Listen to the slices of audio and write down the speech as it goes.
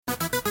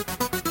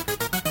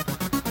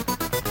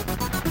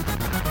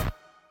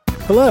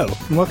Hello,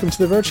 and welcome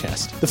to The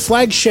Vergecast, the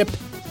flagship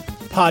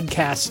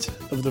podcast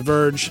of The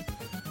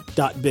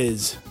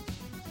Verge.biz.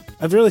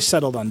 I've really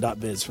settled on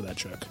 .biz for that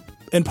joke.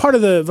 And part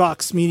of the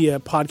Vox Media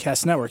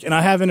Podcast Network, and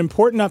I have an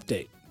important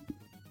update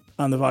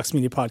on the Vox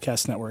Media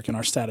Podcast Network and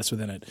our status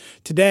within it.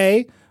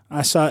 Today,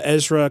 I saw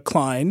Ezra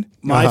Klein,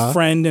 my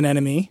friend and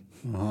enemy,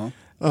 and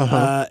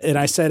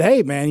I said,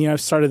 hey, man, you know,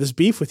 I've started this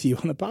beef with you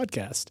on the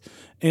podcast.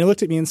 And he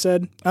looked at me and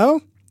said,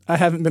 oh, I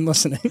haven't been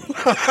listening.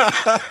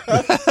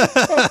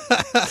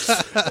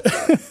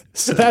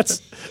 So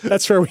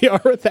that's where we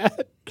are with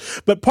that.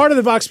 But part of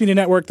the Vox Media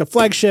Network, the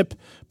flagship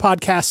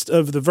podcast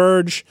of The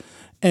Verge,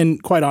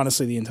 and quite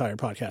honestly, the entire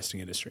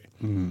podcasting industry.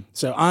 Mm-hmm.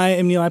 So I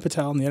am Nilay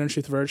Patel. I'm the editor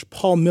of The Verge.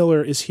 Paul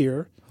Miller is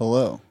here.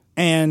 Hello.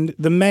 And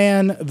the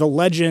man, the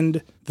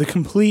legend, the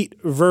complete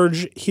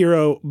Verge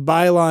hero,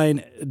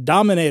 byline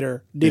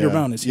dominator, Dieter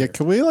Bohn is here. Yeah,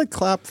 can we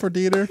clap for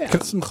Dieter? Yeah,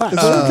 some claps.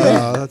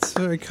 Okay. That's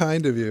very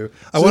kind of you.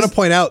 I want to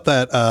point out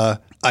that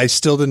I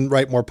still didn't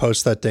write more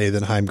posts that day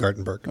than Chaim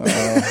Gartenberg.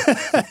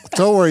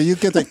 Don't worry, you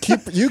get that.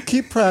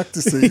 Keep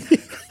practicing.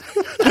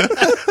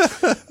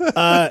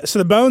 So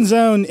the Bone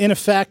Zone, in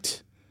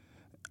effect,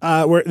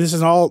 where this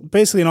is all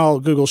basically an all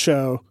Google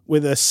show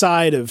with a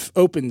side of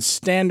open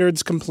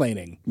standards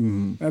complaining.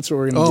 Mm-hmm. That's what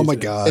we're going to do. Oh my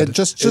today. God! And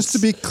just to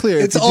be clear,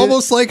 it's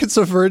almost like it's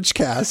a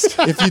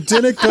Vergecast. If you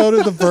didn't go to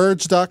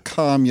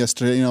theverge.com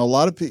yesterday, you know a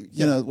lot of people.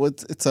 You know,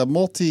 it's a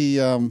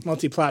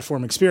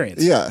multi-platform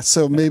experience. Yeah,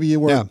 so maybe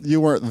you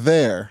weren't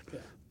there. Yeah.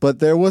 But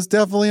there was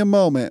definitely a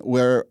moment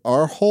where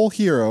our whole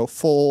hero,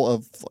 full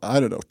of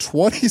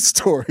 20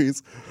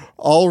 stories,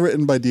 all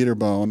written by Dieter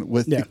Bohn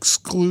with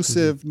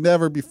exclusive,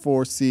 never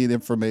before seen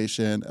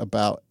information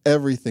about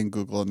everything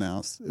Google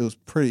announced. It was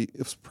pretty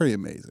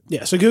amazing.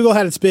 Yeah. So Google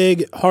had its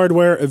big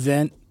hardware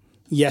event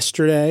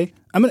yesterday.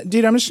 I'm just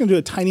going to do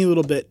a tiny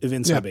little bit of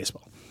inside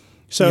baseball.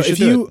 So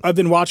I've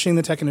been watching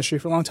the tech industry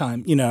for a long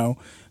time. You know,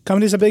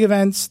 companies have big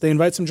events. They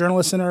invite some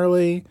journalists in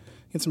early,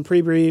 get some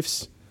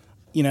pre-briefs.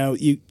 You know,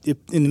 in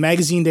the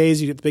magazine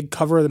days, you get the big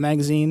cover of the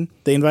magazine.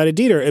 They invited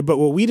Dieter. But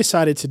what we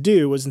decided to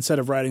do was, instead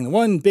of writing the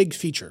one big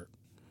feature,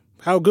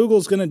 how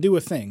Google's going to do a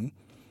thing,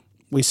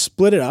 we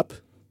split it up,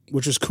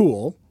 which is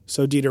cool.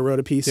 So Dieter wrote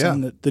a piece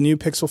on the new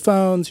Pixel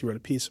phones. He wrote a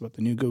piece about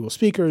the new Google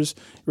speakers.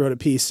 He wrote a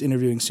piece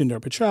interviewing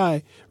Sundar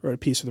Pichai. Wrote a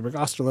piece with Rick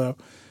Osterloh.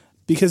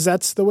 Because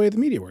that's the way the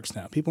media works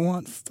now. People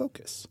want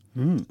focus.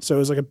 So it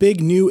was like a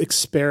big new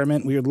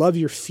experiment. We would love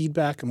your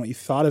feedback on what you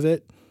thought of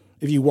it.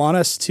 If you want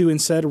us to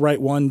instead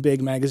write one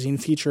big magazine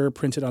feature,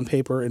 print it on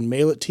paper, and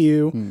mail it to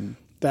you,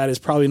 that is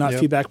probably not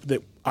feedback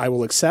that I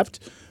will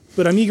accept.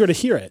 But I'm eager to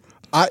hear it.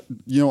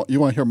 You want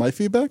to hear my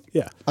feedback?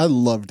 Yeah. I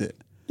loved it.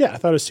 Yeah, I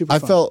thought it was super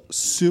fun. I felt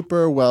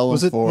super well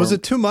informed. Was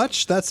it too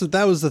much? That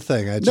was the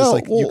thing.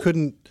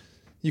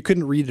 You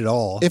couldn't read it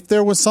all. If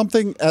there was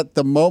something at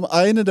the moment,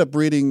 I ended up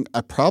reading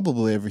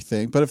probably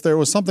everything, but if there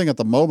was something at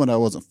the moment I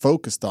wasn't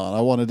focused on,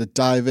 I wanted to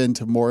dive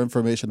into more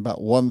information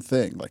about one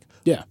thing, like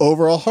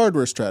overall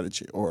hardware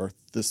strategy, or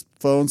this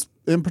phone's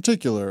in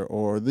particular,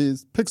 or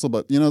these Pixel,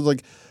 but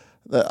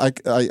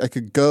I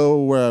could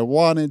go where I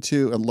wanted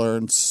to and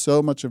learn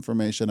so much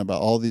information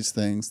about all these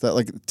things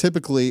that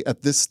typically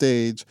at this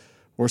stage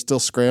we're still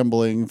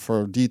scrambling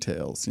for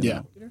details. You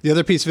know? The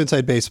other piece of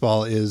inside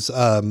baseball is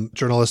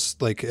journalists,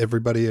 like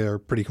everybody, are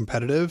pretty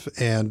competitive.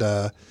 And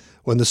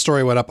when the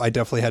story went up, I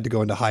definitely had to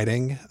go into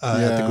hiding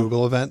at the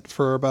Google event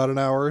for about an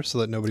hour so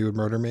that nobody would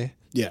murder me.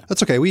 Yeah.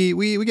 That's okay.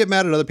 We get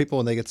mad at other people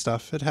when they get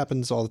stuff. It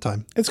happens all the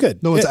time. It's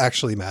good. No one's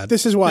actually mad.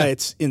 This is why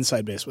it's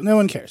inside baseball. No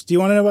one cares. Do you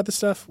want to know about the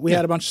stuff? We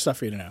had a bunch of stuff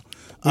for you to know.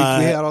 We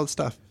had all the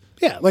stuff.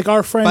 Yeah, like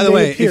our friend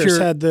David Pierce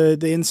had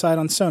the insight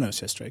on Sonos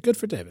history. Good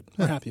for David.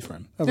 We're happy for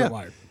him. Over at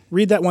Wired.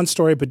 Read that one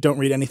story, but don't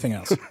read anything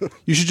else.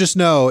 You should just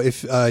know,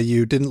 if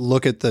you didn't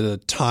look at the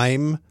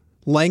time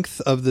length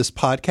of this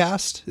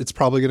podcast, it's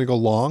probably going to go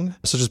long.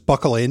 So just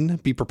buckle in,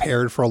 be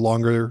prepared for a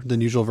longer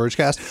than usual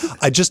Vergecast.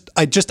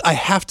 I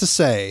have to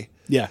say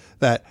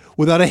that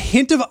without a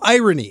hint of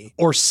irony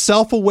or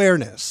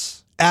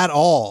self-awareness at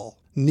all,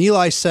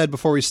 Nilay said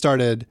before we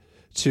started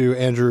to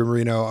Andrew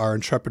Marino, our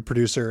intrepid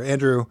producer,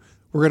 Andrew,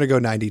 we're going to go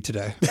 90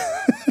 today.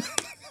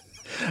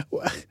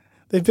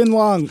 They've been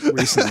long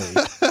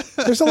recently.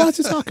 There's a lot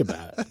to talk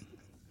about. What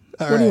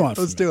do you want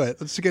from me? Let's do it.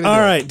 Let's get into it. All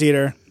right,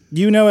 Dieter.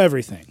 You know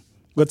everything.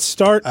 Let's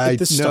start at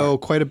the start. I know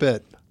quite a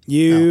bit.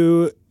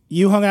 You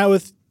hung out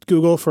with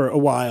Google for a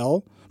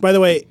while. By the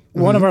way,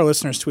 one of our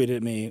listeners tweeted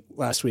at me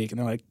last week, and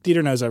they're like,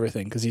 Dieter knows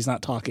everything because he's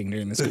not talking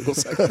during this Google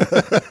segment.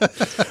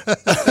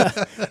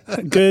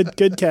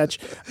 Good catch.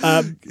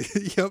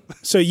 Yep.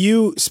 So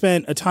you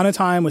spent a ton of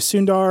time with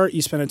Sundar.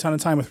 You spent a ton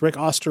of time with Rick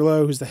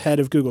Osterloh, who's the head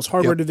of Google's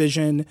hardware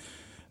division.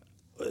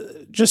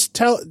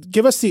 Just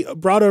give us the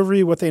broad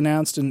overview of what they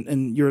announced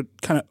and your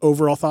kind of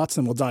overall thoughts,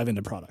 and we'll dive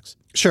into products.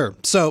 Sure.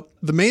 So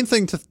the main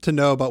thing to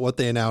know about what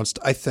they announced,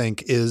 I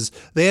think, is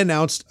they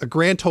announced a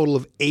grand total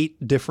of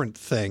 8 different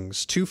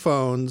things: 2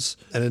 phones,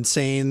 an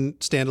insane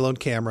standalone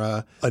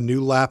camera, a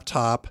new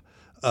laptop,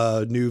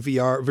 a new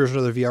VR version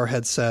of the VR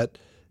headset,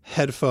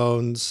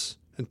 headphones,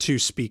 and 2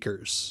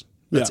 speakers.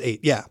 That's 8.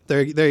 Yeah,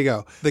 there you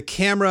go. The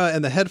camera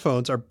and the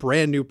headphones are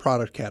brand new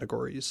product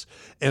categories.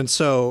 And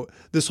so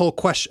this whole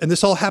question, and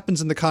this all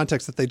happens in the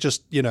context that they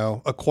just,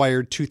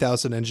 acquired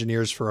 2,000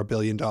 engineers for $1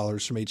 billion from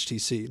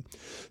HTC.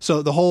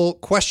 So the whole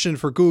question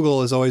for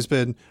Google has always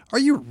been, are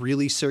you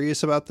really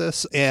serious about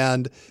this?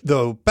 And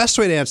the best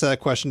way to answer that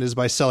question is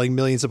by selling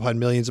millions upon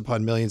millions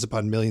upon millions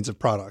upon millions of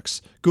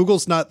products.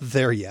 Google's not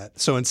there yet.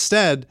 So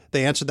instead,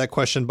 they answered that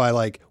question by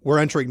like, we're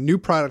entering new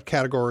product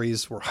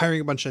categories, we're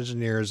hiring a bunch of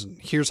engineers, and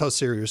here's how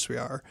serious we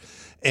are.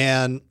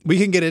 And we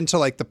can get into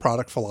like the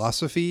product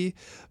philosophy,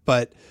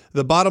 but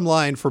the bottom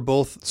line for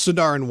both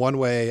Sundar in one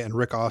way and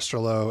Rick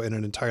Osterloh in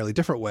an entirely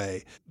different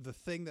way, the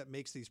thing that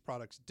makes these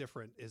products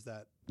different is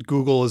that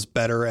Google is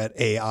better at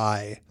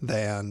AI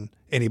than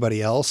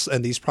anybody else.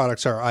 And these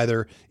products are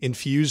either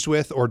infused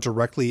with or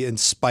directly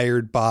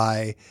inspired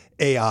by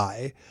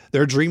AI.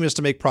 Their dream is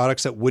to make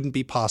products that wouldn't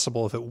be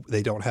possible if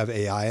they don't have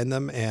AI in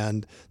them.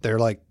 And they're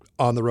like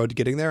on the road to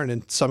getting there. And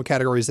in some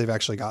categories, they've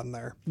actually gotten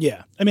there.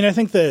 Yeah. I mean, I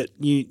think that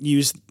you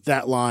use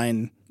that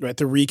line, right?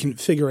 The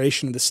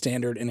reconfiguration of the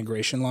standard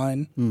integration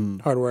line,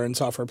 hardware and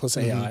software plus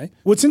AI.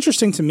 What's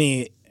interesting to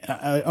me,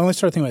 I only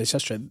started thinking about this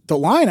yesterday. The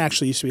line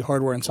actually used to be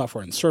hardware and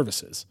software and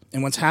services.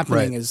 And what's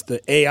happening is the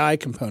AI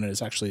component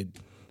is actually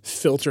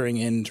filtering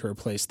in to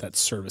replace that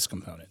service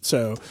component.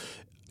 So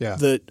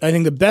I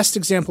think the best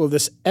example of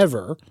this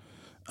ever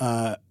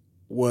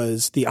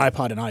was the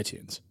iPod and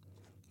iTunes.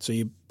 So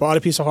you bought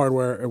a piece of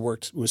hardware, it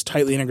was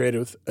tightly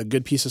integrated with a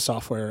good piece of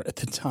software at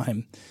the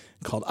time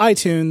called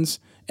iTunes,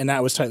 and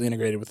that was tightly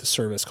integrated with a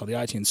service called the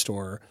iTunes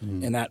Store,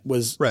 and that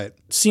was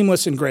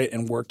seamless and great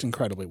and worked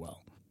incredibly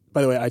well.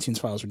 By the way, iTunes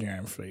files are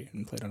DRM free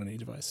and played on any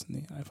device,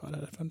 and the iPod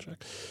had a fun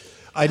check.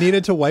 I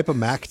needed to wipe a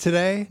Mac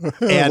today,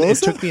 and it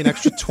took me an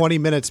extra 20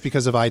 minutes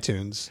because of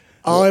iTunes.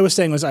 All I was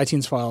saying was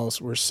iTunes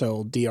files were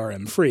still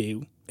DRM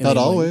free. Not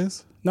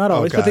always. Not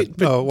always,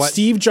 but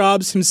Steve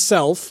Jobs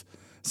himself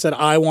said,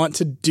 I want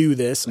to do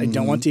this. I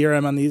don't want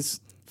DRM on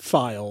these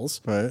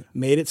files. Right.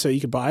 Made it so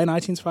you could buy an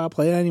iTunes file,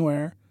 play it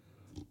anywhere.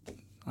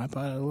 I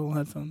bought a little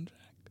headphone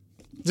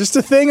jack. Just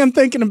a thing I'm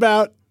thinking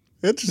about.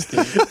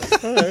 Interesting.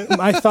 All right.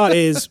 My thought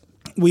is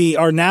we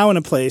are now in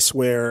a place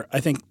where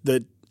I think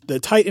the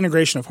tight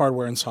integration of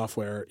hardware and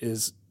software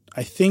is,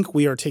 I think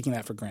we are taking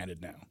that for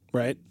granted now,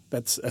 right?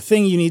 That's a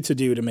thing you need to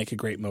do to make a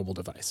great mobile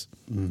device.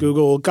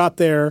 Google got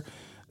there.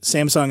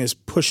 Samsung is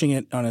pushing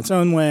it on its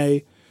own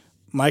way.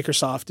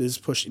 Microsoft is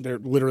pushing, they're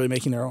literally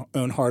making their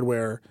own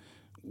hardware.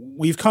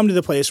 We've come to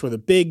the place where the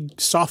big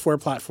software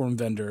platform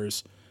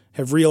vendors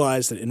have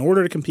realized that in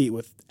order to compete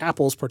with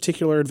Apple's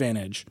particular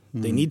advantage,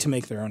 they need to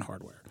make their own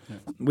hardware. Yeah.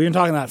 We've been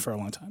talking about that for a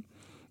long time.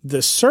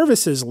 The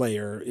services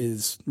layer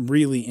is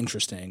really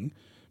interesting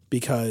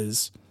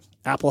because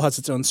Apple has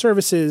its own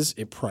services.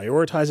 It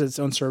prioritizes its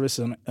own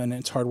services and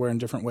its hardware in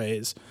different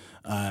ways.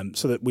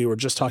 So that we were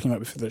just talking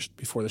about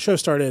before the show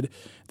started,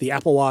 the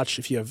Apple Watch,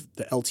 if you have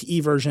the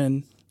LTE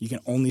version, you can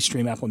only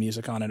stream Apple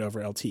Music on it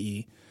over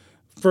LTE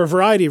for a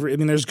variety of. I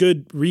mean, there's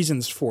good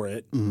reasons for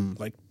it,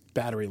 like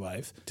battery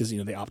life, because they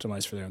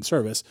optimize for their own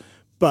service.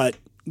 But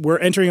we're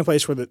entering a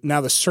place where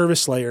now the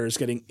service layer is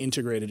getting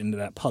integrated into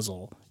that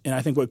puzzle. And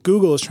I think what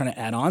Google is trying to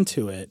add on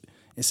to it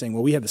is saying,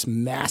 well, we have this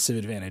massive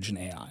advantage in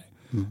AI,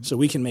 so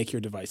we can make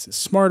your devices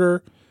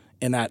smarter,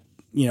 and that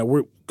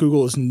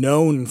Google is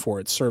known for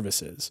its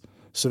services.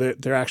 So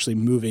they're actually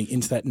moving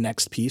into that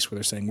next piece where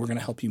they're saying, we're going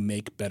to help you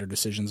make better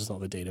decisions with all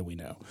the data we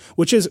know,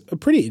 which is a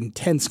pretty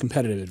intense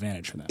competitive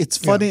advantage for them. It's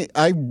funny.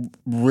 I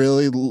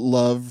really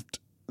loved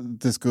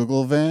this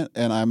Google event,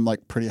 and I'm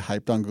like pretty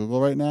hyped on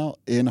Google right now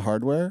in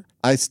hardware.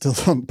 I still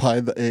don't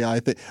buy the AI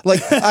thing. Like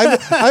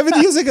I've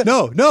been using it.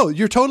 No,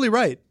 you're totally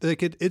right.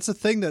 Like it's a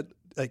thing that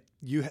like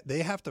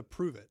they have to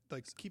prove it.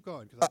 Like keep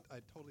going because I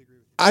totally agree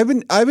with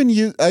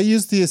you. I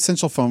used the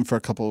Essential phone for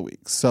a couple of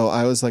weeks, so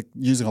I was like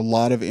using a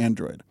lot of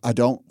Android. I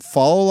don't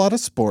follow a lot of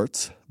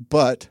sports,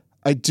 but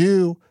I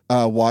do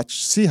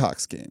watch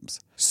Seahawks games.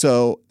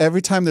 So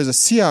every time there's a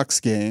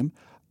Seahawks game,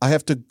 I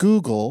have to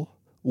Google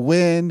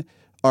when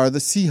are the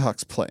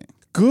Seahawks playing.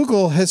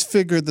 Google has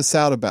figured this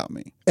out about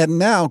me, and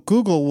now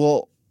Google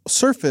will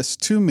surface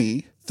to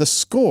me the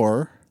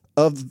score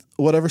of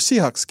whatever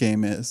Seahawks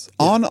game is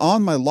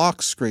on my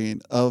lock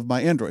screen of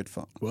my Android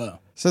phone. Wow!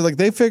 So like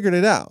they figured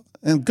it out.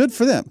 And good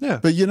for them. Yeah.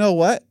 But you know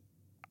what?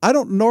 I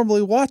don't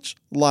normally watch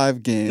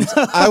live games.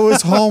 I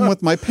was home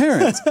with my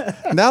parents.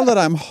 Now that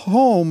I'm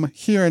home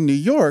here in New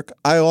York,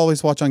 I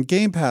always watch on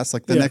Game Pass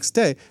like the next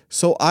day.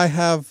 So I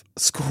have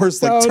scores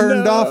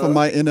turned off of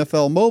my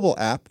NFL mobile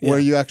app where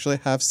you actually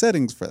have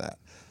settings for that.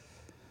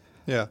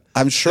 Yeah.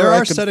 I'm sure there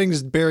are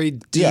settings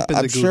buried deep in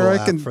the Google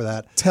app for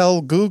that.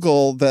 Tell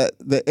Google that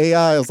the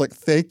AI is like,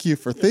 thank you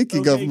for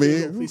thinking of me.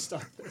 Google, please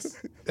stop this.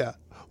 Yeah.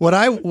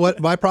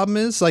 What my problem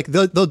is, like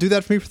they'll do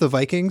that for me for the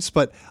Vikings,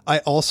 but I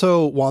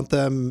also want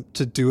them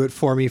to do it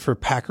for me for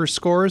Packers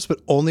scores,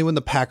 but only when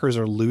the Packers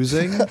are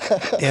losing,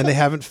 and they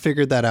haven't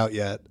figured that out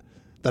yet.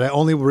 That I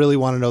only really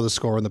want to know the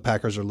score when the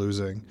Packers are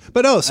losing.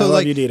 But no, so I love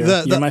like you,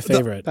 Dieter. You're my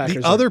favorite.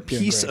 The other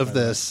piece of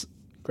this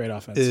great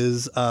offense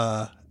is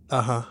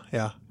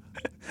yeah.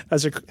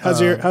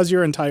 How's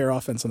your entire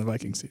offense on the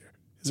Vikings here?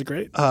 Is it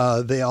great?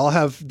 They all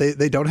have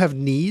they don't have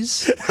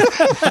knees.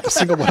 Not a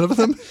single one of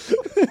them.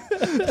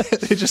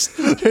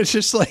 they're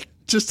just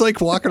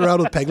like walking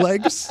around with peg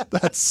legs.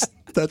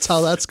 That's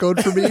how that's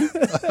going for me.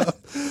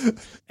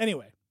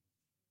 Anyway.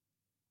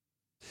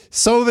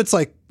 Some of it's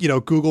like,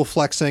 Google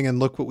flexing and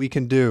look what we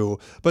can do.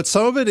 But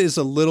some of it is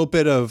a little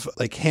bit of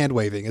like hand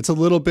waving. It's a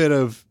little bit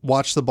of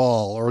watch the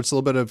ball, or it's a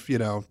little bit of,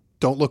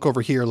 don't look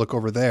over here, look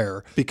over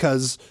there.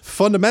 Because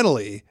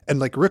fundamentally, and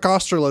like Rick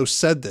Osterloh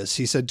said this,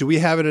 he said, do we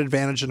have an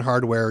advantage in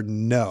hardware?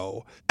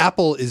 No.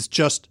 Apple is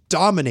just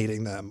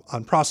dominating them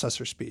on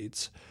processor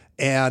speeds.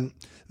 And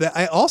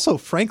I also,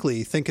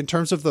 frankly, think in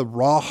terms of the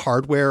raw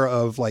hardware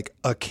of like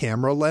a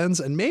camera lens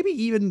and maybe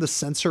even the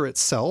sensor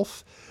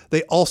itself,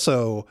 they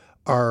also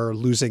are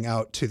losing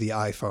out to the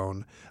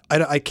iPhone.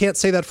 I can't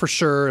say that for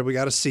sure. We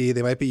got to see.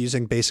 They might be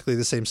using basically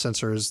the same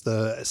sensor as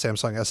the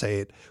Samsung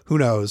S8. Who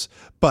knows?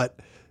 But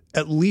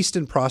at least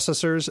in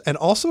processors and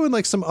also in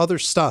like some other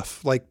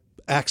stuff, like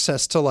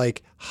access to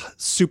like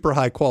super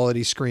high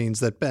quality screens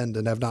that bend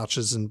and have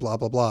notches and blah,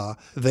 blah, blah.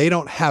 They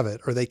don't have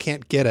it, or they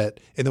can't get it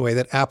in the way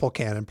that Apple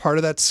can. And part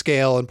of that's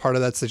scale, and part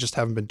of that's they just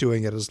haven't been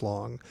doing it as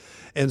long.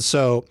 And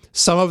so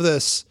some of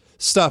this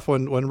stuff,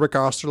 when Rick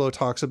Osterloh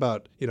talks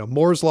about,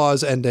 Moore's law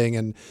is ending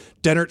and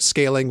Dennert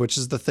scaling, which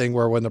is the thing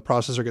where when the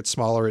processor gets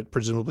smaller, it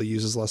presumably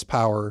uses less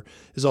power,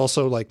 is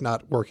also like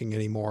not working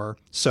anymore.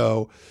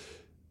 So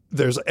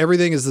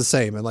everything is the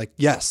same. And like,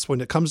 yes,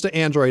 when it comes to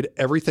Android,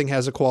 everything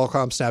has a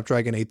Qualcomm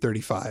Snapdragon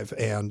 835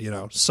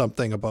 and,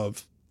 something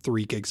above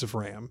 3 gigs of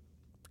RAM.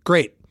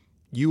 Great.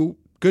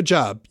 Good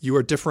job. You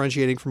are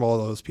differentiating from all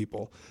those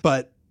people.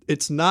 But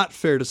it's not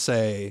fair to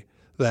say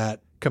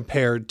that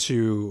compared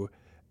to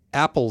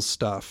Apple's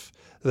stuff,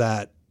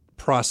 that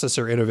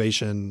processor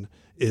innovation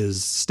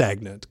is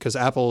stagnant, because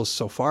Apple,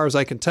 so far as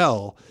I can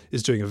tell,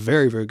 is doing a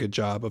very, very good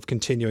job of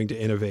continuing to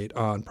innovate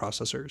on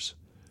processors.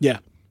 Yeah.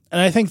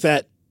 And I think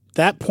that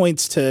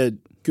points to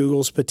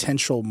Google's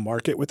potential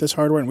market with this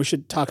hardware. And we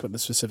should talk about the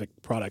specific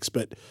products,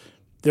 but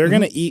they're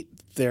going to eat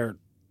their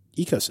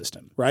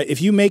ecosystem, right?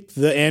 If you make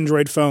the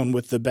Android phone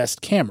with the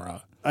best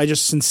camera, I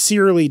just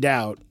sincerely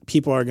doubt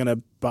people are going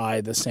to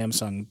buy the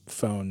Samsung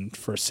phone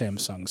for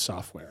Samsung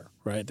software,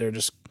 right? They're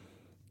just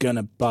going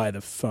to buy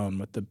the phone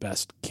with the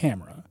best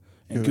camera.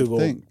 And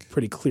Google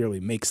pretty clearly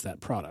makes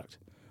that product.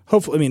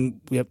 Hopefully,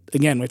 we have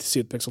to see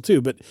it with Pixel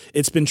 2, but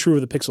it's been true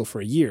of the Pixel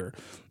for a year.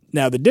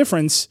 Now, the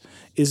difference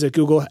is that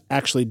Google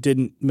actually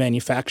didn't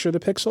manufacture the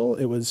Pixel.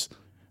 It was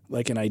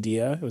like an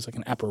idea. It was like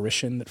an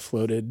apparition that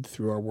floated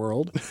through our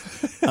world.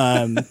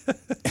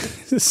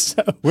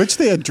 Which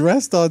they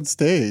addressed on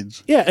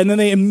stage. Yeah, and then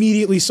they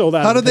immediately sold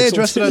out. How did they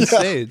address it on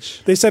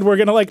stage? They said, we're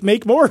going to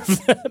make more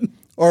of them.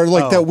 Or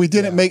that we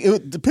didn't make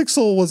it. The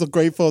Pixel was a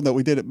great phone that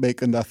we didn't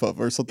make enough of,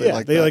 or something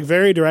like that. They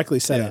very directly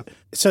said it.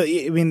 So,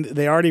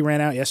 they already ran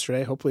out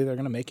yesterday. Hopefully they're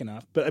going to make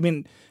enough. But,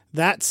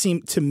 that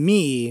seemed to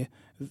me,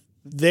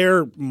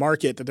 their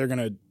market that they're going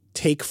to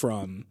take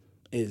from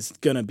is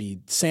going to be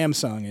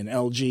Samsung and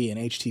LG and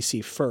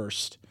HTC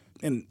first.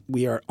 And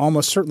we are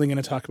almost certainly going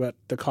to talk about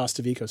the cost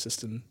of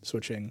ecosystem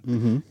switching.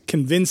 Mm-hmm.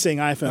 Convincing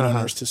iPhone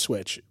owners to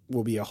switch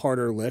will be a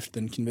harder lift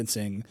than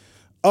convincing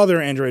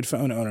other Android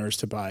phone owners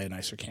to buy a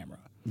nicer camera.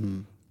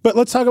 Mm. But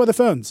let's talk about the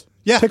phones.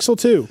 Yeah. Pixel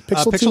 2,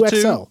 Pixel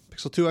 2 XL.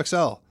 Pixel 2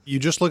 XL. You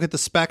just look at the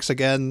specs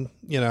again,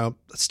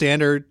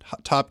 standard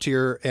top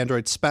tier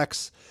Android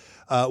specs.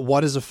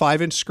 One is a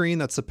 5-inch screen.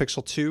 That's the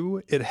Pixel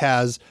 2. It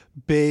has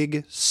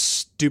big,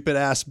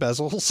 stupid-ass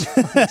bezels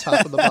on the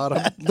top and the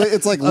bottom.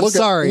 It's like, look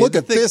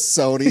at this,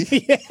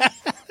 Sony.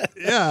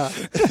 Yeah.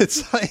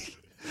 It's like,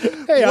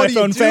 hey,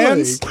 iPhone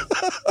fans.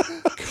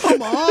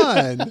 Come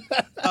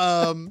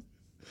on.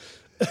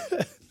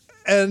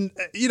 And,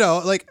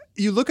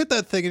 you look at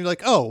that thing and you're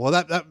like, oh, well,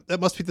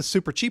 that must be the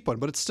super cheap one,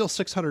 but it's still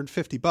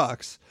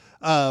 $650.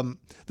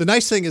 The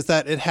nice thing is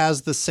that it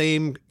has the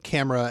same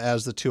camera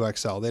as the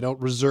 2XL. They don't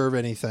reserve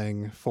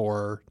anything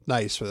for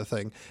the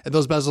thing. And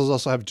those bezels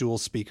also have dual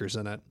speakers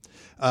in it.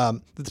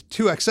 The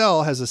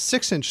 2XL has a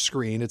 6-inch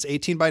screen. It's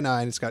 18 by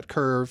 9. It's got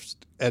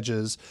curved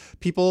edges.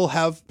 People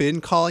have been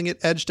calling it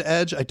edge to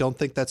edge. I don't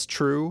think that's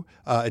true.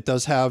 It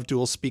does have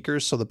dual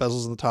speakers, so the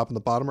bezels on the top and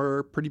the bottom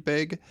are pretty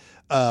big.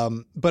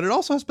 But it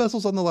also has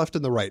bezels on the left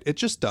and the right. It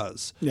just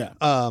does. Yeah.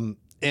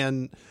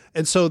 And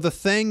so the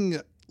thing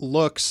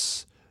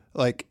looks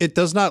like, it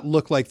does not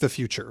look like the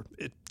future.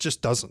 It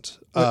just doesn't.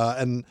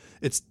 And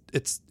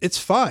it's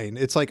fine.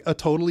 It's like a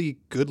totally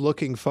good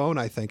looking phone.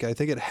 I think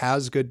it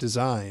has good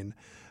design.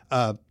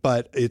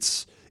 But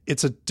it's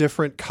a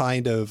different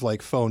kind of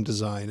like phone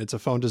design. It's a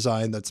phone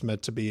design that's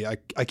meant to be, I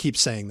keep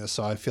saying this,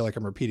 so I feel like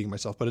I'm repeating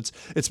myself, but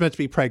it's meant to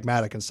be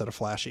pragmatic instead of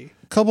flashy.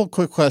 Couple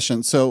quick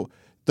questions. So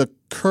the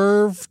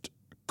curved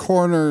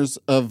corners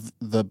of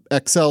the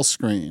XL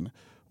screen,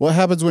 what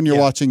happens when you're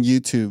watching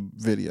YouTube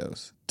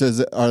videos?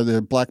 Are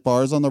there black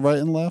bars on the right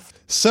and left?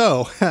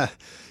 So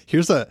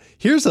here's a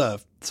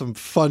some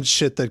fun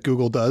shit that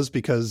Google does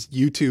because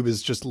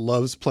YouTube just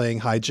loves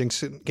playing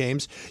hijinks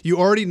games. You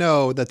already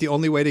know that the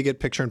only way to get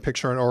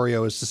picture-in-picture on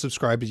Oreo is to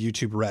subscribe to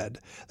YouTube Red.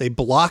 They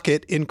block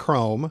it in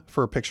Chrome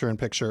for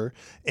picture-in-picture,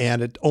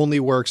 and it only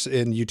works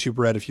in YouTube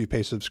Red if you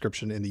pay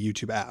subscription in the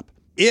YouTube app.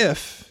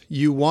 If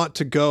you want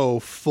to go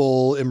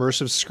full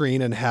immersive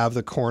screen and have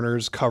the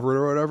corners covered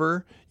or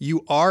whatever,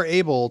 you are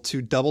able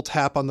to double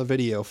tap on the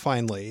video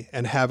finally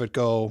and have it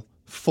go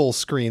full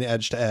screen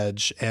edge to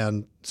edge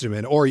and zoom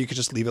in, or you could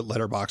just leave it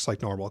letterbox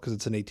like normal because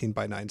it's an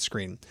 18:9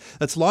 screen.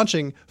 That's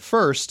launching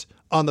first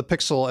on the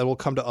Pixel and will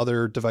come to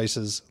other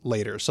devices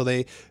later. So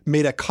they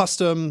made a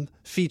custom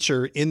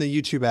feature in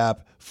the YouTube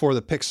app for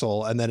the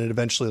Pixel, and then it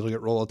eventually will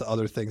get rolled out to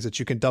other things that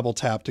you can double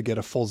tap to get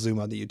a full zoom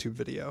on the YouTube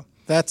video.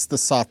 That's the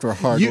software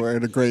hardware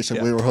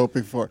integration we were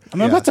hoping for.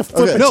 I'm about to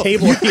flip a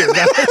table here.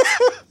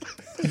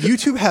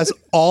 YouTube has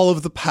all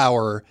of the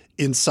power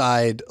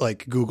inside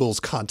like Google's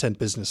content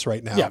business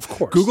right now. Yeah, of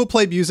course. Google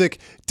Play Music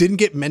didn't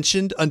get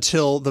mentioned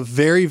until the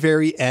very,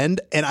 very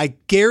end. And I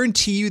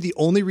guarantee you the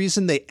only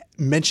reason they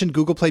mentioned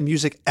Google Play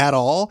Music at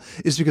all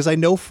is because I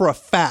know for a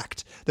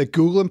fact that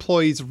Google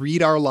employees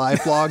read our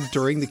live blog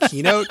during the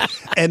keynote,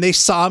 and they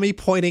saw me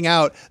pointing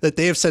out that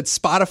they have said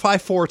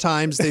Spotify 4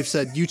 times, they've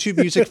said YouTube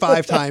Music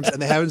 5 times,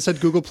 and they haven't said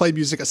Google Play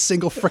Music a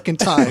single freaking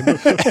time.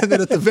 And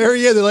then at the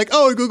very end, they're like,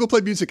 "Oh, Google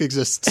Play Music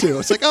exists too."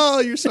 It's like, "Oh,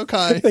 you're so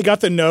kind." They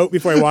got the note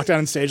before I walked out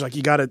on stage, like,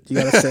 you gotta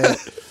say it.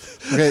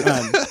 Okay.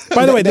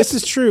 By the way, this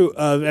is true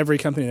of every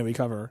company that we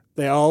cover.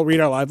 They all read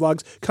our live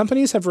blogs.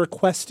 Companies have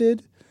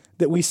requested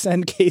that we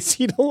send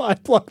Casey to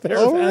live blog their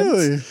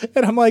events. Really?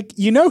 And I'm like,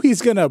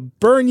 he's going to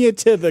burn you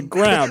to the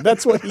ground.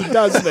 That's what he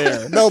does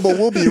there. No, but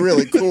we'll be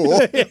really cool.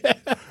 Yeah.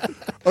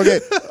 Okay.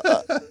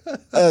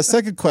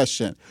 Second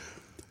question.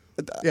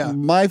 Yeah.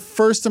 My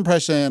first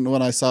impression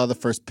when I saw the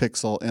first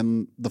Pixel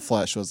in the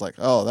flesh was like,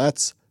 oh,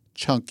 that's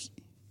chunky.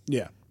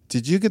 Yeah.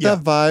 Did you get that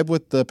vibe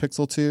with the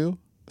Pixel 2?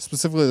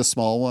 Specifically the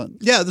small one?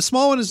 Yeah, the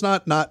small one is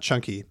not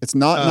chunky. It's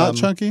not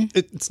chunky?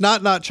 It's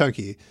not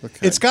chunky.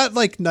 Okay. It's got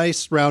like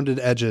nice rounded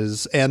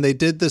edges, and they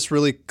did this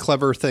really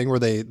clever thing where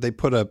they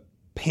put a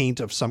paint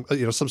of some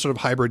sort of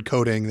hybrid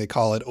coating, they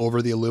call it,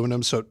 over the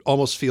aluminum, so it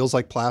almost feels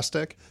like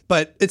plastic.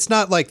 But it's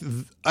not like,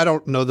 I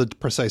don't know the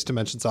precise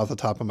dimensions off the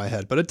top of my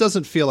head, but it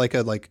doesn't feel like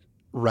a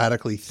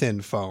radically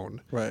thin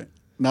phone. Right.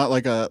 Not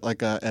like a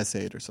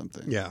S8 or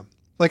something. Yeah.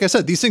 Like I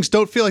said, these things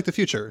don't feel like the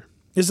future.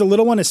 Is the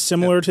little one as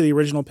similar to the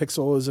original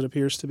Pixel as it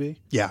appears to be?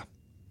 Yeah.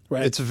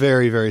 Right. It's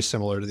very, very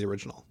similar to the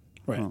original.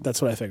 Right. Oh.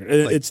 That's what I figured.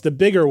 It's the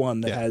bigger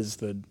one that has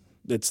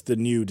it's the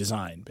new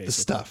design, basically. The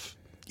stuff.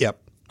 Yep.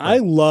 I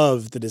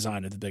love the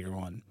design of the bigger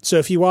one. So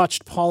if you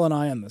watched Paul and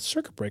I on the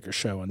Circuit Breaker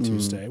show on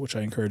Tuesday, which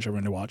I encourage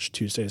everyone to watch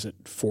Tuesdays at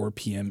 4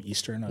 p.m.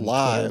 Eastern on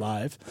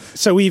live.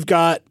 So we've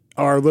got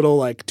our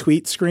little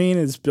tweet screen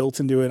is built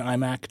into an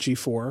iMac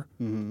G4.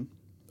 Mm-hmm.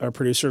 Our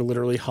producer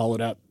literally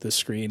hollowed out the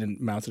screen and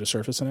mounted a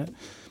Surface in it.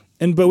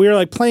 But we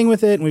were playing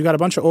with it, and we've got a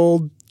bunch of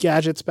old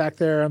gadgets back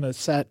there on the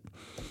set.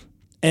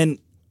 And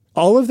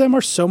all of them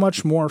are so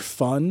much more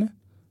fun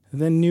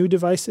than new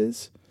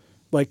devices.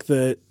 Like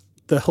the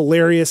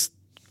hilarious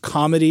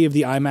comedy of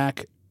the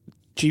iMac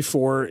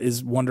G4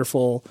 is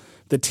wonderful.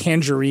 The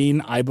Tangerine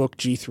iBook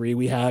G3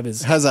 we have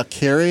has a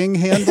carrying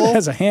handle. It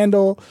has a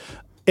handle,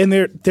 and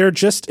they're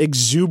just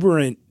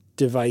exuberant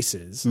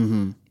devices.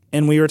 Mm-hmm.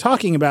 And we were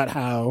talking about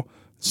how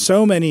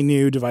so many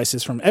new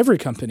devices from every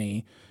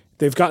company,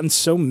 they've gotten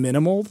so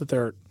minimal that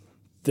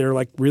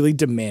they're really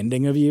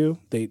demanding of you.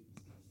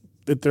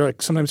 They're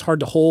sometimes hard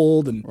to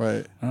hold, and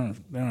right. I don't know,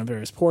 they don't have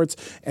various ports,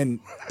 and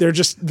they're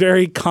just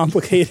very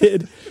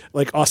complicated,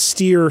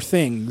 austere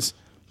things.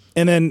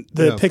 And then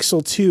the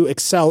Pixel 2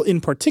 XL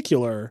in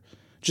particular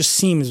just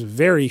seems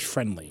very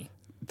friendly.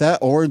 That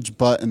orange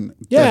button,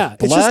 yeah,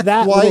 black, it's just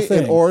that white, thing.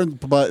 And orange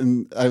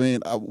button. I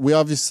mean, we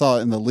obviously saw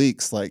it in the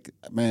leaks.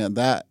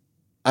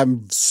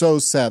 I'm so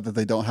sad that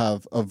they don't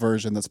have a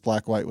version that's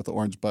black, white with the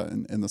orange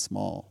button in the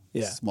small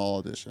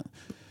edition.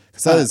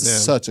 Because that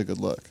is such a good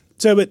look.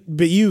 So,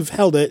 but you've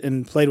held it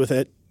and played with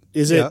it.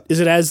 Is it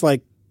as I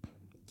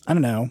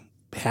don't know,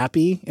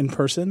 happy in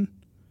person?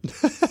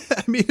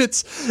 I mean,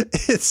 it's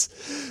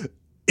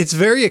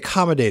very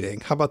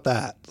accommodating. How about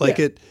that?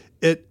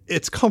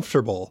 It's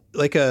comfortable.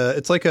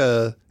 It's like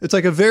a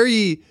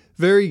very,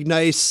 very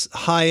nice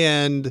high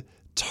end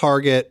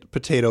Target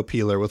potato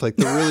peeler with the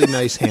really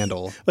nice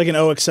handle. Like an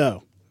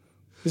OXO.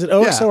 Is it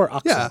OXO or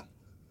OXO? Yeah.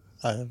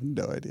 I have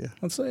no idea.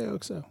 Let's say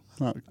OXO.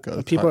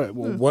 People,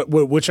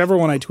 whichever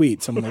one I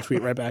tweet, someone will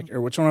tweet right back.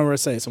 Or whichever I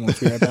say, someone will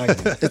tweet right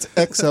back. It's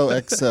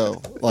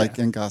XOXO,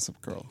 in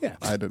Gossip Girl. Yeah.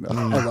 I don't know.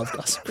 I love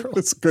Gossip Girl.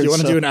 It's a great. Do you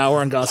want to do an hour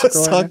on Gossip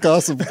Girl? Let's talk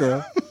Gossip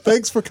Girl.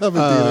 Thanks for coming,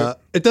 Peter.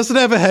 It doesn't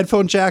have a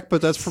headphone jack, but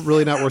that's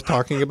really not worth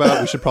talking about.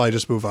 We should probably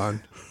just move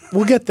on.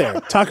 We'll get there.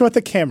 Talk about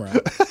the camera.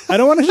 I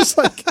don't want to just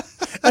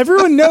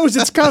everyone knows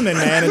it's coming,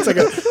 man. It's like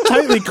a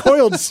tightly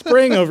coiled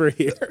spring over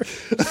here.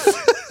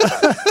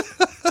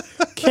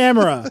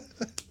 Camera.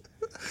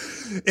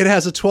 It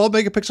has a 12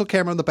 megapixel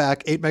camera on the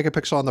back, 8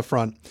 megapixel on the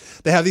front.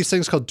 They have these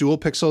things called dual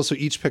pixels. So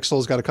each pixel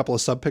has got a couple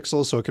of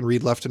subpixels so it can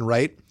read left and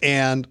right.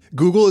 And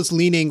Google is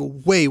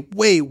leaning way,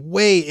 way,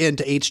 way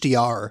into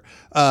HDR.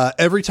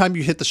 Every time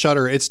you hit the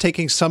shutter, it's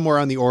taking somewhere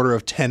on the order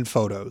of 10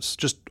 photos,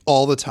 just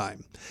all the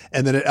time.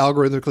 And then it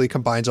algorithmically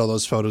combines all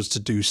those photos to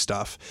do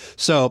stuff.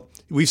 So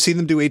we've seen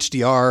them do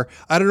HDR.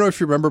 I don't know if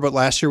you remember, but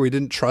last year we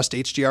didn't trust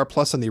HDR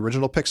Plus on the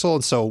original Pixel.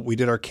 And so we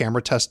did our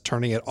camera test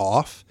turning it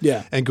off.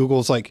 Yeah. And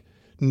Google's like,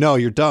 no,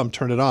 you're dumb.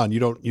 Turn it on. You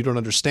don't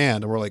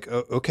understand. And we're like,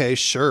 okay,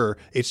 sure.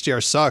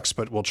 HDR sucks,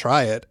 but we'll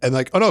try it. And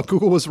like, oh no,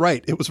 Google was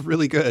right. It was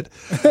really good.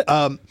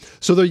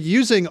 So they're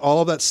using all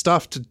of that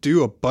stuff to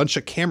do a bunch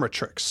of camera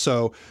tricks.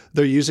 So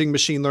they're using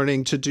machine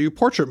learning to do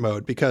portrait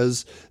mode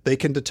because they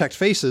can detect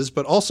faces,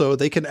 but also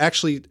they can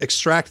actually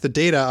extract the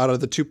data out of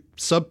the two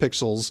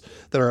subpixels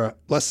that are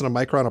less than a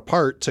micron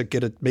apart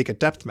to make a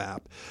depth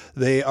map.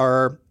 They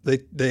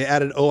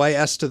added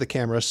OIS to the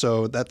camera,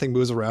 so that thing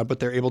moves around, but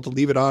they're able to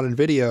leave it on in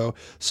video.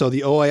 So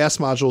the OIS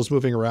module is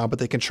moving around, but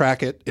they can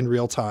track it in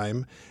real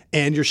time.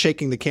 And you're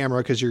shaking the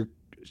camera because you're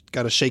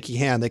got a shaky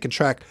hand. They can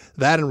track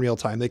that in real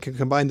time. They can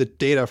combine the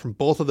data from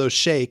both of those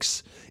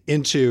shakes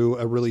into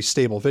a really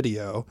stable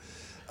video.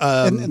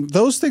 And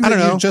those things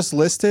that you just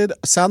listed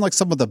sound like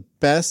some of the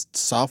best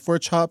software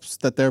chops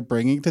that they're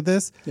bringing to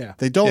this. Yeah.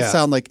 They don't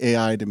sound like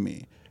AI to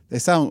me. They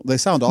sound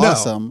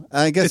awesome. No,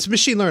 I guess it's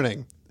machine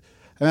learning.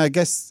 I mean, I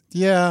guess,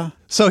 yeah.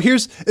 So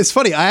it's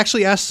funny. I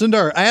actually asked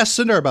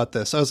Sundar about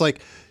this. I was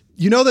like,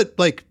 you know that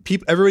like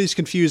everybody's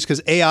confused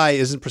because AI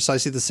isn't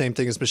precisely the same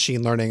thing as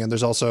machine learning, and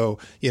there's also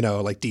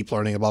like deep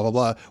learning and blah blah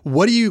blah.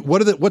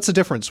 What's the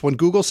difference when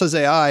Google says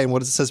AI and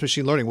what it says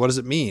machine learning? What does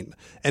it mean?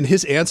 And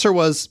his answer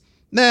was,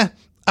 nah,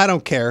 I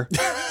don't care.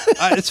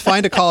 It's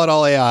fine to call it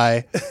all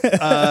AI.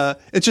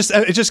 It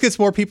just gets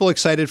more people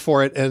excited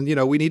for it, and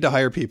we need to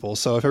hire people.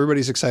 So if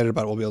everybody's excited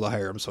about it, we'll be able to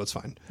hire them. So it's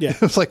fine. Yeah,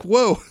 it's like,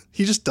 whoa,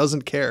 he just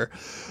doesn't care.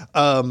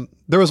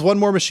 There was one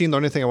more machine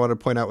learning thing I wanted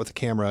to point out with the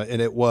camera,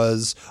 and it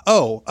was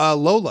low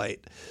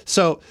light.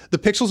 So the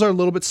pixels are a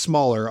little bit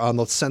smaller on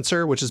the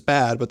sensor, which is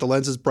bad, but the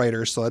lens is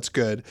brighter, so that's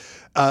good.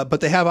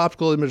 But they have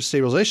optical image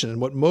stabilization,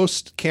 and what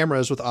most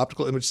cameras with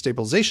optical image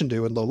stabilization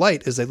do in low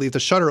light is they leave the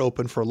shutter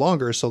open for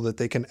longer so that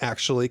they can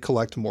actually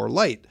collect more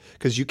light,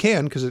 because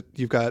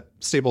you've got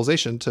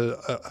stabilization to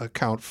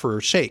account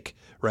for shake,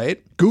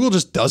 right? Google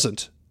just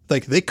doesn't.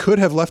 Like, they could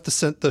have left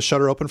the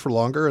shutter open for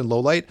longer in low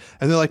light,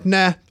 and they're like,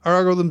 nah,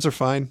 our algorithms are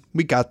fine.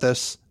 We got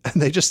this.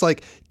 And they just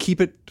like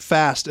keep it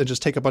fast and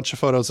just take a bunch of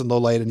photos in low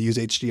light and use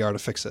HDR to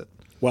fix it.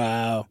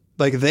 Wow.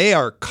 Like, they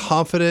are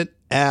confident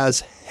as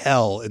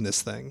hell in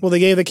this thing. Well, they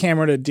gave the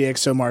camera to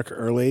DxOMark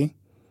early.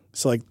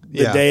 So like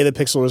the day the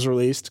Pixel was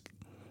released,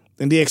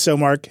 and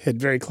DxOMark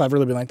had very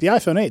cleverly been like, the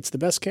iPhone 8's the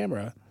best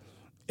camera.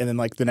 And then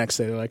like the next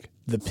day they're like,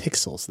 the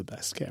Pixel's the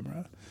best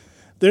camera.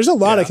 There's a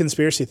lot of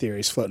conspiracy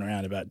theories floating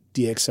around about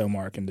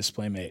DxOMark and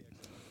DisplayMate.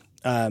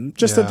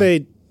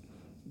 That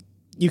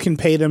you can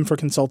pay them for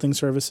consulting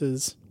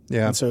services.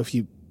 Yeah. And so if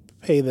you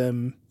pay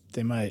them,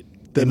 they'll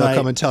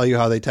come and tell you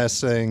how they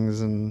test things.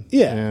 And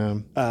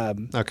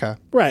okay.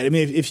 Right. I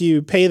mean, if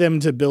you pay them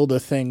to build a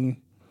thing,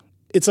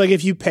 it's like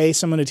if you pay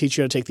someone to teach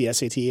you how to take the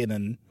SAT and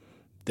then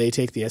they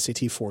take the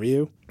SAT for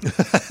you.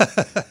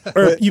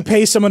 Or you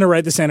pay someone to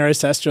write the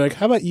standardized test. You're like,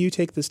 how about you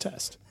take this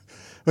test?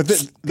 But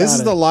this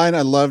is the line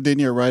I loved in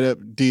your write-up,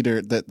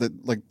 Dieter,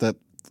 that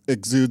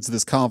exudes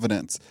this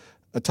confidence.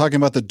 Talking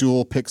about the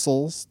dual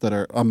pixels that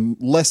are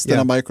less than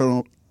a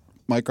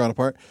micron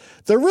apart.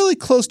 They're really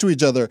close to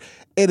each other,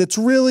 and it's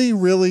really,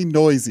 really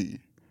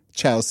noisy,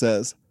 Chow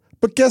says.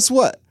 But guess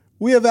what?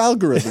 We have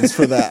algorithms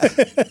for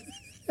that.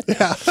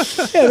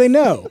 Yeah, they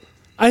know.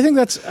 I think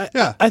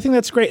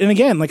that's great. And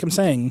again, like I'm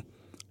saying,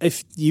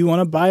 if you want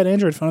to buy an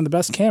Android phone with the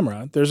best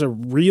camera, there's a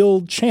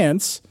real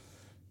chance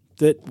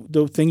that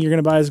the thing you're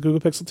going to buy is a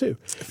Google Pixel 2.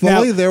 If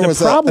only there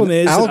was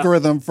an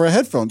algorithm for a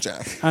headphone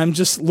jack. I'm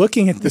just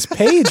looking at this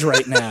page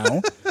right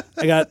now.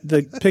 I got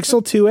the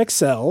Pixel 2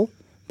 XL,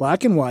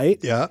 black and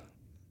white. Yeah.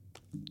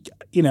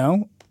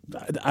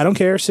 I don't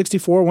care,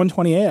 64,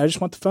 128. I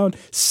just want the phone.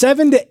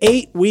 7 to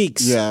 8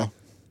 weeks. Yeah.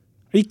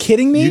 Are you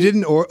kidding me? You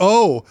didn't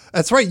order.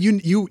 That's right.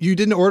 You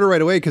didn't order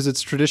right away because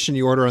it's tradition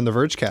you order on the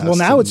Vergecast. Well,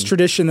 now it's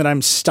tradition that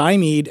I'm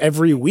stymied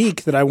every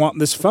week that I want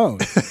this phone.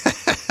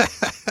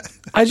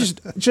 I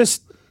just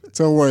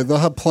don't worry, they'll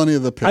have plenty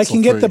of the Pixel 3. I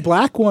can get the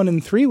black one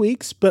in 3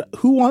 weeks, but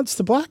who wants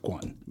the black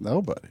one?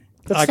 Nobody.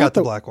 I got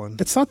the black one.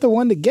 It's not the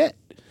one to get.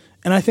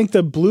 And I think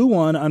the blue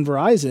one on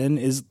Verizon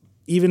is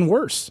even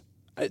worse.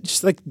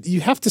 Just like,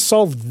 you have to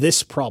solve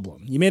this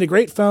problem. You made a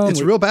great phone.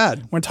 It's real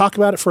bad. We're going to talk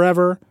about it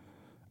forever.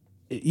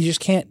 You just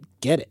can't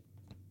get it.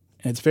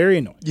 And it's very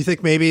annoying. You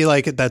think maybe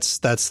like that's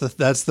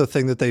the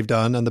thing that they've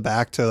done on the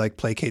back to like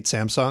placate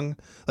Samsung?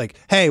 Like,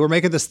 hey, we're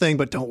making this thing,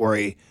 but don't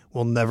worry.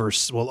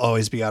 We'll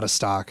always be out of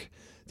stock.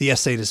 The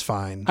S8 is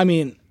fine. I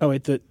mean,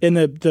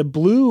 the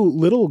blue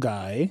little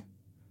guy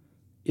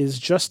is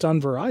just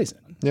on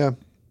Verizon. Yeah.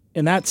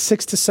 And that's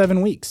 6 to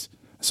 7 weeks.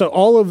 So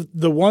all of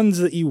the ones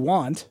that you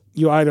want,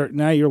 you're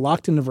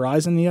locked into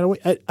Verizon. You gotta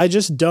wait. I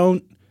just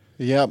don't.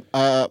 Yep.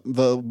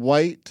 The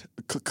white,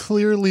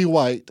 clearly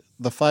white,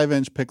 the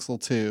 5-inch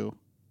Pixel 2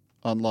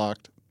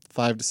 unlocked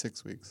 5 to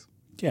 6 weeks.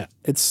 Yeah.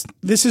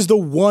 This is the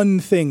one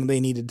thing they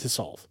needed to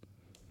solve.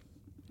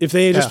 If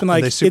they had just been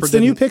like, it's the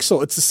new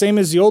Pixel, it's the same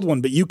as the old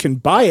one, but you can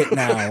buy it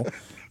now,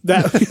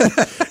 that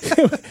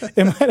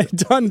it might have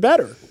done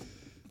better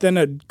than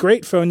a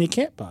great phone you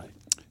can't buy.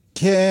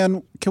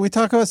 Can we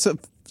talk about some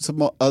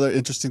other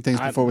interesting things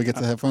before we get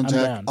to the headphone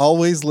jack? Down.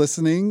 Always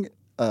listening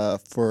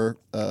for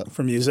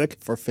music,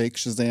 for fake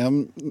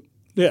Shazam.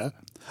 Yeah.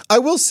 I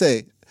will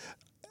say,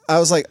 I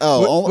was like,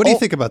 oh. What do you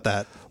think about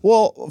that?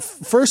 Well,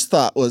 first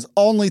thought was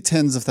only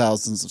tens of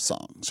thousands of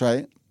songs,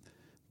 right?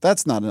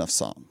 That's not enough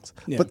songs.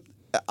 Yeah. But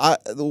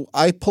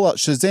I pull out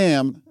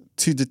Shazam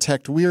to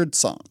detect weird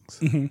songs.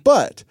 Mm-hmm.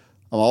 But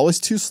I'm always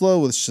too slow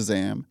with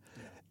Shazam.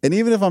 And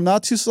even if I'm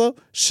not too slow,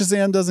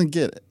 Shazam doesn't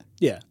get it.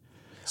 Yeah.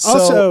 So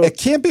also, it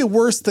can't be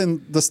worse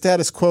than the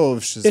status quo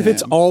of Shazam. If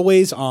it's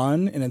always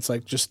on and it's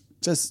like just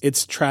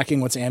it's tracking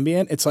what's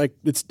ambient, it's like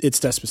it's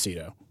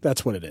Despacito.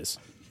 That's what it is.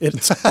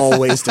 It's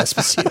always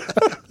Despacito.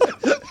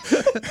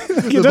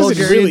 It doesn't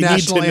really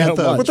need to know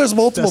much. But there's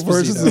multiple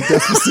versions of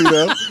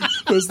Despacito.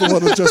 There's the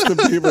one with Justin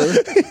Bieber.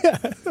 Yeah.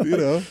 You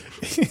know,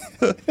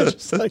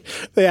 just like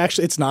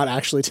it's not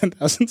actually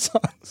 10,000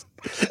 songs.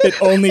 It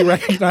only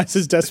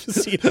recognizes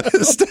Despacito. But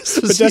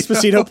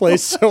Despacito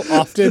plays so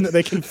often that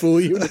they can fool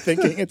you into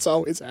thinking it's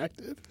always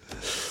active.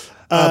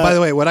 By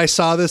the way, when I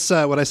saw this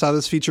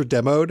feature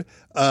demoed,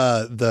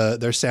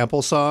 their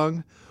sample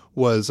song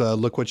was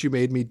 "Look What You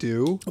Made Me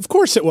Do." Of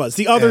course, it was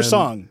the other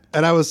song,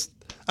 and I was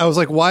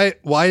like,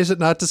 why is it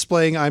not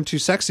displaying "I'm Too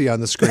Sexy" on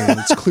the screen?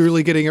 It's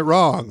clearly getting it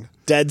wrong.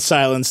 Dead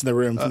silence in the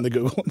room from the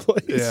Google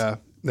employees. Yeah,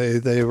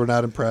 they were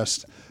not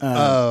impressed.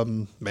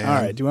 Man. All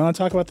right, do you want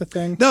to talk about the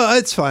thing? No,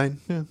 it's fine.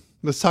 Yeah.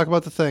 Let's talk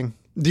about the thing.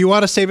 Do you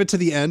want to save it to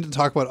the end and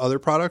talk about other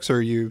products, or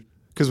are you?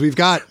 Because we've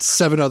got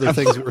 7 other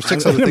things or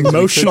 6 other things.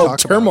 Emotional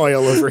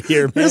turmoil over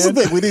here, man. Here's the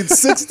thing: we need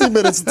 60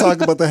 minutes to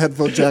talk about the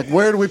headphone jack.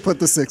 Where do we put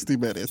the 60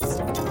 minutes?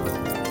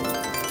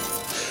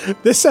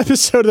 This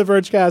episode of the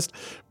Vergecast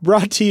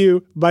brought to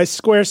you by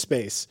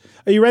Squarespace.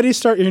 Are you ready to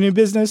start your new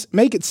business?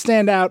 Make it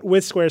stand out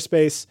with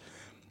Squarespace.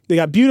 They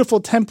got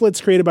beautiful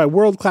templates created by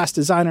world-class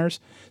designers.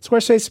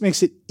 Squarespace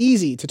makes it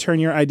easy to turn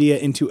your idea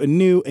into a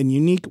new and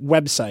unique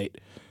website,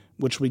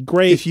 which will be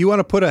great. If you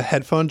want to put a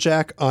headphone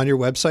jack on your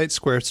website,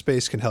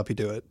 Squarespace can help you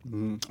do it.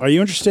 Are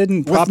you interested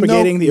in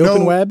propagating the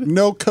open web?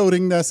 No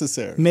coding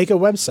necessary. Make a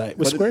website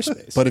with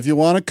Squarespace. But if you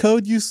want to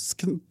code, you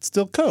can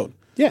still code.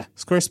 Yeah.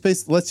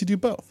 Squarespace lets you do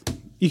both.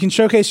 You can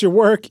showcase your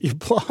work, your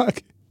blog.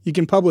 You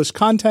can publish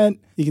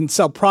content. You can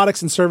sell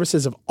products and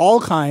services of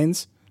all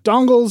kinds.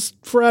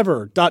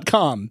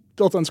 Donglesforever.com,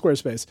 built on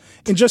Squarespace.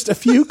 In just a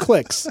few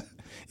clicks,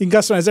 you can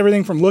customize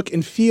everything from look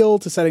and feel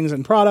to settings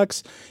and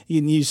products. You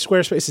can use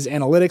Squarespace's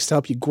analytics to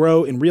help you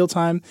grow in real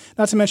time.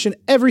 Not to mention,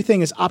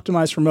 everything is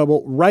optimized for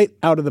mobile right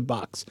out of the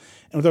box.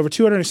 And with over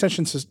 200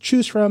 extensions to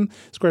choose from,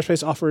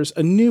 Squarespace offers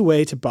a new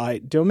way to buy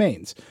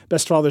domains.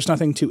 Best of all, there's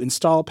nothing to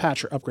install,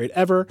 patch, or upgrade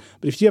ever.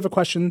 But if you have a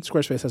question,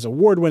 Squarespace has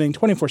award-winning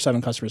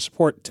 24/7 customer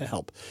support to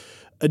help.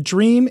 A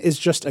dream is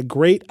just a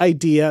great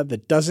idea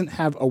that doesn't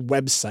have a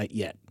website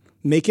yet.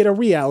 Make it a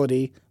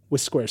reality with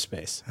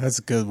Squarespace. That's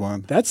a good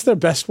one. That's their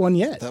best one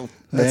yet.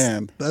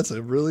 That's a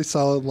really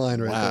solid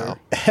line right there.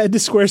 Head to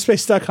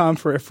squarespace.com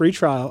for a free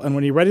trial, and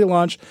when you're ready to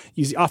launch,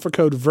 use the offer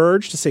code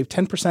VERGE to save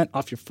 10%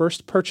 off your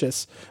first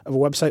purchase of a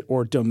website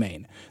or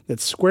domain.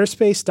 That's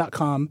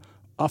squarespace.com,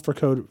 offer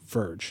code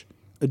VERGE.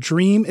 A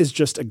dream is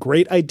just a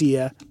great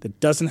idea that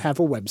doesn't have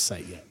a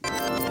website yet.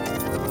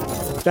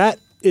 That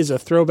is a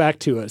throwback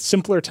to a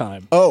simpler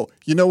time. Oh,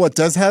 you know what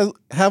does have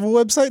a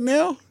website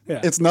now?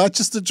 Yeah. It's not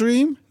just a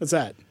dream. What's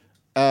that?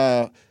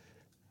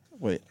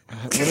 Wait,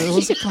 what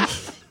was it called?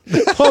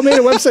 Paul made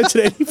a website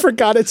today. He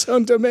forgot its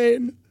own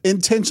domain.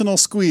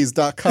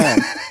 Intentionalsqueeze.com.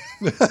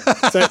 Is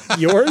that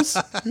yours?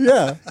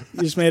 Yeah.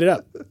 You just made it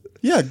up.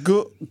 Yeah.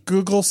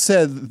 Google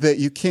said that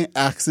you can't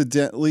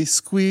accidentally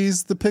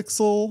squeeze the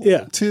Pixel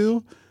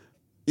 2.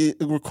 It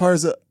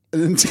requires an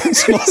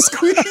intentional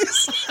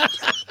squeeze.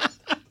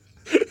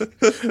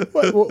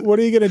 What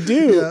are you going to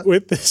do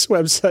with this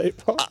website,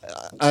 Paul?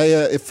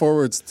 It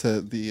forwards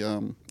to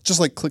the just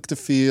like click to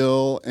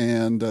feel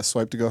and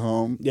swipe to go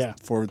home. Yeah,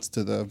 forwards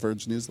to the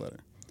Verge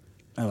newsletter.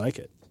 I like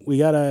it. We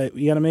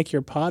gotta make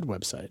your pod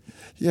website.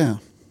 Yeah.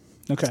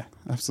 Okay.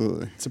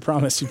 Absolutely. It's a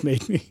promise you've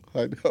made me.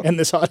 I know. And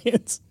this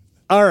audience.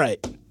 All right.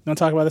 You want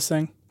to talk about this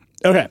thing?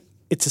 Okay.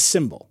 It's a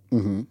symbol.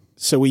 Mm-hmm.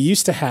 So we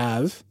used to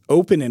have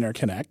open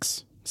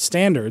interconnects,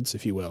 standards,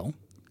 if you will.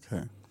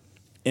 Okay.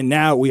 And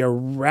now we are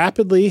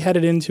rapidly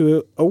headed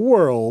into a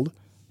world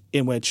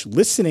in which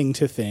listening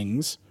to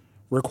things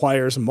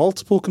requires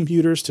multiple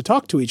computers to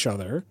talk to each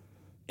other,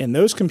 and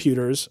those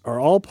computers are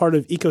all part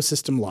of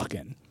ecosystem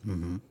lock-in.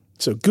 Mm-hmm.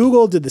 So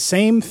Google did the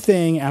same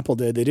thing Apple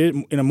did. They did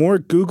it in a more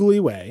googly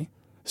way.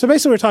 So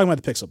basically, we're talking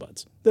about the Pixel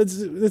Buds.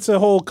 It's a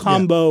whole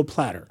combo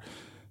platter.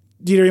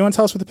 Dieter, you want to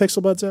tell us what the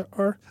Pixel Buds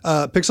are?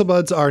 Pixel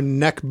Buds are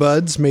neck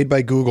buds made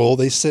by Google.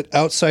 They sit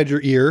outside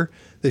your ear.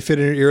 They fit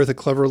in your ear with a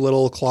clever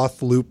little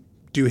cloth loop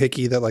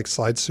doohickey that like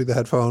slides through the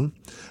headphone.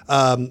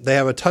 They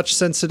have a touch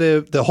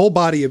sensitive, the whole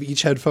body of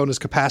each headphone is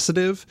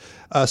capacitive.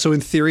 So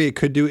in theory, it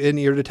could do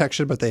in-ear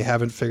detection, but they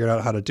haven't figured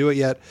out how to do it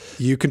yet.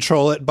 You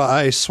control it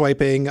by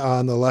swiping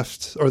on the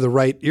left or the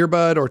right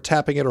earbud or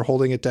tapping it or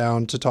holding it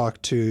down to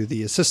talk to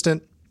the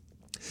assistant.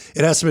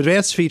 It has some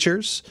advanced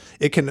features.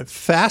 It can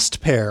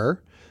fast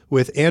pair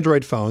with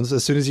Android phones.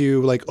 As soon as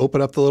you like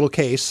open up the little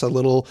case, a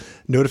little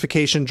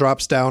notification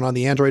drops down on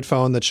the Android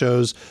phone that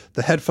shows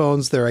the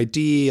headphones, their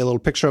ID, a little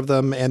picture of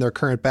them, and their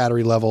current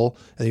battery level.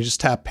 And you just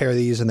tap pair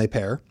these and they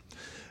pair.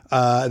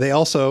 They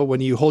also,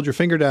 when you hold your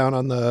finger down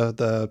on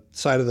the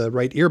side of the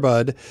right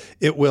earbud,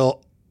 it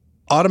will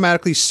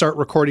automatically start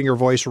recording your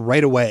voice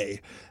right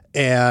away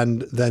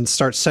and then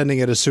start sending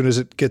it as soon as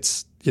it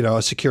gets,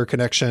 a secure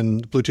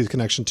connection, Bluetooth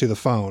connection to the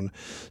phone.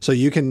 So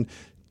you can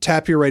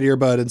tap your right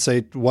earbud and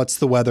say, what's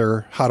the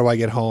weather? How do I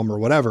get home or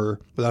whatever,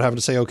 without having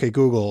to say, okay,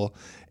 Google.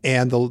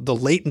 And the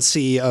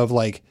latency of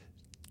like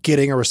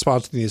getting a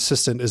response from the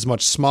assistant is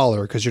much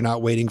smaller because you're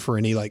not waiting for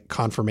any like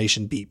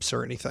confirmation beeps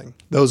or anything.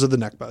 Those are the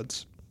neck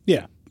buds.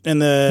 Yeah.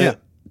 And the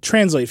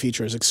translate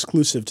feature is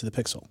exclusive to the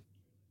Pixel.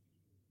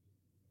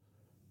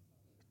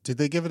 Did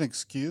they give an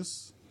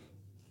excuse?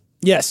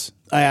 Yes,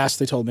 I asked.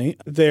 They told me.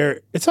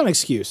 It's not an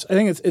excuse. I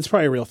think it's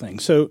probably a real thing.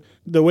 So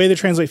the way the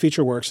translate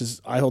feature works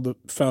is I hold the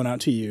phone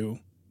out to you.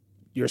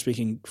 You're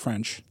speaking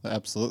French.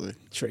 Absolutely.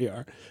 Sure you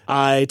are.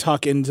 I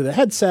talk into the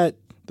headset.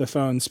 The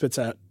phone spits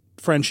out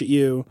French at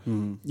you.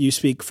 Mm. You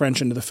speak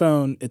French into the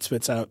phone. It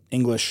spits out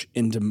English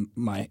into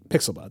my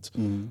Pixel Buds.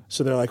 Mm.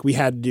 So they're like, we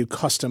had to do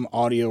custom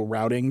audio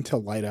routing to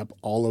light up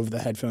all of the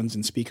headphones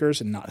and speakers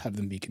and not have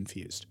them be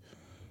confused.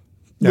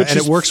 Yeah, and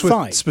it works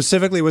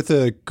specifically with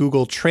the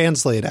Google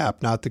Translate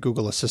app, not the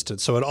Google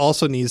Assistant. So it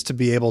also needs to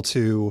be able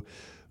to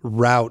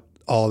route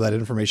all of that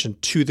information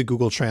to the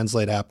Google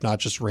Translate app, not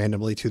just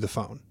randomly to the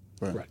phone.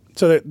 Right.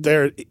 So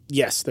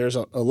there's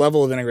a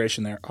level of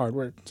integration there,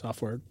 hardware,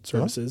 software,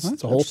 services.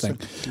 It's a whole thing.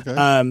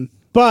 Okay.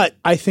 But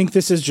I think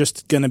this is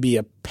just going to be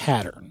a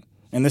pattern,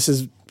 and this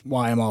is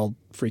why I'm all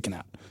freaking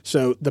out.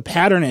 So the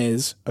pattern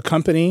is a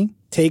company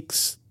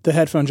takes the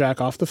headphone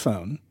jack off the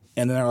phone,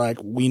 and then they're like,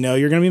 we know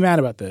you're going to be mad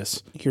about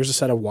this. Here's a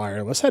set of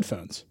wireless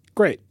headphones.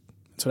 Great.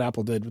 That's what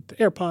Apple did with the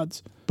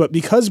AirPods. But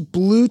because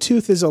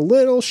Bluetooth is a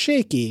little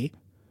shaky,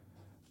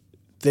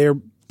 they're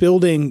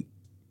building,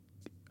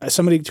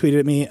 somebody tweeted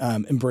at me,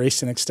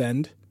 embrace and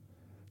extend.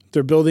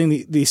 They're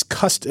building these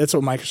custom, that's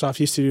what Microsoft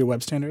used to do to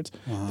web standards.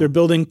 Uh-huh. They're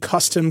building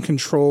custom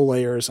control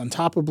layers on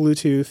top of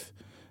Bluetooth.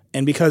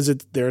 And because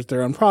they're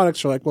their own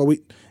products, they're like, well,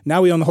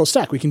 now we own the whole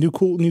stack. We can do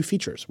cool new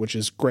features, which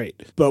is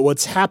great. But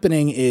what's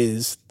happening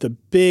is the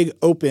big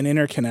open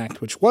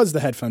interconnect, which was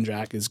the headphone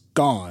jack, is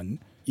gone.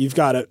 You've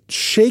got a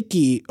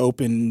shaky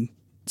open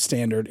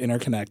standard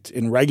interconnect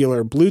in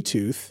regular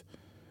Bluetooth.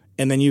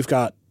 And then you've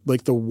got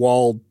like the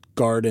walled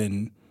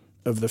garden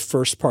of the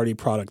first party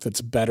product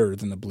that's better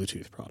than the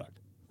Bluetooth product,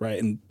 right?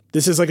 And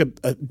this is like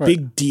a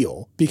big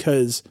deal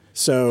because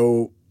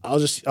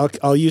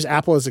I'll use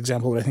Apple as an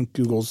example, but I think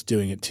Google's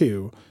doing it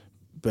too.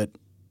 But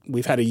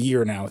we've had a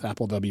year now with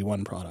Apple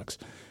W1 products.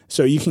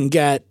 So you can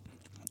get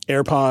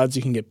AirPods,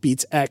 you can get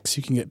Beats X,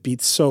 you can get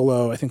Beats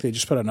Solo. I think they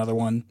just put another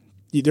one.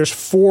 There's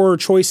 4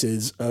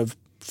 choices of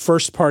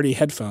first-party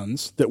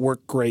headphones that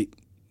work great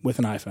with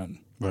an iPhone.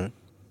 Right.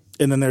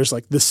 And then there's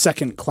like the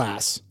second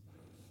class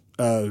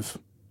of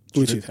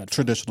Bluetooth headphones.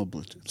 Traditional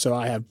Bluetooth. So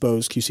I have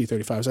Bose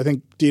QC35s. I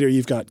think, Dieter,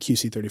 you've got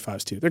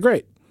QC35s too. They're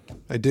great.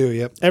 I do,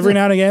 yep. Every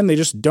now and again, they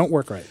just don't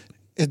work right.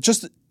 It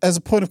just, as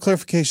a point of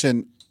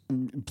clarification,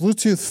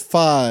 Bluetooth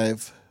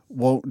 5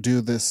 won't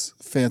do this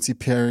fancy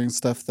pairing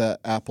stuff that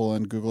Apple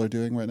and Google are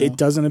doing right now? It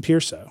doesn't appear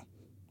so,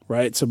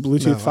 right? So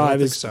Bluetooth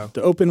 5 is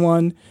the open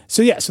one.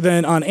 So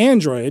then on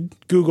Android,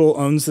 Google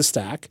owns the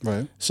stack.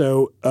 Right.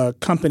 So a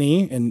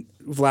company, and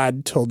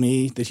Vlad told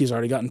me that he's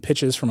already gotten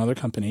pitches from other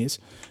companies,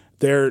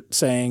 they're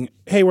saying,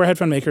 hey, we're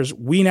headphone makers.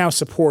 We now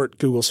support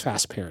Google's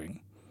fast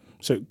pairing.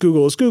 So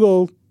Google is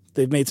Google.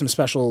 They've made some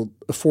special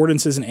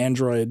affordances in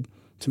Android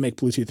to make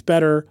Bluetooth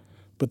better,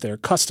 but they're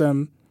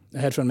custom. The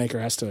headphone maker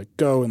has to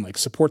go and like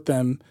support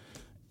them.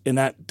 And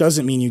that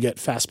doesn't mean you get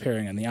fast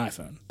pairing on the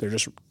iPhone. They're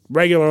just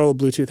regular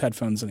old Bluetooth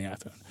headphones on the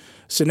iPhone.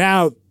 So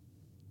now,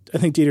 I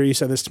think, Dieter, you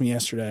said this to me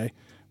yesterday,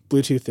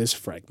 Bluetooth is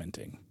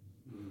fragmenting,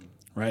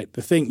 right?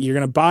 You're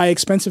going to buy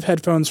expensive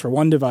headphones for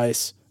one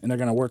device, and they're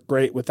going to work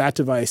great with that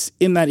device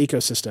in that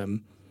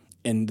ecosystem.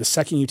 And the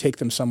second you take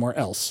them somewhere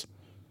else,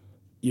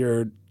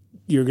 you're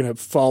going to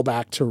fall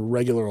back to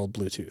regular old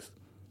Bluetooth,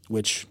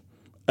 which,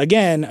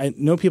 again, I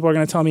know people are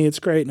going to tell me it's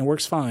great and it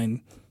works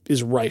fine,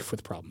 is rife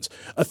with problems.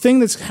 A thing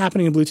that's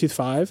happening in Bluetooth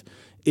 5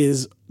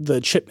 is the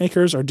chip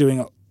makers are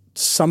doing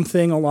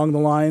something along the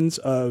lines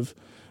of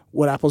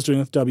what Apple's doing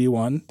with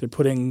W1. They're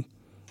putting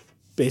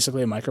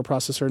basically a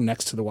microprocessor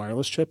next to the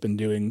wireless chip and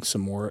doing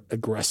some more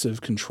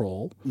aggressive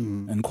control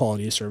and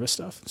quality of service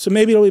stuff. So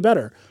maybe it'll be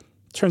better.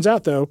 Turns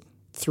out, though,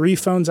 3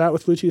 phones out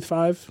with Bluetooth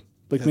 5,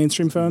 like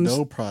mainstream phones.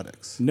 No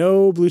products.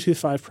 No Bluetooth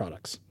 5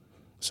 products.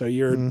 So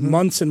you're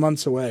months and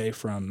months away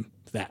from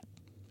that.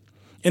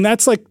 And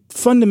that's like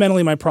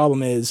fundamentally my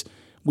problem is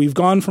we've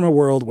gone from a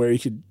world where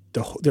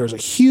there was a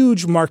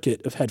huge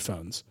market of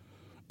headphones,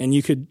 and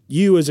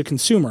you as a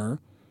consumer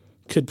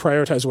could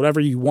prioritize whatever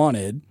you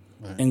wanted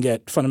and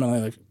get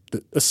fundamentally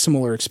like a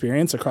similar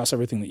experience across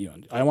everything that you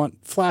own. I want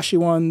flashy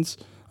ones,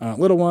 I want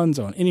little ones,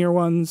 I want in-ear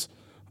ones,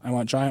 I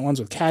want giant ones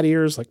with cat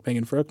ears like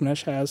Megan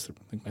Farouk-Manesh has,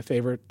 like my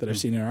favorite that I've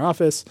seen in our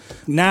office.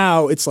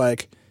 Now it's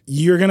like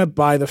you're going to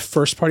buy the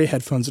first-party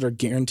headphones that are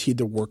guaranteed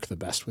to work the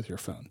best with your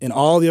phone. And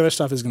all the other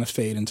stuff is going to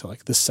fade into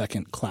like the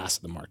second class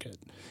of the market.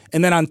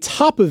 And then on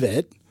top of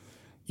it,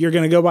 you're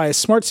going to go buy a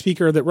smart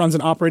speaker that runs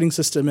an operating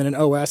system and an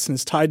OS and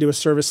is tied to a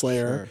service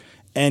layer. Sure.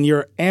 And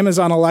your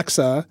Amazon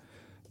Alexa,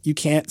 you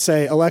can't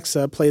say,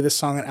 Alexa, play this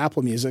song on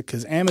Apple Music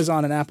because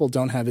Amazon and Apple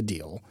don't have a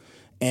deal.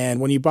 And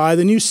when you buy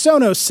the new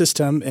Sonos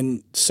system,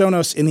 and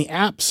Sonos in the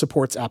app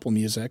supports Apple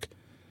Music,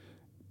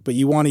 but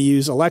you want to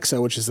use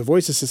Alexa, which is the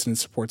voice assistant it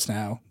supports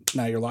now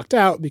you're locked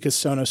out because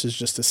Sonos is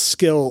just a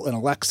skill in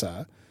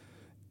Alexa,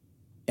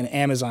 and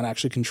Amazon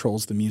actually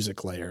controls the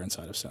music layer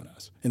inside of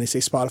Sonos. And they say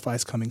Spotify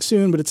is coming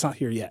soon, but it's not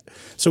here yet.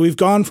 So we've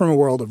gone from a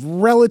world of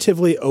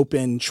relatively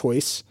open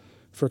choice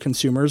for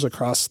consumers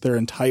across their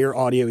entire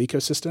audio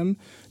ecosystem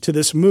to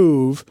this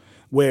move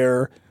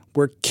where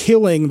we're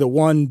killing the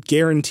one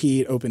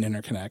guaranteed open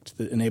interconnect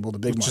that enabled a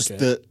big market.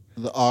 Just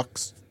the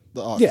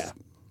aux. Yeah.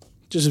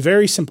 Just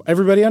very simple.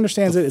 Everybody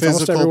understands it. It's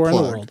almost everywhere in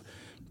the world.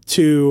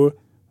 To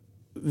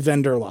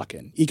vendor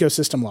lock-in,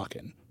 ecosystem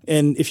lock-in.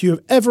 And if you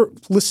have ever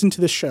listened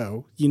to the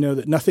show, you know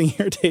that nothing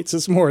irritates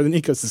us more than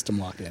ecosystem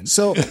lock-in.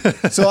 So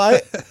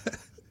I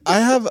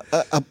have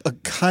a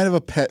kind of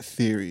a pet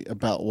theory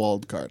about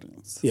walled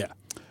gardens. Yeah.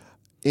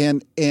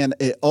 And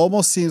it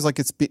almost seems like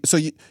it's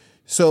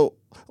so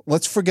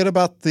let's forget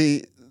about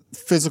the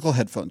physical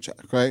headphone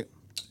jack, right?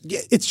 Yeah,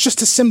 it's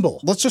just a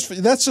symbol. That's just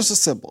a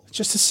symbol. It's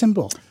just a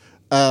symbol.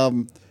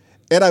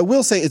 And I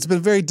will say it's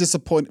been very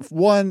disappointing.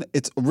 One,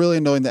 it's really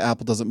annoying that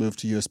Apple doesn't move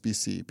to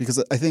USB-C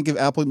because I think if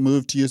Apple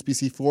moved to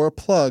USB-C for a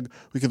plug,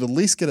 we could at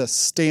least get a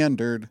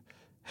standard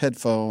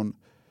headphone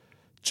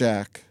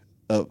jack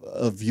of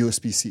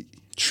USB-C.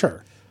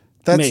 Sure.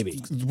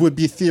 Maybe would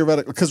be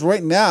theoretical because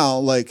right now,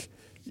 like,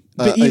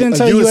 but even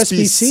so,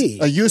 USB-C,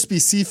 a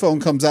USB-C phone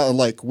comes out and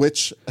like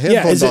which headphone?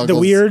 Yeah, is it the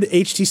weird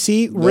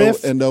HTC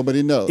riff? And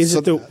nobody knows. Is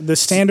it the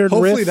standard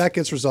hopefully riff? Hopefully that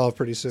gets resolved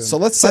pretty soon. So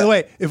let's. By the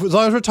way, as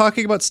long as we're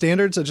talking about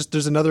standards,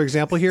 there's another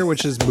example here,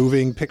 which is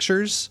moving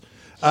pictures.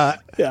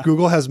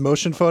 Google has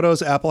motion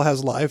photos. Apple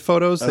has live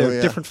photos.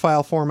 They're different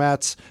file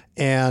formats,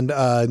 and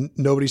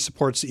nobody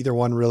supports either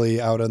one really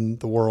out in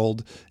the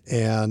world.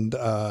 And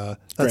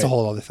that's a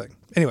whole other thing.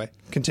 Anyway,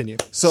 continue.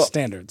 So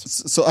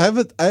standards. So I have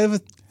a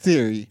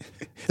theory.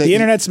 The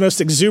internet's most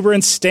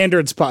exuberant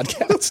standards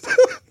podcast.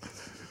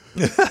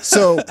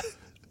 So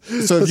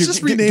let's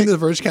just rename the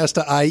Vergecast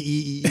to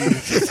IEEE.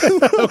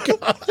 Oh,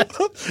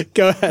 God.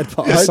 Go ahead,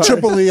 Paul.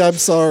 IEEE, I'm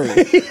sorry.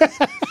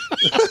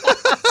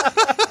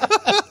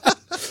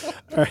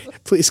 All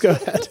right, please go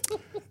ahead.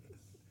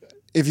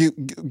 If you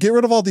get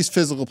rid of all these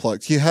physical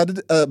plugs, you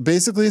had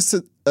basically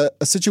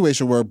a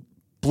situation where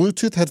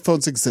Bluetooth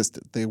headphones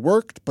existed. They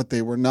worked, but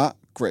they were not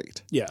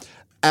great. Yeah.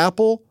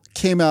 Apple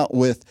came out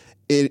with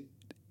an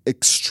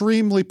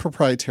extremely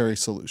proprietary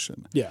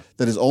solution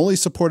that is only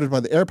supported by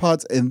the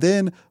AirPods and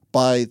then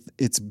by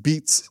its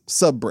Beats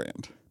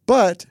sub-brand,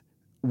 but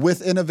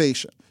with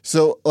innovation.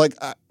 So like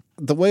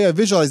the way I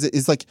visualize it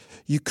is like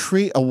you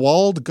create a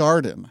walled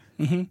garden.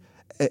 Mm-hmm.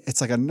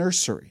 It's like a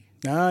nursery.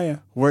 Oh, yeah.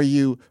 Where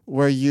you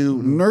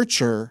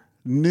nurture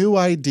new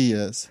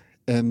ideas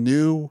and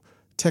new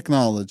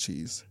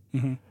technologies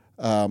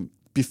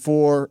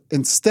before,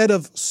 instead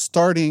of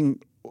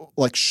starting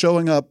like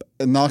showing up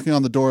and knocking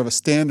on the door of a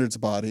standards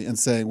body and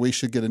saying we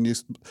should get a new,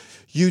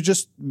 you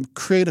just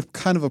create a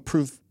kind of a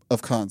proof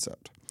of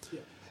concept. Yeah.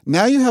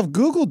 Now you have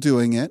Google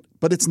doing it,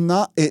 but it's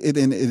not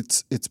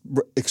it's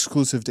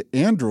exclusive to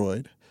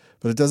Android,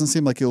 but it doesn't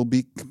seem like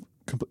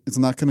it's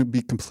not going to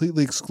be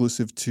completely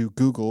exclusive to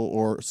Google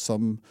or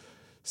some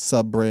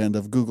sub-brand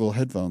of Google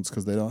headphones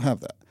because they don't have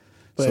that.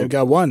 But they've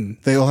got one.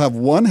 They'll have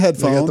one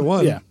headphone. They got the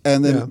one. Yeah.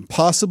 And then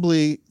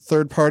possibly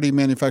third-party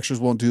manufacturers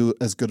won't do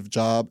as good of a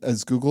job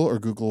as Google, or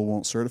Google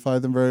won't certify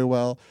them very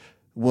well.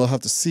 We'll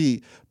have to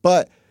see.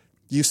 But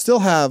you still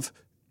have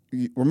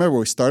 – remember,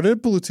 we started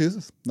at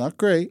Bluetooth. Not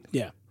great.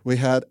 Yeah. We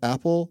had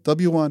Apple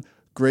W1.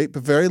 Great,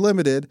 but very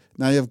limited.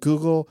 Now you have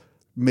Google,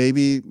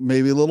 maybe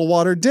a little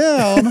watered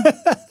down,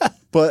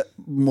 but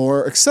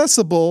more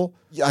accessible.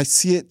 I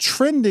see it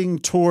trending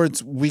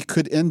towards we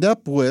could end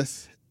up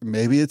with –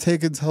 maybe it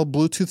takes until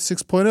Bluetooth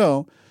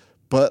 6.0,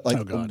 but like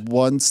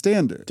one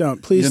standard.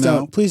 Please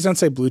don't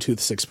say Bluetooth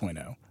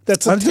 6.0.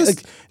 That's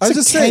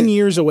just 10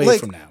 years away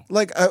from now.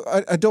 Like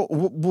I don't.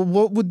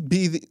 What would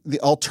be the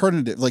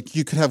alternative? Like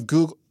you could have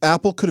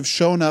Apple could have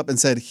shown up and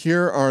said,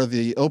 "Here are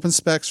the open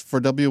specs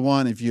for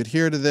W1. If you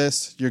adhere to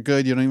this, you're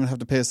good. You don't even have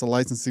to pay us a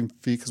licensing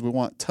fee because we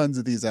want tons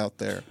of these out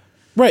there."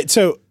 Right.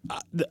 So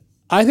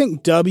I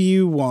think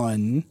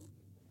W1.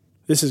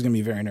 This is going to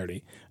be very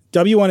nerdy.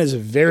 W1 is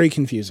very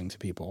confusing to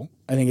people.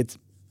 I think it's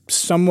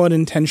somewhat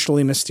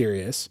intentionally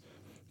mysterious,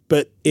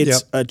 but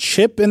it's a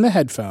chip in the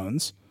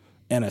headphones,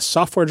 and a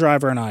software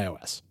driver in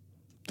iOS.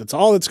 That's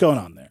all that's going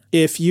on there.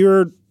 If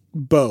you're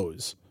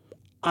Bose,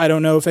 I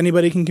don't know if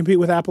anybody can compete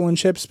with Apple in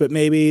chips, but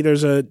maybe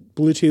there's a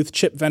Bluetooth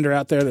chip vendor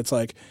out there that's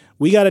like,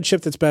 we got a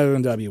chip that's better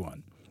than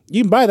W1.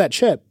 You can buy that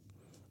chip,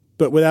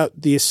 but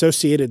without the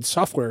associated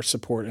software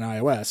support in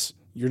iOS,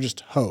 you're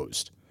just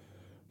hosed,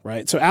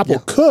 right? So Apple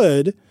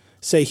could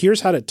say,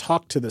 here's how to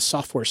talk to the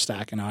software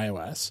stack in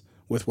iOS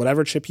with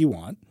whatever chip you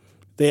want.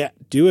 They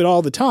do it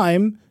all the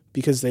time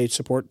because they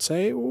support,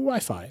 say,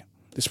 Wi-Fi.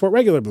 They support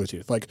regular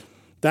Bluetooth. Like,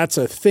 that's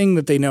a thing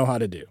that they know how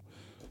to do.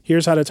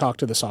 Here's how to talk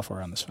to the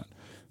software on this phone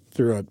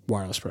through a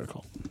wireless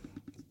protocol.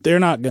 They're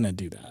not going to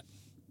do that.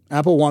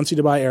 Apple wants you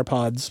to buy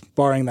AirPods.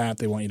 Barring that,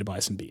 they want you to buy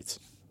some Beats.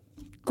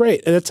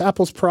 Great. That's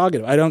Apple's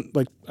prerogative.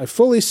 I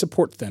fully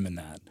support them in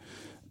that.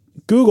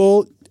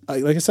 Google,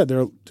 like I said,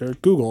 they're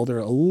Google. They're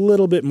a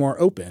little bit more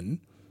open.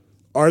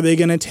 Are they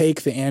going to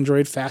take the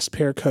Android fast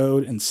pair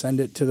code and send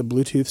it to the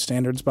Bluetooth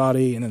standards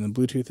body, and then the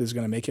Bluetooth is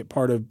going to make it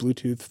part of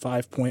Bluetooth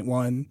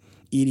 5.1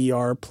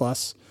 EDR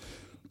plus?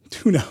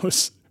 Who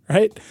knows,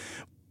 right?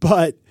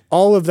 But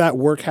all of that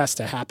work has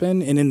to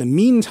happen, and in the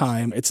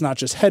meantime, it's not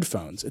just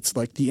headphones. It's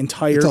like the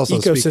entire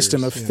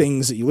ecosystem of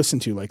things that you listen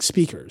to, like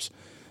speakers.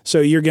 So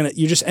you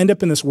just end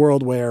up in this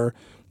world where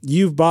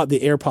you've bought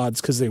the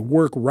AirPods because they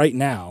work right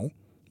now.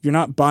 You're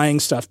not buying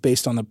stuff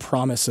based on the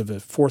promise of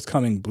a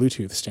forthcoming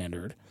Bluetooth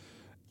standard.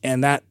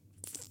 And that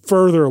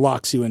further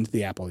locks you into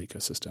the Apple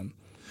ecosystem.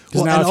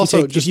 Because now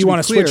if you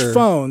want to switch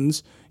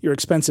phones, your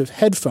expensive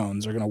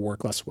headphones are going to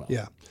work less well.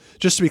 Yeah.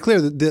 Just to be clear,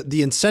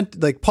 the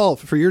incentive, like Paul,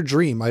 for your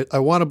dream, I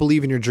want to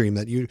believe in your dream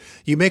that you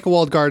make a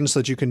walled garden so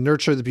that you can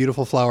nurture the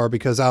beautiful flower,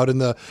 because out in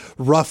the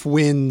rough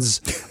winds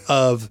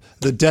of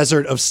the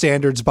desert of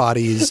standards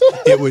bodies,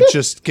 it would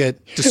just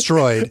get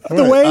destroyed.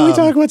 The way we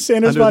talk about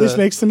standards bodies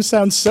makes them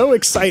sound so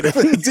exciting.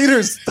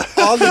 Dieter's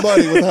on the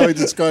money with how he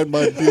described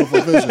my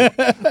beautiful vision.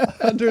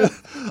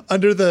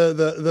 Under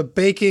the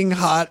baking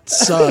hot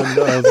sun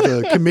of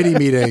the committee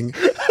meeting,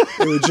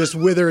 it would just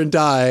wither and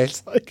die.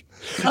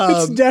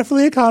 It's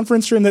definitely a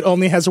conference room that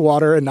only has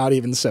water and not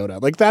even soda.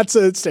 Like, that's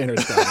a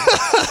standards body.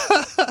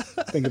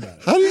 Think about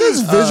it. How do you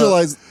guys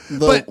visualize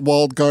the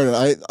walled garden?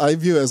 I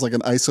view it as like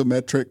an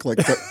isometric,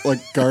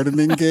 like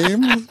gardening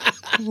game,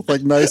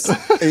 like nice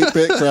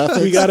 8-bit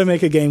graphics. We got to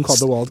make a game called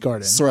The Walled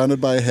Garden, surrounded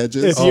by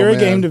hedges. If you're a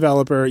game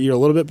developer, you're a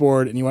little bit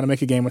bored, and you want to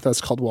make a game with us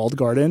called Walled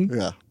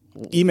Garden,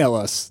 email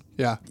us.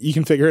 Yeah, you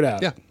can figure it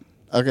out. Yeah.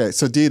 Okay,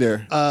 so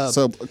Dieter.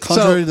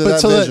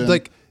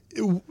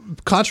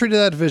 Contrary to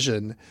that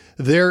vision,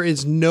 there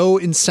is no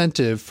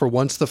incentive for,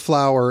 once the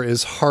flower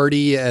is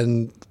hardy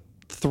and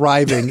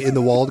thriving in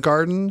the walled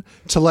garden,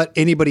 to let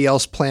anybody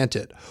else plant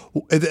it.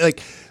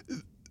 Like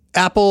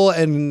Apple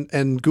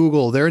and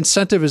Google, their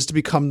incentive is to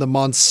become the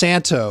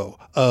Monsanto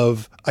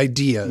of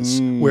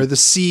ideas, where the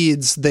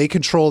seeds, they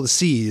control the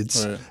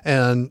seeds. Right.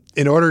 And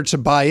in order to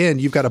buy in,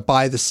 you've got to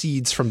buy the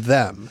seeds from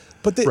them.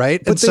 But they,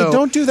 right? But they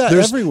don't do that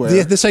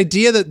everywhere. This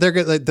idea that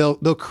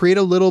they'll create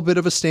a little bit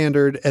of a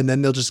standard and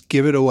then they'll just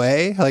give it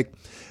away. Like,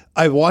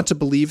 I want to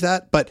believe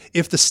that, but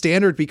if the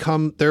standard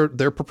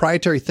their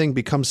proprietary thing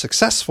becomes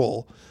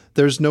successful,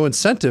 there's no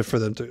incentive for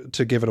them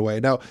to give it away.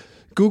 Now,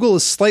 Google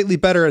is slightly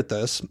better at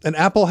this, and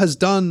Apple has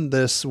done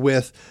this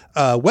with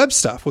web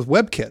stuff, with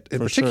WebKit in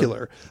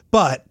particular. Sure.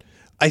 But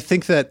I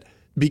think that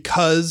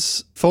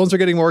because phones are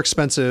getting more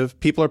expensive,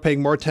 people are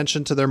paying more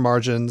attention to their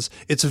margins,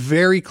 it's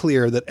very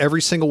clear that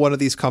every single one of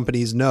these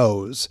companies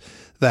knows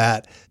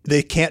that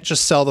they can't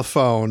just sell the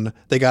phone.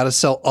 They got to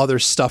sell other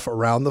stuff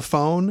around the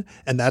phone,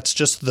 and that's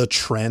just the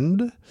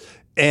trend.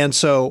 And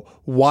so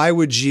why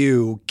would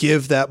you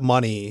give that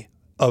money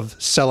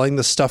of selling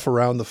the stuff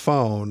around the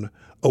phone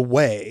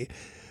away?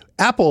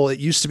 Apple, it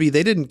used to be,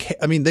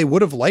 they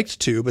would have liked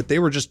to, but they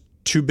were just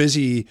too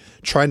busy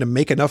trying to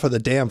make enough of the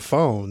damn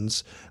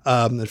phones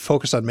and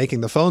focus on making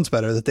the phones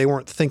better, that they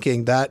weren't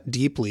thinking that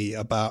deeply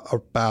about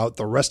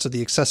the rest of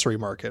the accessory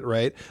market,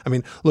 right? I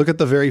mean, look at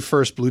the very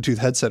first Bluetooth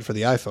headset for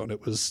the iPhone.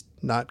 It was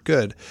not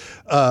good.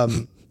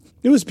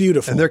 It was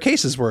beautiful. And their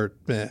cases were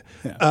meh.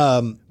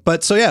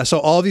 Yeah. So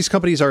all of these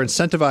companies are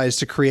incentivized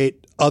to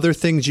create other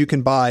things you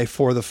can buy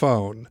for the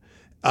phone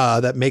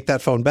that make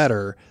that phone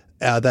better.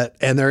 And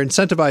they're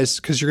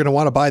incentivized because you're going to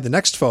want to buy the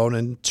next phone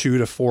in 2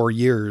 to 4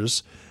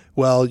 years.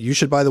 Well, you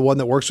should buy the one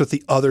that works with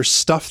the other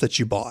stuff that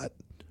you bought,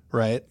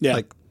 right?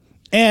 Yeah.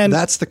 And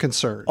that's the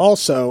concern.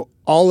 Also,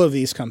 all of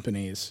these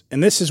companies,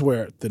 and this is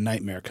where the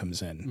nightmare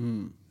comes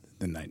in,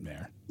 the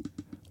nightmare.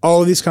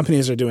 All of these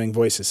companies are doing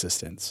voice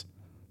assistants.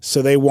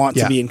 So they want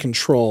to be in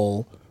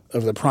control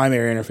of the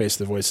primary interface of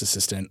the voice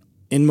assistant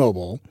in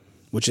mobile,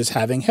 which is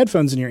having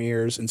headphones in your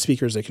ears and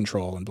speakers they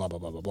control and blah, blah,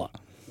 blah, blah, blah.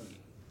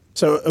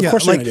 So, of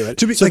course, they're going to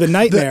do it. The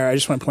nightmare, I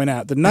just want to point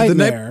out, the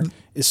nightmare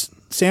is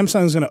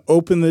Samsung's going to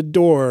open the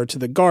door to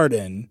the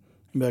garden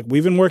and be like,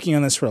 we've been working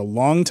on this for a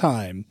long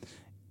time,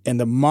 and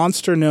the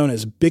monster known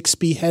as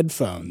Bixby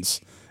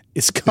headphones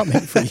is coming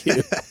for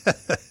you.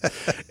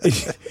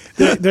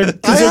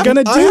 they're going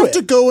to do it. I have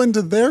to go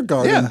into their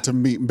garden to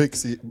meet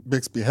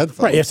Bixby headphones.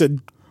 Right, you have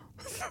to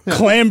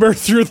clamber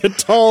through the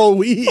tall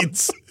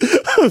weeds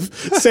of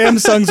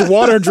Samsung's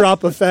water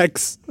drop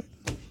effects.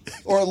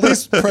 Or at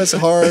least press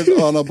hard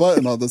on a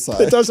button on the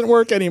side. It doesn't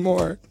work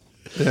anymore.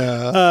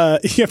 Yeah.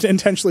 You have to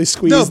intentionally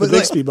squeeze the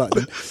Bixby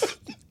button.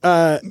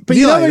 But Eli,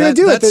 you know they're going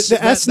to do it. The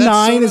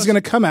S9 is Sonos. going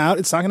to come out.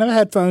 It's not going to have a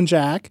headphone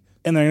jack.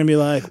 And they're going to be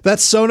like... That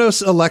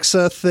Sonos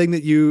Alexa thing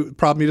that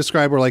problem you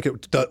described where like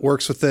it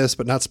works with this,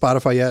 but not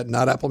Spotify yet,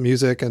 not Apple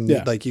Music. And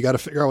like you got to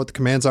figure out what the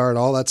commands are and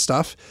all that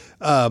stuff.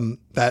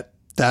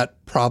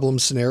 That problem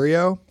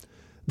scenario,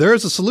 there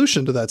is a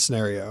solution to that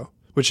scenario,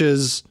 which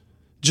is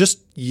just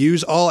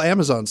use all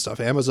Amazon stuff,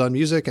 Amazon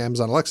Music,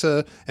 Amazon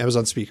Alexa,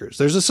 Amazon speakers.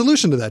 There's a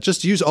solution to that.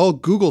 Just use all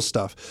Google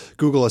stuff,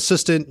 Google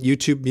Assistant,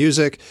 YouTube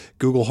Music,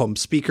 Google Home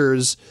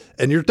speakers,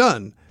 and you're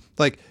done.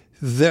 Like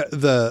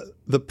the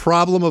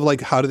problem of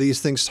like, how do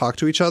these things talk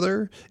to each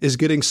other is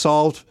getting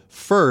solved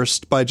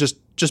first by just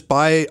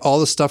buy all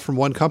the stuff from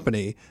one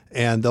company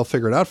and they'll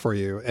figure it out for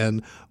you.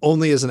 And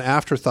only as an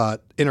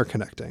afterthought,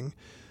 interconnecting.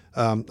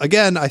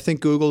 Again, I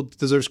think Google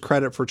deserves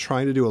credit for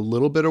trying to do a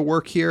little bit of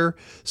work here.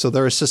 So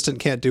their assistant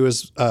can't do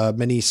as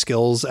many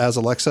skills as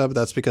Alexa, but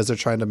that's because they're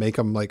trying to make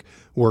them like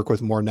work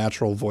with more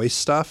natural voice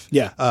stuff.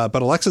 Yeah.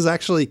 But Alexa's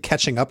actually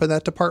catching up in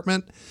that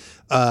department.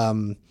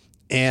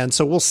 And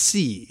so we'll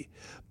see.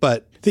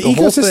 But the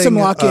ecosystem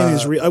lock-in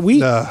is real.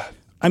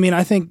 I mean,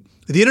 I think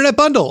the internet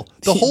bundle,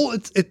 the whole,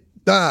 I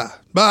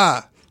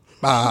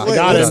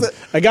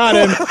got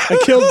him. I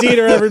killed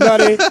Dieter,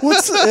 everybody.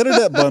 What's the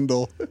internet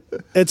bundle?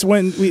 It's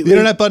when the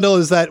internet bundle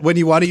is that when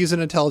you want to use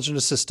an intelligent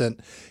assistant,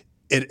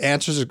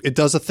 it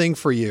does a thing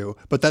for you,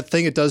 but that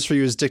thing it does for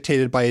you is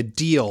dictated by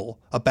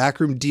a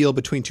backroom deal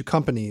between two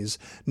companies,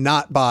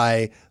 not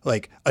by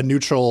like a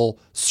neutral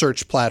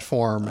search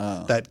platform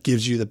that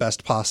gives you the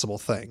best possible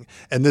thing.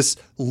 And this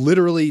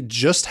literally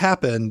just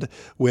happened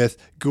with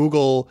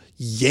Google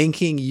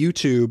yanking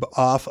YouTube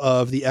off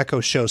of the Echo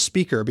Show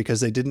speaker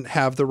because they didn't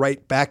have the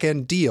right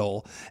back-end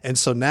deal. And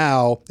so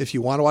now if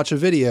you want to watch a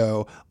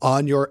video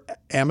on your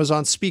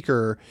Amazon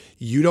speaker,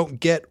 you don't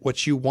get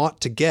what you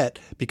want to get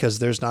because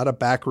there's not a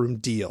backroom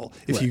deal.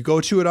 If you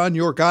go to it on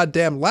your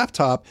goddamn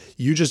laptop,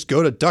 you just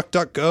go to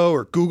DuckDuckGo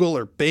or Google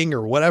or Bing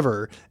or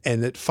whatever,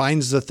 and it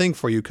finds the thing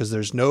for you because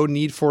there's no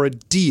need for a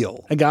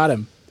deal. I got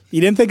him. You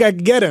didn't think I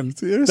could get him,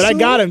 but I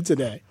got him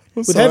today.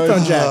 With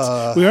headphone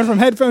jacks. We went from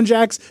headphone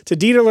jacks to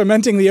Dieter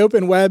lamenting the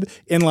open web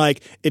in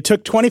like, it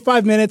took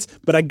 25 minutes,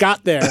 but I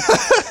got there.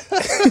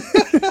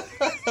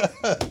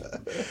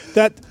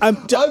 That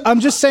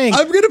I'm just saying.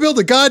 I'm going to build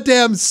a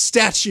goddamn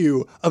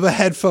statue of a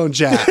headphone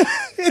jack.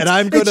 And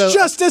I'm going to. It's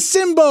just a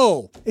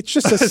symbol. It's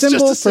just a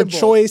symbol for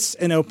choice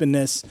and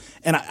openness.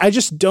 And I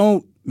just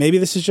don't, maybe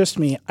this is just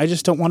me, I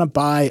just don't want to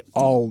buy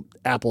all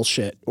Apple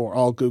shit or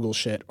all Google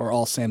shit or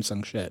all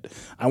Samsung shit.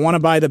 I want to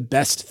buy the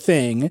best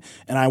thing,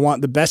 and I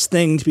want the best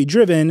thing to be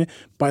driven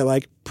by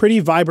like pretty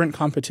vibrant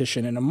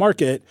competition in a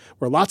market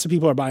where lots of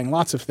people are buying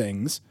lots of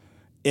things.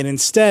 And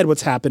instead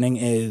what's happening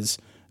is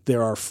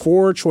there are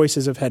 4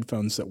 choices of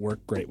headphones that work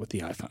great with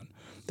the iPhone.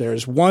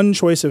 There's one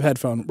choice of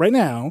headphone right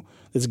now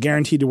that's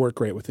guaranteed to work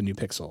great with the new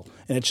Pixel.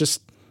 And it's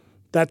just,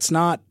 that's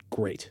not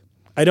great.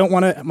 I don't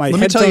want my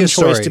headphone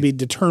choice to be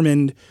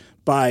determined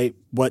by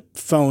what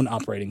phone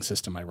operating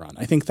system I run.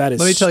 I think that is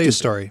Let me tell you a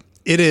story.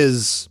 It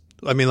is,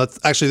 I mean,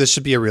 this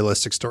should be a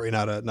realistic story,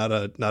 not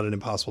an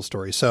impossible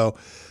story. So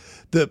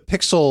the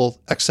Pixel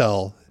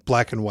XL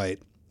black and white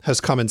has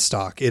come in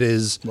stock. It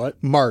is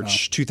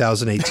March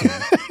 2018.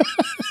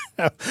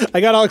 I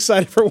got all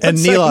excited for one second.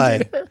 And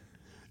Nilay there.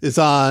 is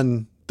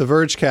on the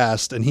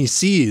Vergecast and he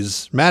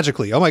sees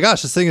magically, oh my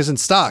gosh, this thing is in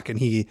stock. And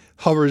he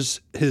hovers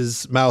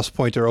his mouse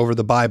pointer over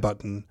the buy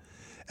button.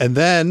 And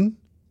then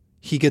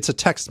he gets a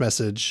text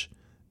message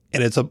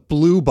and it's a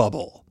blue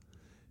bubble.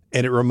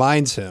 And it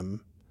reminds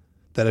him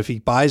that if he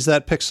buys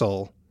that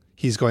Pixel,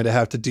 he's going to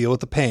have to deal with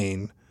the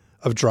pain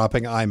of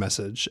dropping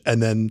iMessage.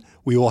 And then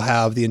we will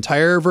have the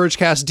entire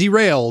Vergecast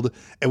derailed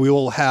and we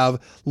will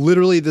have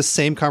literally the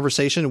same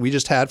conversation we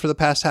just had for the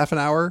past half an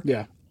hour.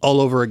 Yeah.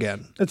 All over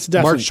again. It's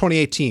definitely March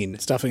 2018.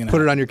 It's definitely gonna put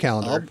happen. it on your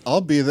calendar. I'll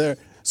be there.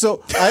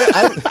 So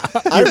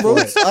I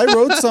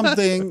wrote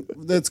something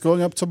that's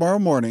going up tomorrow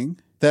morning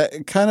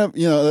that kind of,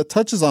 that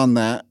touches on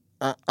that.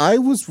 I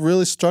was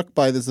really struck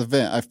by this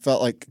event. I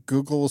felt like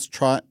Google is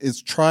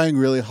trying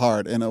really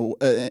hard,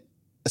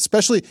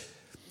 especially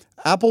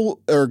Apple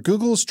or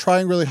Google is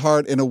trying really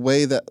hard in a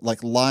way that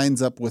like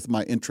lines up with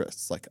my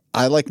interests. Like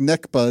I like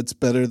neck buds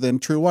better than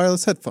true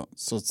wireless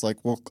headphones. So it's like,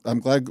 well, I'm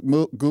glad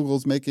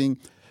Google's making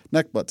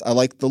neck buds. I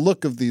like the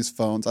look of these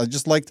phones. I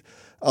just liked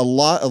a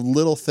lot of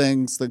little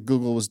things that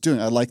Google was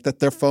doing. I like that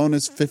their phone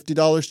is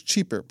 $50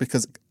 cheaper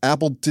because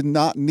Apple did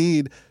not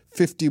need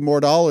 $50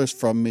 more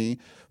from me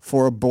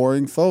for a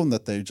boring phone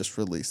that they just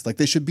released. Like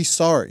they should be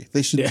sorry.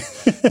 They should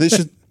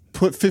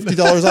put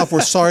 $50 off.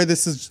 We're sorry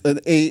this is an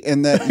 8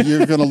 and that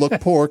you're going to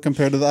look poor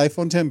compared to the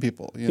iPhone 10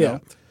 people. You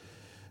know?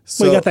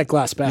 So, you got that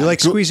glass back. You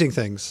like squeezing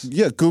things.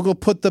 Yeah, Google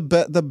put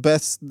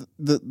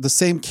the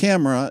same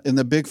camera in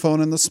the big phone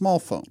and the small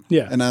phone.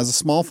 Yeah. And as a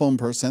small phone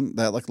person,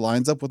 that like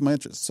lines up with my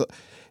interests.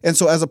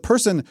 So as a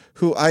person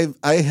who I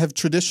have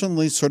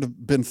traditionally sort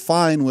of been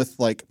fine with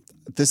like,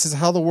 this is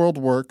how the world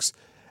works.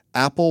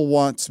 Apple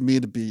wants me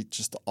to be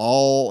just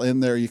all in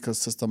their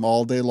ecosystem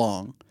all day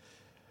long.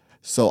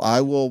 So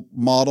I will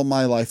model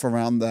my life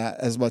around that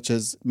as much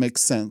as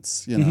makes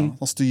sense. You know,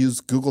 I'll still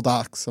use Google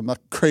Docs. I'm not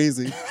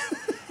crazy.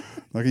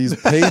 I can use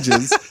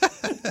Pages,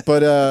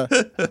 but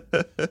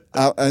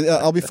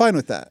I'll be fine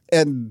with that.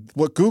 And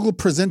what Google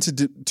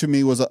presented to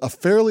me was a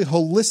fairly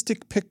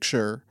holistic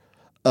picture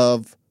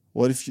of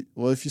what if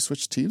you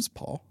switch teams,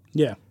 Paul?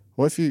 Yeah.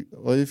 What if you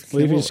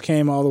just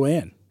came all the way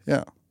in?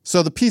 Yeah.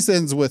 So the piece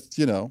ends with,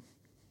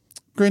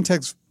 green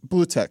text,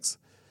 blue text.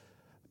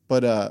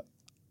 But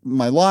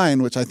my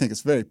line, which I think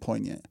is very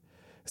poignant,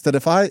 is that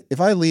if I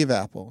leave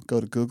Apple, go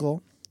to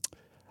Google,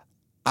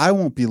 I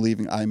won't be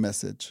leaving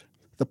iMessage.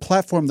 The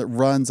platform that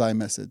runs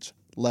iMessage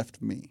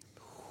left me.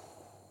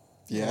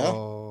 Yeah.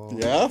 Oh.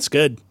 Yeah. It's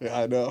good. Yeah,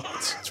 I know.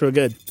 It's real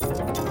good.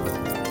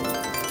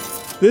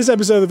 This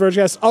episode of the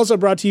Vergecast also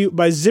brought to you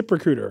by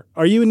ZipRecruiter.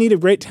 Are you in need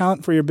of great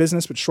talent for your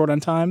business but short on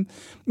time?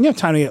 You have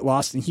time to get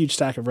lost in a huge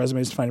stack of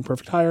resumes to find a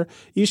perfect hire.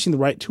 You just need the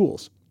right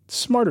tools,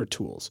 smarter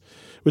tools.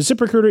 With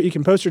ZipRecruiter, you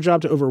can post your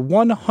job to over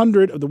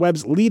 100 of the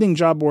web's leading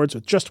job boards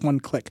with just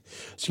one click.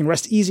 So you can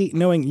rest easy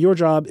knowing your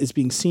job is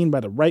being seen by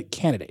the right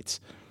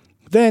candidates.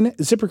 Then,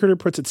 ZipRecruiter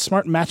puts its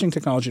smart matching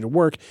technology to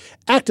work,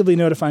 actively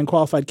notifying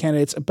qualified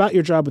candidates about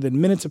your job within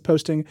minutes of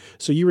posting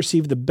so you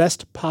receive the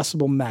best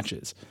possible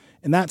matches.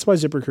 And that's why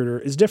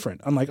ZipRecruiter is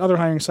different. Unlike other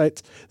hiring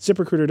sites,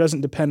 ZipRecruiter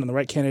doesn't depend on the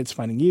right candidates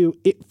finding you,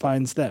 it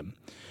finds them.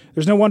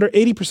 There's no wonder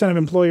 80% of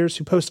employers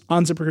who post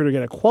on ZipRecruiter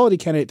get a quality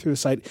candidate through the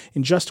site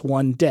in just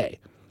one day.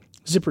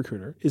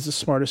 ZipRecruiter is the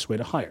smartest way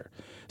to hire.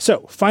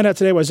 So, find out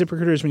today why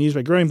ZipRecruiter has been used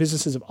by growing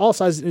businesses of all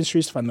sizes and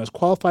industries to find the most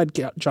qualified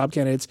job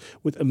candidates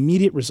with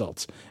immediate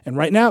results. And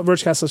right now,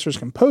 Vergecast listeners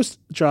can post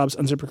jobs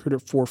on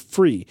ZipRecruiter for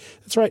free.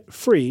 That's right,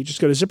 free.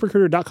 Just go to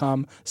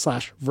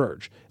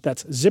ZipRecruiter.com/Verge.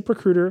 That's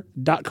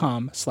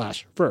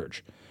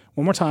ZipRecruiter.com/Verge.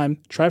 One more time,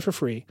 try it for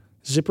free.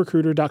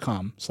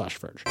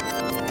 ZipRecruiter.com/Verge.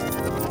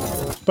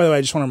 By the way,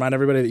 I just want to remind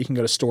everybody that you can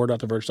go to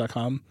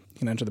store.theverge.com. You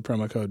can enter the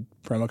promo code.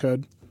 Does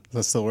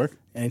that still work?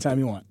 Anytime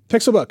you want.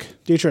 Pixelbook,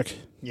 Dietrich.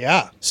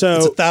 Yeah. So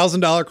it's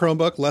 $1,000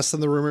 Chromebook, less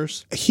than the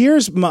rumors.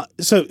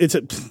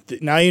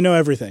 Now you know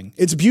everything.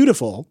 It's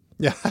beautiful.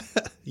 Yeah.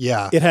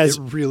 Yeah. It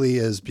really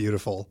is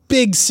beautiful.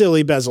 Big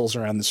silly bezels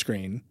around the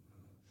screen.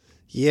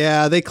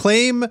 Yeah, they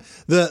claim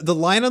the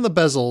line on the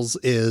bezels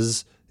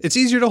is it's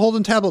easier to hold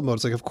in tablet mode.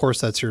 It's like, of course,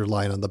 that's your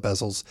line on the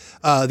bezels.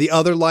 The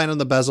other line on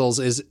the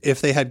bezels is if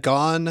they had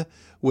gone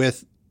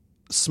with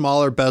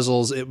smaller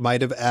bezels, it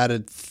might have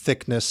added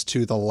thickness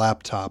to the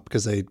laptop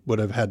because they would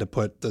have had to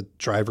put the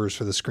drivers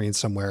for the screen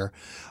somewhere.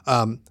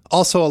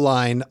 Also a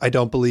line I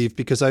don't believe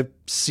because I've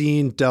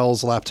seen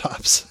Dell's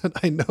laptops and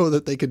I know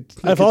that they could.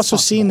 I've also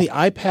seen the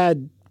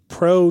iPad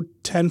Pro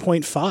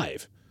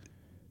 10.5.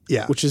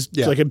 Yeah. Which is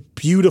like a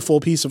beautiful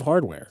piece of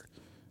hardware.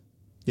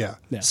 Yeah.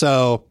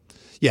 So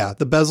yeah,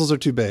 the bezels are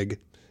too big.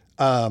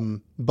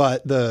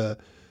 But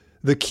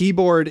the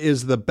keyboard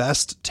is the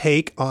best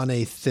take on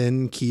a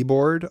thin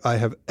keyboard I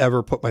have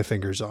ever put my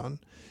fingers on.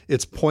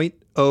 It's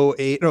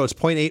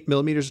 0.8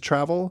 millimeters of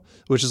travel,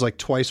 which is like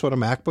twice what a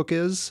MacBook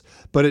is,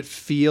 but it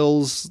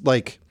feels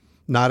like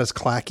not as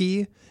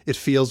clacky. It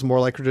feels more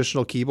like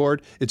traditional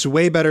keyboard. It's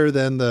way better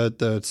than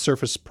the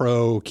Surface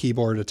Pro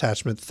keyboard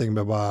attachment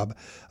thingamabob.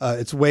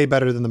 It's way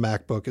better than the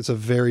MacBook. It's a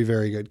very,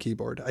 very good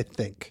keyboard, I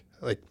think.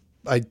 Like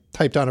I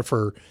typed on it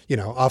for,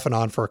 off and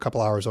on for a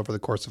couple hours over the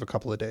course of a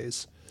couple of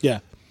days. Yeah.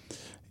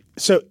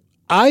 So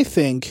I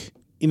think,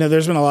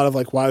 there's been a lot of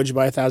like, why would you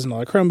buy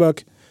 $1,000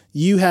 Chromebook?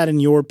 You had in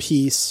your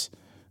piece,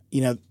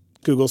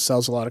 Google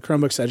sells a lot of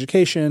Chromebooks to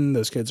education.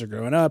 Those kids are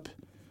growing up.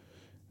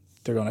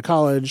 They're going to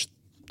college.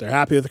 They're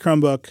happy with the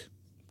Chromebook.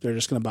 They're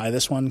just going to buy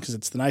this one because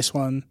it's the nice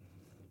one.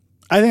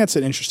 I think that's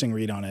an interesting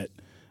read on it.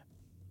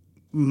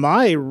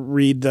 My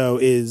read, though,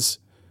 is,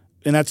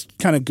 and that's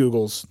kind of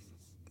Google's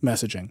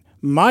messaging.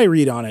 My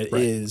read on it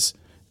is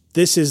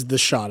this is the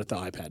shot at the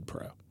iPad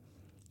Pro,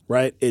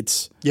 right?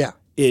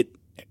 It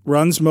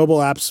runs mobile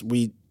apps.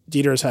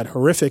 Dieter has had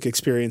horrific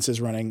experiences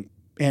running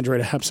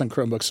Android apps on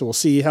Chromebooks, so we'll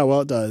see how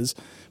well it does.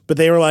 But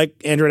they were like,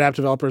 Android app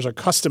developers are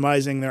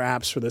customizing their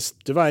apps for this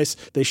device.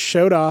 They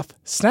showed off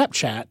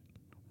Snapchat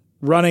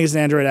running as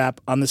an Android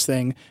app on this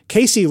thing.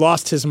 Casey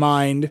lost his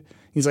mind.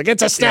 He's like,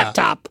 it's a snap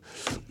top.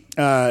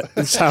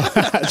 That's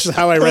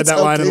how I read that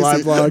line in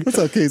live blog. That's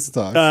how Casey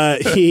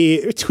talks.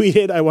 He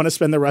tweeted, I want to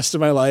spend the rest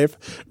of my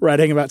life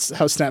writing about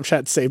how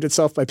Snapchat saved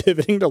itself by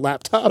pivoting to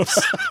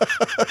laptops,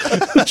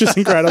 which is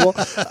incredible.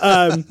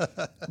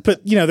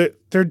 But,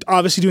 they're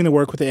obviously doing the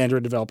work with the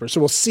Android developers.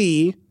 So we'll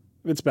see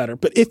if it's better.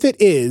 But if it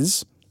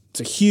is, it's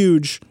a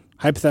huge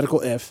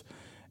hypothetical if.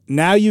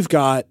 Now you've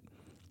got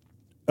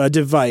a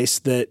device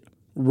that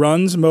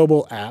runs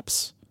mobile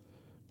apps,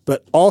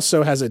 but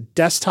also has a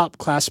desktop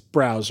class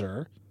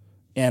browser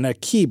and a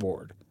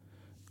keyboard.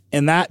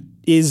 And that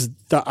is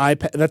the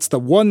iPad. That's the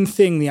one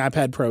thing the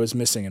iPad Pro is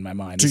missing in my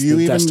mind. Do you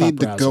even need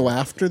to go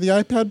after the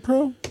iPad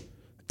Pro?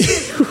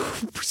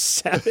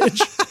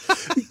 Savage.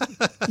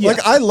 Like,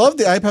 I love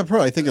the iPad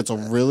Pro. I think it's a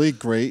really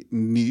great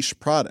niche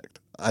product.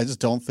 I just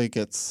don't think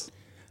it's...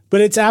 But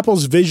it's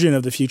Apple's vision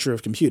of the future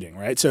of computing,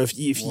 right? So if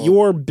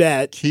your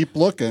bet... Keep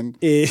looking.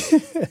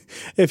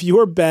 If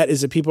your bet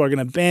is that people are going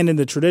to abandon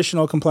the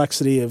traditional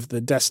complexity of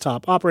the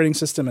desktop operating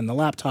system and the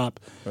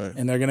laptop, right,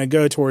 and they're going to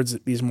go towards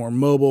these more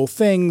mobile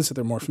things that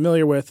they're more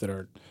familiar with, that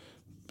are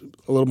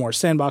a little more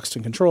sandboxed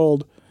and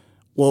controlled,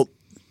 well,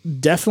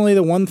 definitely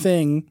the one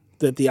thing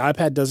that the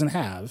iPad doesn't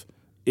have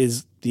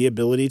is the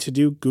ability to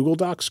do Google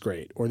Docs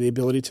great, or the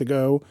ability to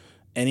go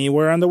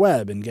anywhere on the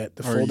web and get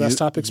the full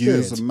desktop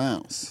experience. Use a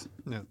mouse.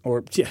 Yeah.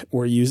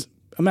 Or use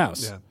a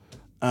mouse.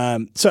 Yeah.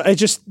 So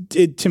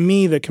to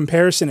me, the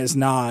comparison is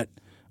not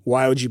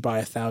why would you buy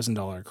a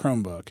 $1,000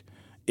 Chromebook?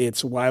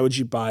 It's why would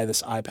you buy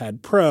this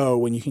iPad Pro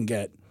when you can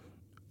get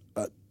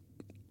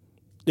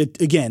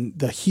again,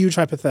 the huge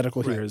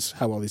hypothetical here is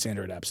how well these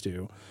Android apps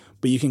do,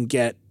 but you can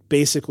get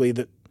basically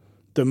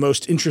the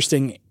most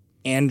interesting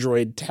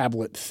Android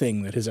tablet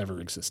thing that has ever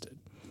existed.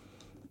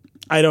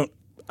 I don't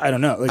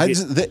know.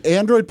 The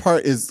Android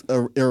part is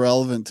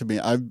irrelevant to me.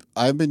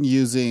 I've been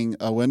using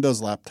a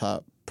Windows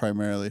laptop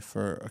primarily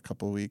for a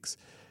couple of weeks,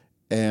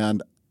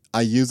 and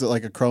I use it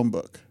like a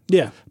Chromebook.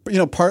 Yeah,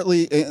 but,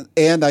 partly,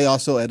 and I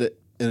also edit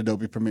in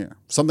Adobe Premiere,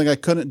 something I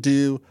couldn't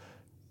do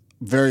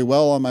very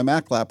well on my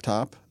Mac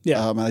laptop.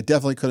 Yeah, and I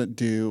definitely couldn't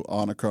do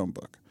on a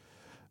Chromebook.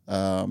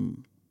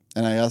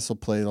 And I also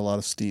played a lot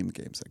of Steam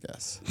games, I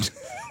guess.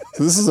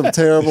 So this is a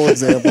terrible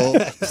example.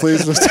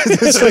 Please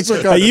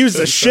disregard. I used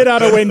the shit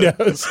out of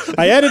Windows.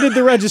 I edited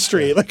the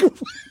registry. I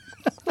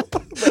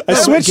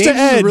switched to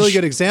Edge. Is a really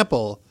good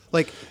example.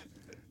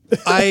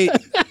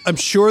 I'm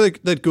sure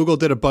that Google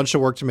did a bunch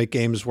of work to make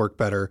games work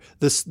better.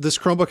 This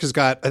Chromebook has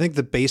got, I think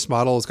the base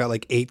model has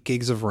got 8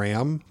 gigs of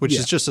RAM, which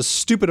is just a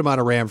stupid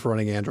amount of RAM for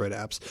running Android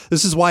apps.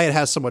 This is why it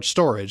has so much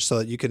storage, so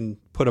that you can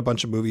put a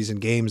bunch of movies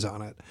and games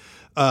on it.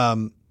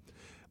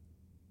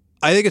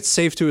 I think it's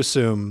safe to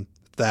assume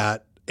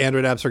that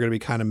Android apps are going to be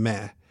kind of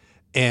meh.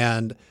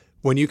 And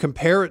when you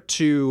compare it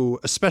to,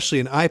 especially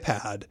an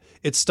iPad,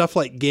 it's stuff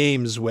like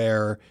games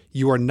where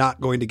you are not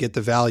going to get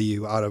the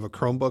value out of a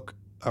Chromebook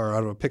or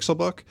out of a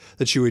Pixelbook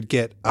that you would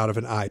get out of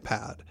an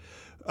iPad.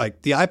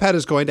 The iPad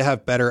is going to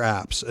have better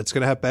apps. It's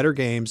going to have better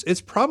games.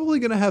 It's probably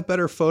going to have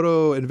better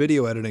photo and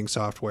video editing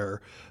software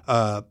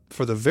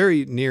for the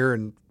very near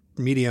and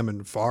medium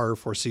and far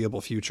foreseeable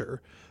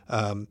future.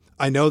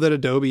 I know that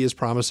Adobe is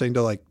promising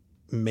to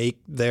make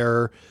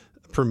their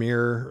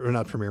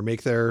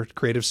make their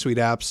Creative Suite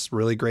apps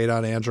really great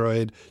on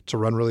Android to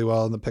run really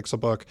well in the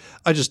Pixelbook.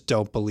 I just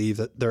don't believe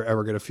that they're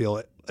ever going to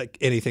feel like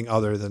anything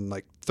other than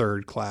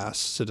third class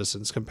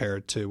citizens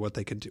compared to what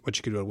you could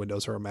do on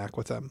Windows or a Mac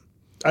with them.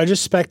 I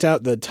just spec'd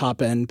out the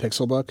top end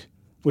Pixelbook,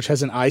 which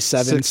has an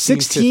i7,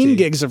 16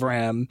 gigs of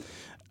RAM,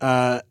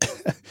 and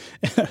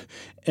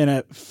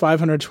a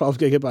 512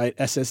 gigabyte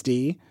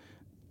SSD.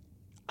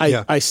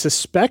 I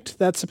suspect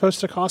that's supposed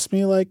to cost me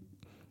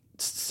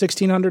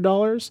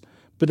 $1,600,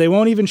 but they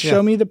won't even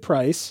show me the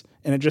price,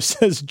 and it just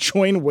says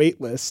join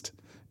waitlist.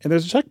 And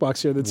there's a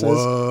checkbox here that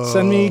says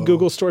send me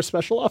Google Store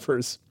special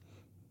offers.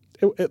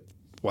 Wow.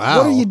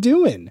 What are you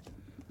doing?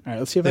 All right,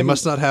 let's see if they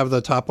must not have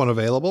the top one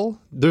available.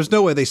 There's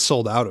no way they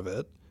sold out of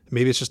it.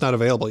 Maybe it's just not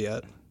available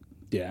yet.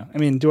 Yeah. I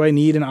mean, do I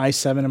need an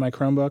i7 in my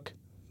Chromebook?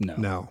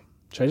 No.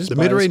 Should I just the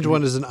mid-range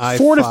one is an i5.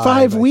 4 to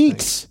 5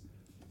 weeks.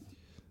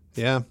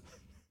 Yeah.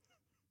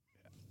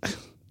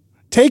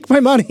 Take my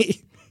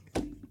money.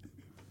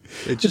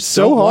 It's just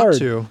so hard.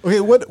 To. Okay,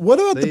 what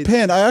about the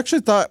pen? I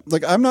actually thought,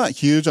 I'm not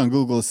huge on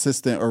Google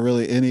Assistant or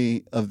really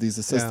any of these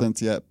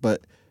assistants yet,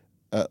 but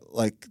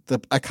I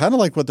kind of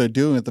like what they're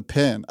doing with the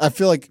pen. I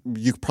feel like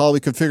you probably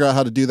could figure out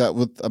how to do that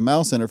with a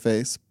mouse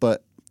interface,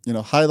 but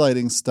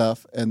highlighting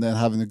stuff and then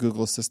having the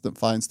Google Assistant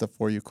find stuff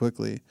for you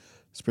quickly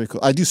is pretty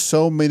cool. I do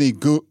so many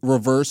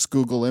reverse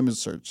Google image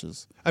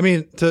searches. I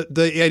mean,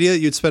 the idea that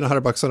you'd spend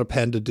 $100 on a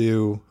pen to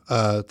do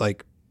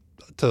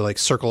to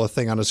circle a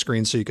thing on a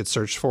screen so you could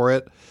search for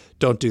it.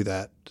 Don't do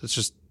that.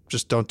 It's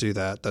just don't do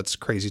that. That's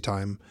crazy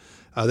time.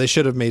 They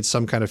should have made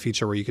some kind of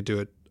feature where you could do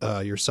it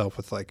yourself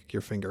with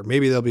your finger.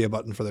 Maybe there'll be a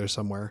button for there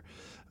somewhere.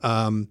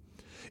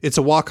 It's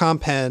a Wacom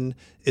pen.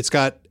 It's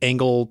got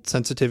angle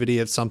sensitivity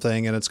of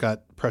something, and it's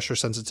got pressure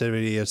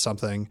sensitivity of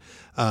something.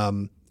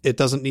 It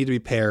doesn't need to be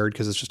paired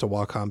because it's just a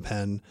Wacom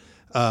pen.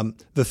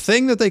 The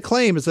thing that they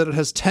claim is that it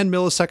has 10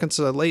 milliseconds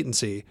of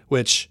latency,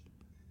 which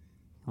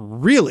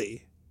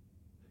really,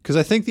 because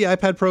I think the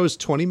iPad Pro is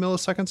 20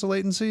 milliseconds of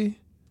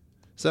latency.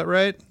 Is that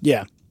right?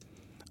 Yeah.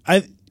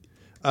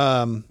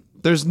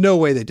 There's no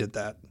way they did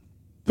that.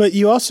 But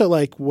you also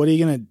what are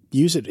you going to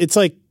use it? It's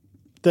the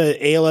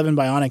A11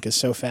 Bionic is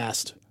so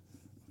fast.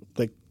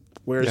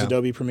 Where's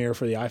Adobe Premiere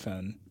for the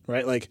iPhone,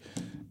 right?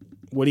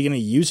 What are you going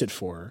to use it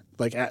for?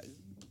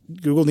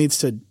 Google needs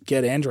to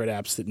get Android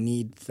apps that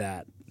need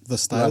that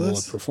level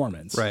of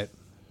performance. Right.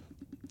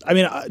 I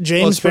mean,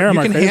 James Barham,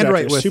 our creative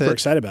director, is super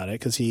excited about it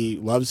because he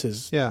loves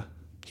his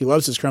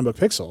Chromebook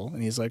Pixel,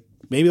 and he's like,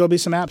 maybe there'll be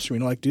some apps for me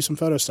to like do some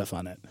photo stuff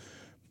on it.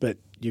 But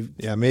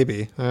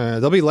maybe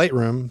there'll be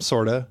Lightroom,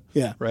 sorta.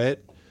 Yeah, right.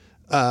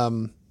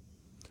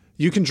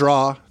 You can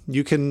draw.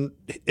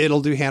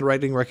 It'll do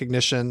handwriting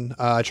recognition.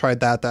 I tried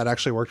that. That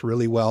actually worked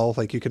really well.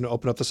 Like you can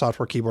open up the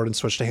software keyboard and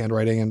switch to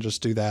handwriting and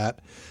just do that.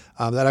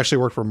 That actually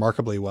worked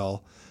remarkably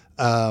well.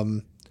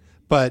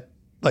 But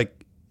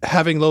like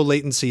having low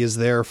latency is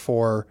there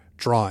for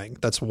drawing.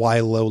 That's why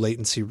low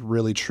latency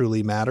really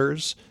truly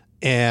matters.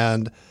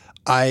 And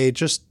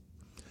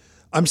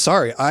I'm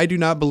sorry. I do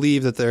not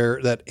believe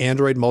that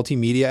Android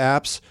multimedia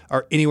apps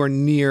are anywhere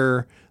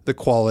near the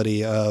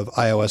quality of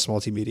iOS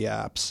multimedia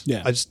apps.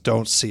 Yeah. I just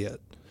don't see it.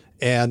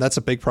 And that's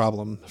a big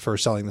problem for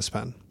selling this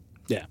pen.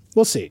 Yeah.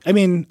 We'll see. I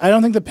mean, I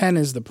don't think the pen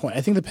is the point.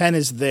 I think the pen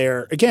is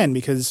there, again,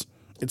 because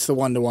it's the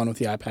one-to-one with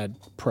the iPad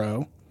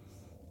Pro.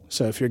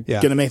 So if you're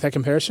going to make that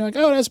comparison, like,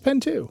 oh, it has a pen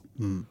too.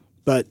 Mm.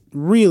 But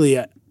really,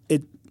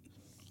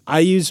 I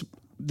use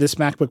this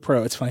MacBook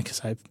Pro. It's funny because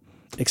I have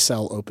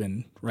Excel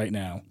open right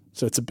now,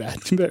 so it's a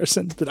bad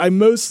comparison. But I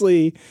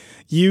mostly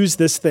use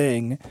this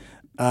thing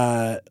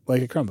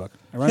like a Chromebook.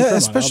 I run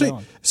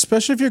Chrome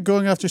especially if you're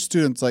going after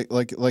students,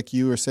 like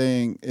you were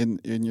saying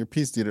in your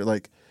piece, Dieter.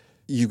 Like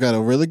you got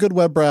a really good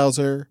web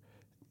browser,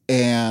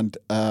 and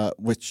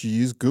which you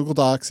use Google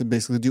Docs and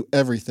basically do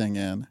everything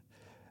in,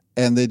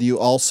 and then you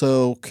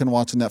also can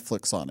watch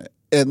Netflix on it.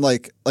 And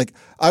like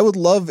I would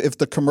love if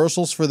the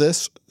commercials for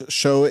this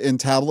show it in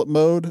tablet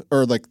mode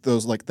or like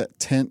those like that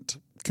tent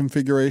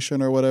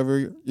configuration or whatever,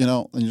 and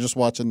you're just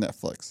watching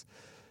Netflix.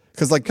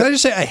 Because can I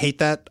just say I hate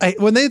that?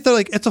 When they're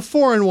like, it's a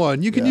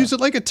 4-in-1. You can use it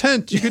like a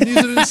tent. You can use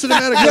it in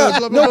cinematic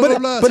mode. Blah,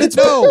 blah.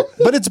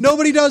 But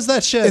nobody does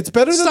that shit. It's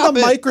better than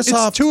the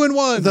Microsoft. It's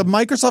 2-in-1. The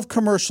Microsoft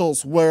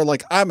commercials where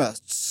like I'm a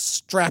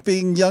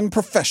strapping young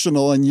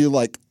professional and you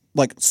like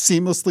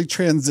seamlessly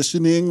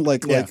transitioning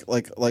like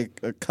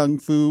a kung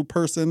fu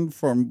person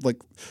from like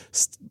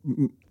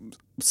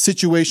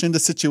situation to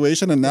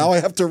situation, and now I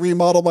have to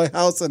remodel my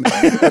house and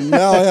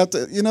now I have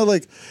to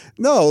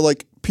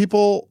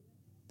people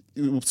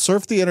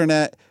surf the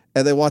internet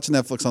and they watch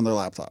Netflix on their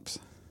laptops.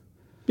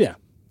 Yeah.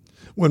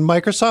 When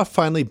Microsoft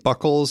finally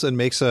buckles and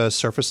makes a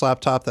Surface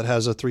laptop that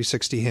has a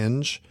 360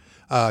 hinge,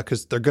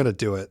 because they're going to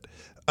do it,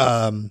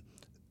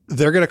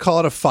 they're going to call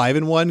it a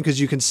 5-in-1 because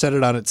you can set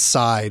it on its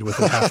side with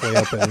it halfway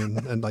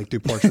open and like do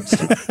portrait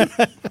stuff.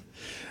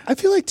 I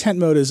feel like tent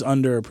mode is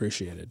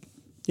underappreciated.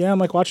 Yeah, I'm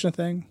like watching a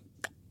thing.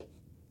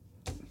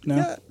 No.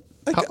 Yeah,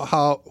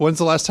 when's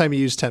the last time you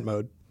used tent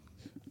mode?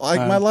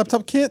 My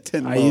laptop can't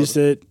tent mode. I used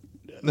it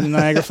in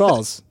Niagara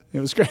Falls. It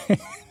was great.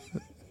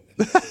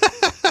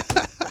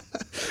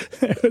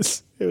 It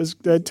was.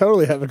 I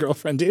totally have a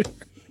girlfriend, dude.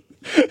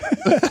 I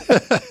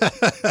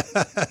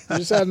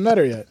just haven't met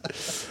her yet.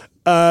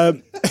 All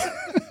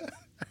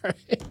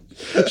right.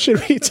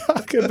 Should we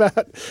talk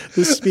about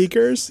the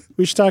speakers?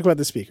 We should talk about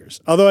the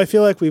speakers. Although I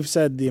feel like we've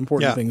said the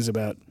important things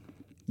about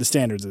the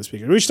standards of the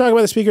speakers. We should talk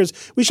about the speakers.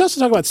 We should also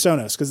talk about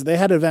Sonos because they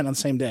had an event on the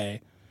same day.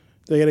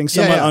 They're getting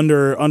somewhat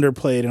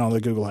underplayed in all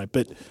the Google hype,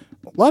 but a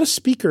lot of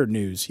speaker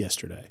news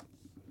yesterday.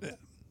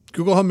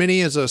 Google Home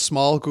Mini is a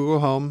small Google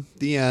Home.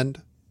 The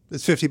end.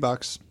 It's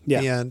 $50.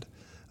 The end.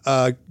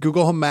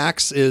 Google Home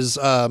Max is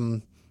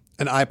an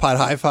iPod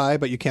Hi-Fi,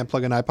 but you can't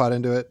plug an iPod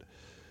into it.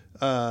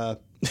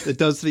 It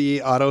does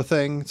the auto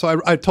thing. So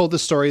I told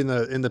this story in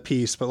the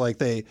piece, but like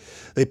they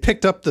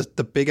picked up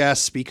the big ass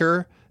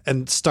speaker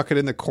and stuck it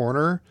in the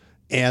corner,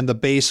 and the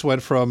bass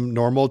went from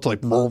normal to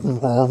like so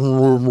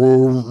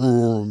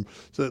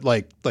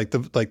like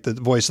the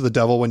voice of the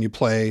devil when you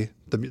play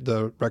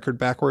the record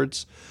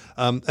backwards.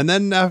 And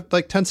then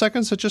like 10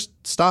 seconds, it just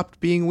stopped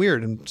being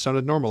weird and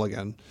sounded normal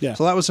again. Yeah.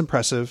 So that was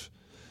impressive.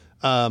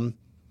 We'll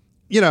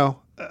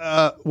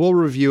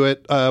review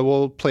it.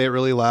 We'll play it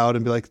really loud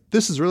and be like,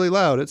 this is really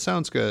loud. It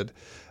sounds good.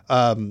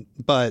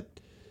 But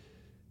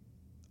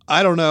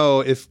I don't know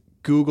if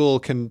Google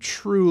can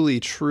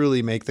truly,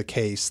 truly make the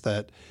case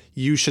that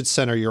you should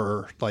center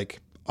your like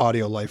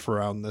audio life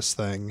around this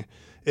thing.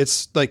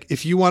 It's like,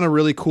 if you want a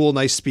really cool,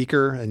 nice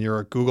speaker and you're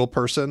a Google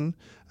person,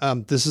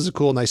 this is a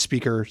cool, nice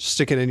speaker.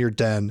 Stick it in your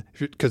den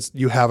because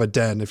you have a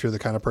den if you're the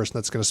kind of person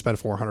that's going to spend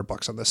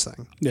 $400 on this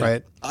thing,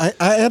 right? I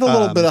had a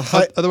little bit of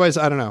otherwise,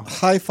 I don't know.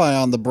 Hi-fi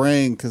on the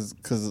brain because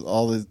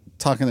all the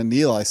talking to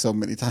Neil so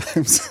many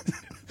times.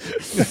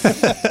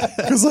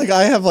 Because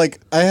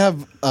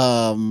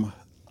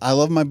I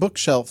love my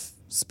bookshelf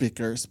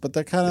speakers, but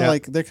they're kind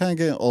of they're kind of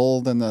getting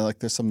old, and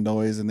there's some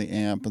noise in the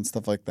amp and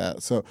stuff like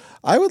that. So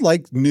I would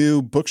like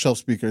new bookshelf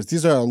speakers.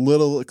 These are a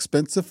little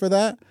expensive for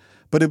that,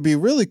 but it'd be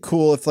really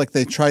cool if like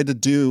they tried to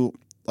do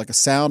like a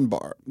sound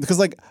bar, because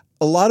like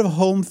a lot of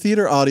home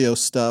theater audio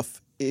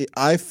stuff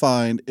I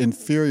find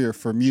inferior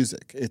for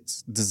music.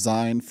 It's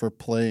designed for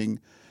playing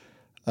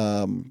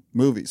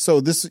movie.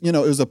 So this, it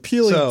was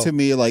appealing to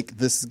me. Like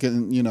this is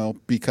going to,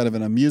 be kind of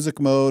in a music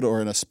mode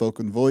or in a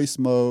spoken voice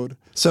mode.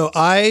 So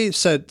I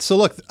said,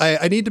 look,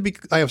 I need to be.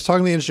 I was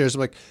talking to the engineers.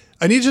 I'm like,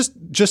 I need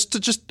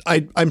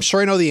I'm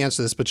sure I know the answer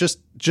to this, but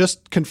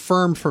just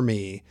confirm for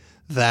me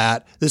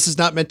that this is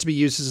not meant to be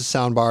used as a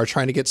sound bar.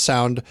 Trying to get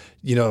sound,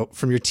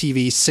 from your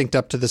TV synced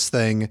up to this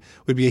thing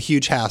would be a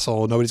huge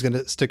hassle. Nobody's going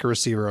to stick a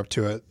receiver up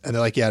to it. And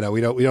they're like, yeah, no,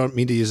 we don't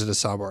mean to use it as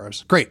sound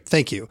bars. Great.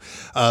 Thank you.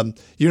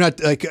 You're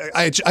not like,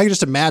 I can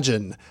just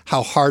imagine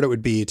how hard it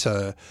would be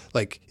to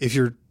like, if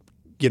you're,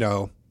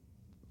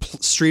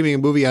 streaming a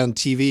movie on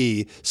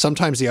TV,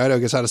 sometimes the audio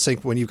gets out of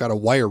sync when you've got a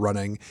wire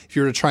running. If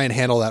you were to try and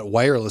handle that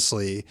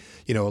wirelessly,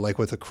 like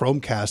with a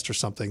Chromecast or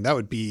something, that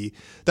would be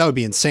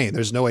insane.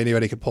 There's no way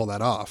anybody could pull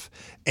that off.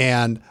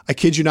 And I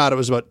kid you not, it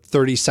was about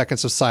 30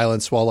 seconds of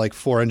silence while like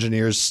 4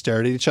 engineers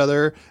stared at each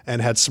other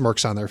and had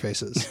smirks on their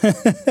faces.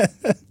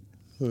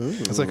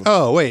 It's like,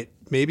 oh wait,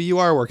 maybe you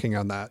are working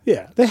on that.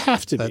 Yeah, they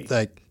have to be.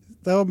 That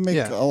would make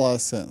a lot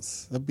of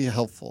sense. That'd be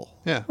helpful.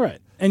 Yeah, right.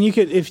 And you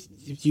could if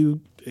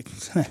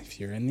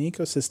you're in the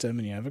ecosystem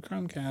and you have a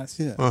Chromecast,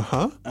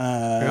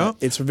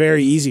 it's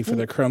very easy for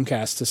the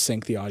Chromecast to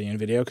sync the audio and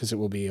video because it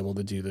will be able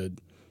to do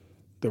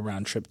the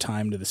round trip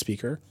time to the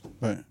speaker,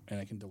 right? And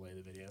it can delay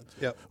the video.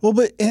 Yep. Well,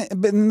 but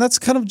that's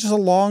kind of just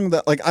along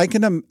that. Like I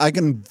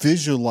can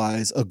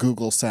visualize a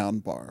Google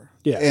soundbar,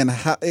 and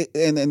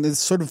and this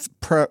sort of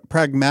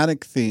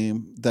pragmatic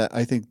theme that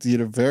I think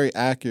Dieter very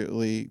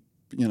accurately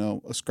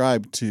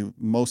ascribed to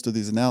most of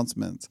these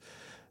announcements,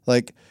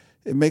 like.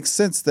 It makes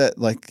sense that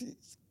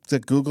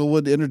that Google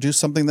would introduce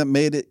something that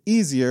made it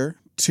easier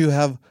to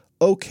have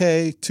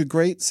okay to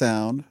great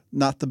sound,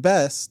 not the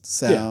best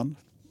sound,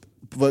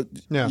 but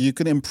you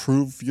can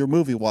improve your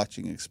movie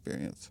watching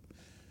experience.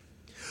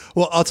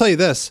 Well, I'll tell you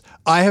this.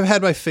 I have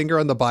had my finger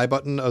on the buy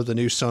button of the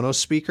new Sonos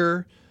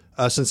speaker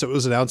since it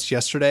was announced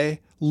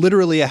yesterday,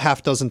 literally a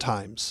half dozen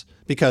times,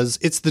 because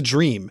it's the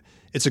dream.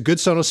 It's a good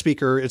Sonos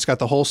speaker. It's got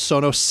the whole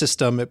Sonos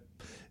system. It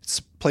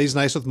plays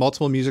nice with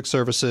multiple music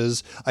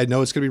services. I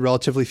know it's going to be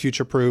relatively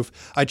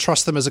future-proof. I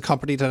trust them as a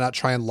company to not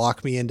try and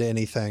lock me into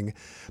anything.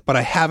 But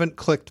I haven't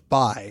clicked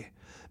buy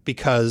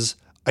because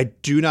I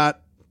do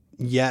not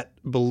yet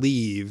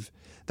believe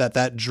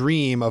that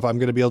dream of I'm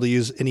going to be able to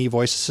use any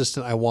voice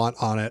assistant I want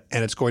on it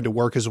and it's going to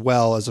work as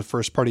well as a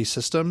first-party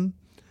system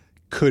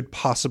could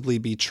possibly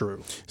be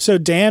true. So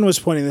Dan was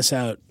pointing this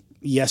out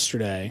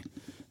yesterday.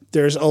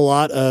 There's a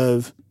lot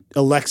of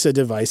Alexa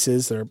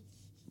devices that are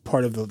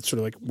part of the sort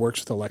of like works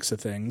with Alexa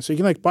thing. So you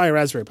can like buy a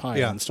Raspberry Pi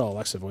and install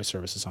Alexa voice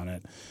services on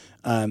it.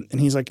 And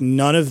he's like,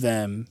 none of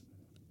them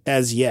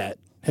as yet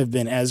have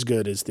been as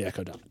good as the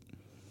Echo Dot.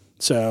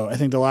 So I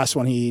think the last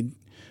one he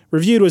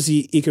reviewed was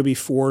the Ecobee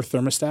 4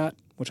 thermostat,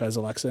 which has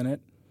Alexa in it,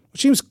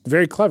 which seems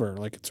very clever.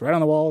 Like it's right on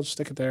the wall, just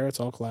stick it there.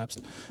 It's all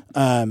collapsed.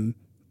 And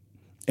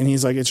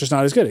he's like, it's just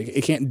not as good.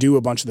 It can't do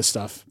a bunch of the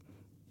stuff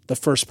the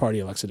first party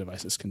Alexa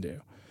devices can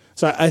do.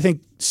 So I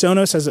think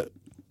Sonos has a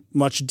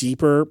much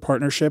deeper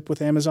partnership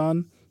with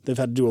Amazon. They've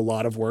had to do a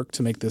lot of work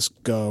to make this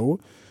go.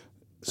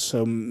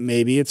 So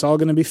maybe it's all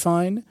going to be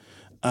fine.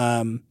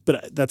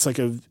 But that's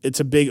it's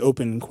a big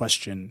open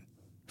question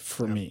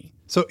for me.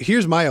 So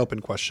here's my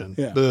open question.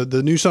 Yeah.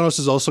 The new Sonos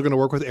is also going to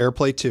work with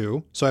AirPlay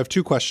 2. So I have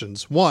 2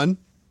 questions. One,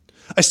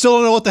 I still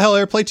don't know what the hell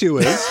AirPlay 2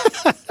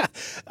 is.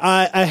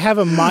 I have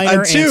a minor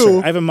answer.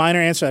 I have a minor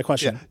answer to that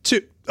question. Yeah.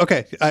 2.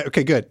 Okay.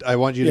 Okay, good. I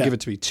want you to give it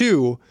to me.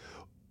 2,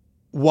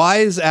 why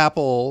is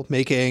Apple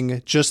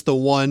making just the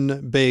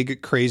one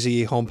big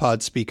crazy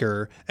HomePod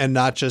speaker and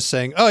not just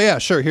saying, oh yeah,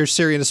 sure, here's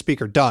Siri and a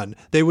speaker, done?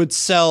 They would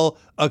sell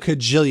a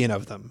cajillion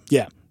of them.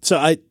 Yeah.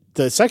 So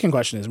the second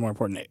question is more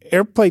important.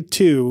 AirPlay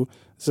 2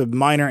 is a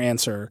minor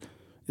answer.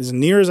 As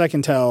near as I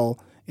can tell,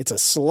 it's a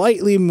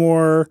slightly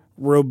more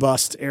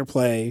robust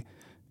AirPlay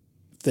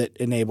that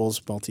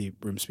enables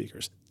multi-room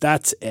speakers.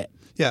 That's it.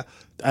 Yeah.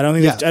 I don't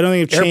think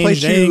they've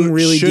changed anything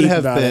really deep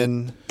about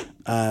it.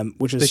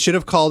 Which is they should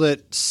have called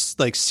it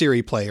like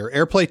Siri Play or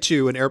AirPlay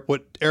 2. And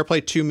what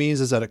AirPlay 2 means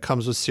is that it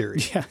comes with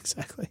Siri. Yeah,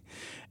 exactly.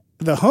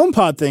 The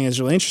HomePod thing is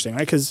really interesting,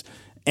 right? Because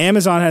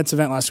Amazon had its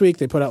event last week.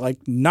 They put out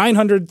like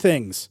 900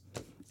 things.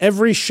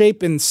 Every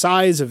shape and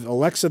size of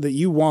Alexa that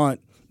you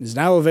want is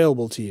now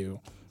available to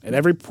you at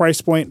every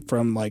price point,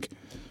 from like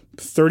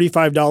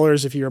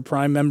 $35 if you're a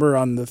Prime member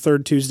on the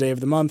third Tuesday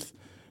of the month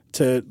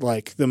to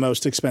like the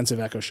most expensive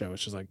Echo Show,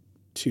 which is like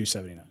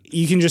 $279.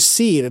 You can just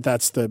see that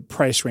that's the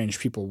price range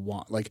people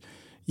want. Like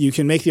you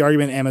can make the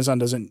argument Amazon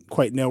doesn't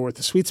quite know what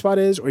the sweet spot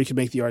is, or you can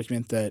make the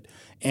argument that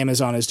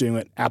Amazon is doing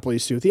what Apple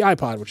used to do with the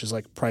iPod, which is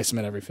like price them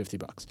at every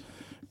 $50.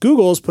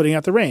 Google is putting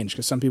out the range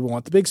because some people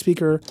want the big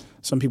speaker,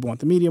 some people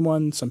want the medium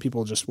one, some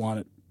people just want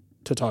it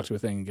to talk to a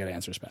thing and get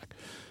answers back.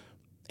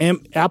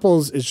 And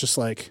Apple's is just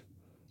like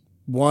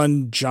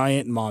one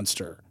giant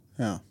monster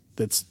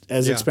that's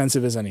as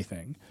expensive as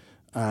anything.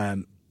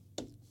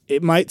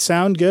 It might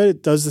sound good.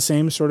 It does the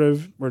same sort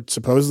of, or it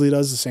supposedly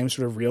does the same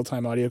sort of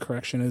real-time audio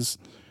correction as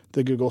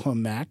the Google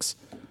Home Max.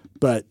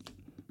 But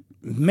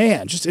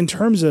man, just in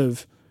terms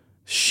of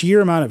sheer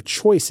amount of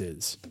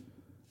choices,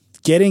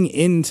 getting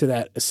into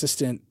that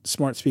assistant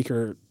smart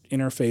speaker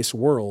interface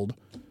world,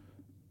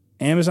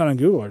 Amazon and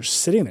Google are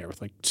just sitting there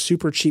with like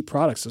super cheap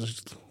products.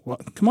 Just, well,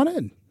 come on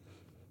in.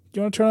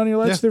 You want to turn on your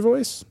lights with your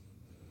voice?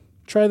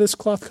 Try this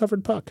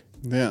cloth-covered puck.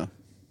 Yeah.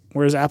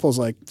 Whereas Apple's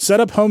like, set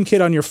up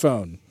HomeKit on your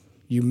phone.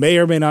 You may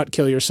or may not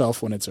kill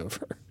yourself when it's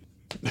over.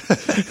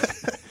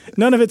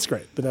 None of it's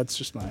great, but that's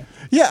just my.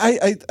 Yeah,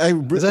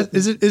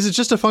 is it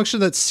just a function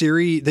that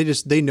Siri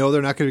they know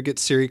they're not going to get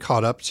Siri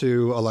caught up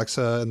to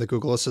Alexa and the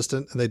Google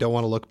Assistant, and they don't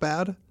want to look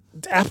bad?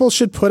 Apple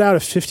should put out a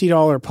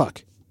 $50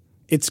 puck.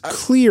 It's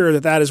clear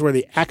that is where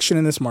the action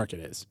in this market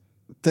is.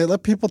 They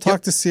let people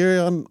talk to Siri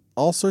on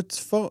all sorts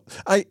of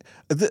phones.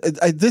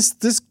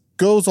 This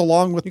goes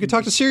along with. You can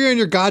talk to Siri on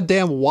your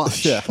goddamn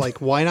watch. Yeah.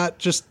 Like, why not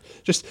just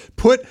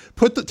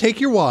take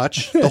your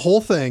watch, the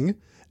whole thing,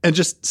 and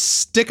just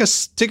stick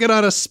it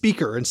on a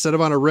speaker instead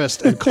of on a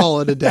wrist and call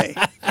it a day.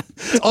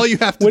 That's all you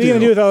have to do. What are you going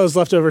to do with all those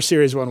leftover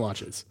Series 1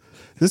 watches?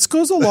 This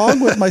goes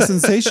along with my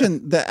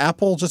sensation that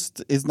Apple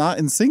just is not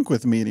in sync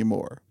with me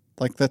anymore.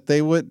 Like that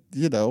they would,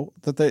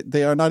 that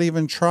they are not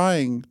even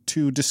trying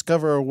to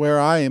discover where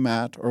I am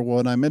at or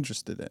what I'm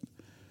interested in.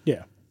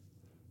 Yeah.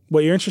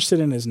 What you're interested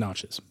in is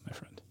notches, my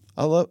friend.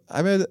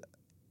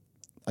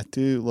 I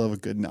do love a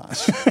good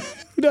notch.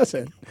 Who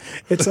doesn't?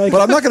 It's like,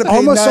 but I'm not going to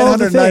pay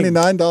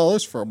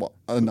 $999 for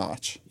a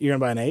notch. You're going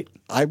to buy an 8?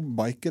 I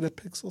might get a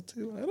Pixel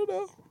 2. I don't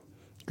know.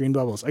 Green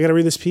bubbles. I got to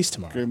read this piece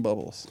tomorrow. Green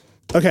bubbles.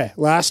 Okay,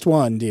 last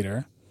one,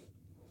 Dieter.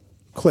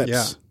 Clips.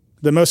 Yeah.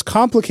 The most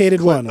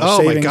complicated one. We're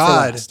saving my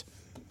God. For last.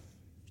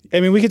 I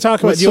mean, we could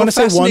talk about. Do you want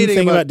to say one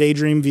thing about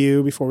Daydream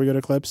View before we go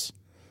to clips?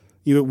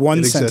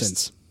 One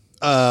sentence.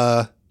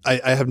 I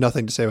have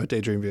nothing to say about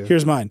Daydream View.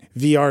 Here's mine.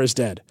 VR is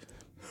dead.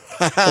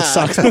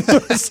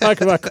 Let's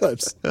talk about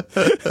clips.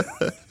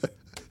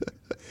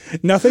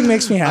 Nothing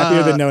makes me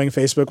happier than knowing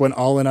Facebook went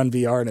all in on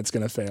VR and it's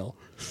going to fail.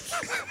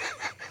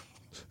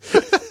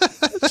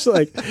 It's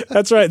like,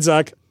 that's right,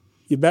 Zuck.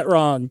 You bet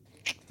wrong.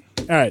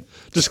 All right.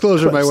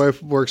 Disclosure, clips. My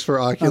wife works for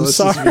Oculus'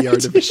 VR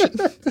division.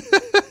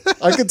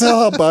 I could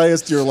tell how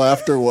biased your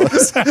laughter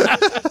was.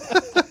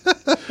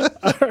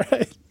 All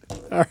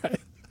right.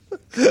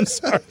 I'm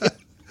sorry.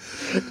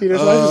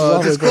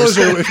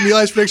 Disclosure, if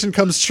Nilai's prediction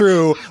comes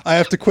true, I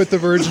have to quit The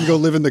Verge and go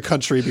live in the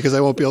country because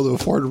I won't be able to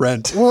afford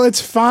rent. Well, it's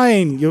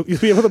fine. You'll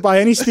be able to buy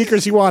any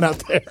speakers you want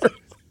out there.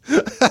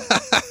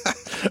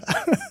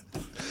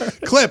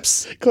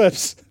 Clips.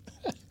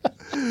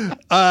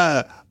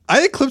 I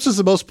think Clips is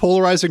the most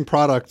polarizing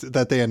product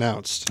that they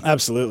announced.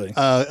 Absolutely.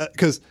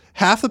 Because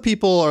half the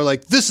people are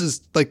like, this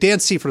is, like Dan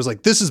Seifert is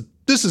like, this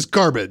is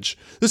garbage.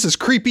 This is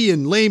creepy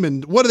and lame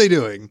and what are they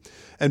doing?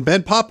 And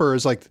Ben Popper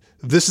is like,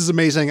 this is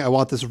amazing. I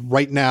want this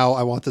right now.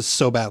 I want this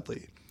so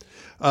badly.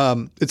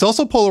 It's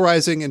also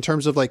polarizing in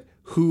terms of like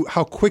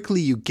how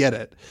quickly you get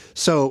it.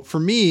 So for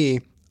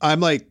me,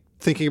 I'm like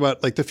thinking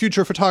about like the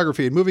future of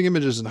photography and moving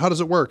images and how does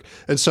it work?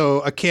 And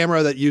so a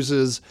camera that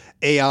uses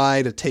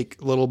AI to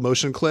take little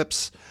motion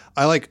clips,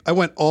 I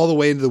went all the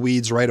way into the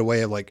weeds right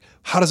away of like,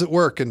 how does it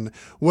work? And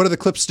what do the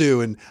clips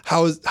do? And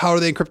how are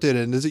they encrypted?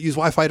 And does it use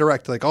Wi-Fi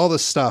Direct? Like all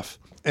this stuff.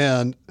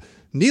 And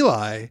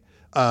Nilai,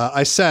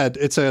 I said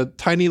it's a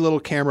tiny little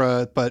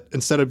camera, but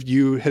instead of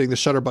you hitting the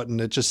shutter button,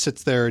 it just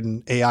sits there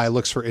and AI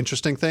looks for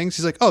interesting things.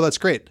 He's like, oh, that's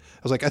great. I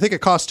was like, I think it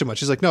costs too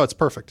much. He's like, no, it's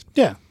perfect.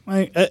 Yeah.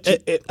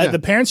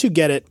 The parents who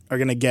get it are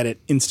going to get it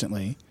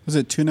instantly. Was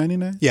it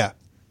 $299? Yeah.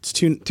 It's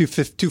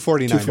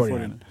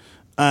 $249.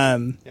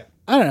 Yeah.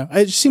 I don't know.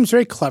 It just seems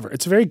very clever.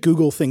 It's a very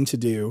Google thing to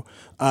do.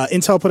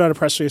 Intel put out a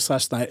press release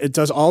last night. It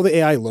does all the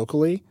AI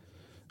locally.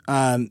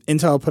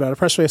 Intel put out a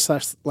press release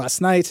last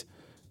night.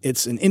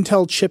 It's an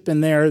Intel chip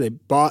in there. They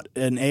bought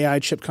an AI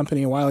chip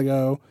company a while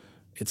ago.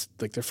 It's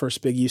like their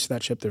first big use of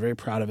that chip. They're very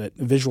proud of it.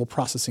 A visual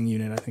processing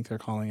unit, I think they're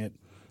calling it.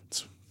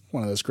 It's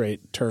one of those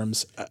great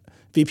terms.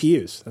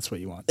 VPUs, that's what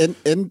you want. And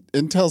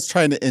Intel's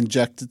trying to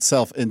inject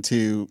itself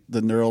into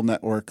the neural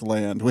network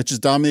land, which is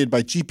dominated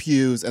by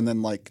GPUs and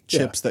then like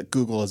chips that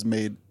Google has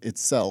made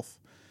itself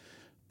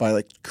by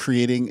like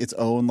creating its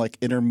own like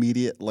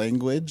intermediate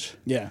language.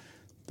 Yeah.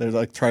 They're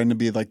like trying to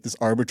be like this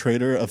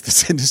arbitrator of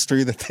this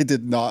industry that they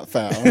did not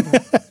found.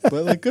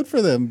 But like good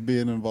for them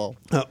being involved.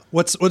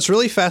 What's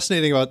really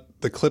fascinating about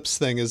the Clips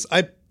thing is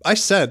I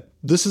said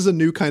this is a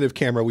new kind of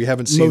camera. We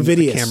haven't seen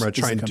a camera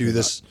trying to do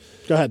this.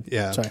 Go ahead.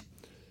 Yeah. Sorry.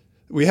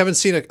 We haven't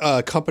seen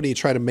a company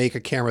try to make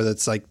a camera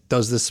that's like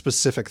does this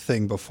specific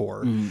thing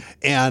before.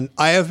 And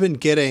I have been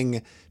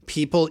getting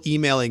people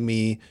emailing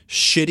me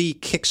shitty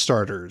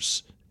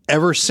Kickstarters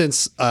ever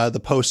since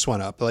the posts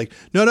went up. They're like,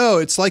 no,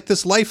 it's like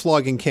this life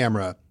logging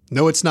camera.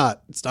 No, it's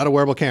not. It's not a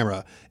wearable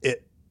camera.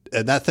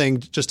 And that thing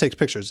just takes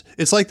pictures.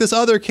 It's like this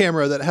other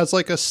camera that has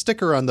like a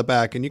sticker on the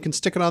back and you can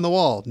stick it on the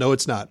wall. No,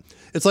 it's not.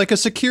 It's like a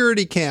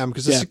security cam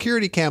because the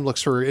security cam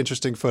looks for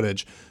interesting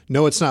footage.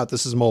 No, it's not.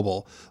 This is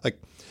mobile. Like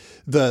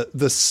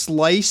the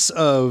slice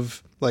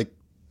of like,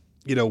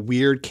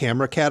 weird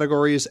camera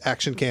categories,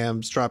 action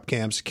cams, drop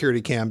cams,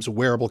 security cams,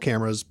 wearable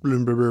cameras,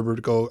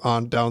 go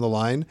on down the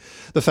line.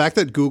 The fact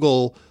that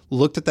Google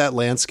looked at that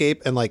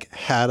landscape and like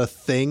had a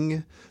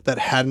thing that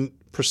hadn't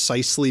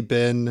precisely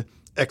been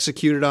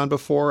executed on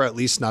before, at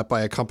least not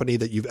by a company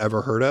that you've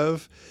ever heard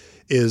of,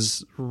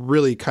 is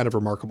really kind of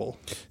remarkable.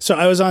 So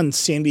I was on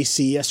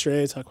CNBC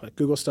yesterday to talk about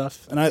Google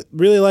stuff, and I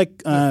really like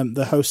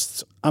the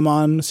hosts I'm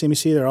on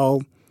CNBC. They're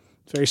all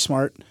very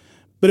smart,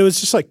 but it was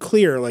just like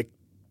clear, like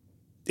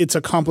it's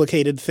a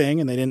complicated thing,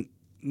 and they didn't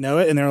know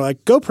it, and they were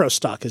like, GoPro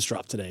stock has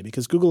dropped today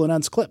because Google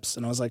announced Clips,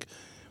 and I was like,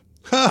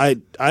 I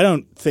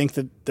don't think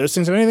that those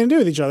things have anything to do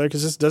with each other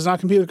because this does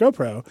not compete with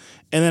GoPro.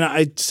 And then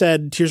I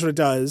said, here's what it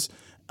does,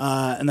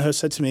 and the host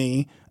said to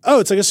me, oh,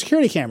 it's like a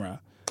security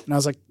camera, and I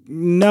was like,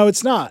 no,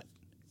 it's not.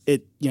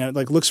 It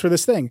like looks for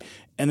this thing.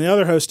 And the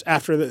other host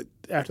after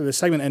the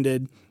segment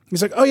ended,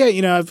 he's like, oh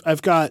yeah,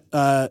 I've got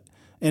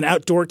an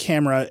outdoor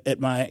camera at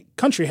my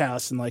country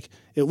house, and like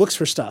it looks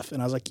for stuff.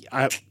 And I was like,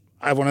 I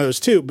have one of those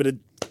too, but it's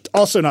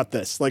also not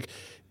this. Like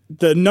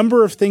the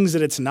number of things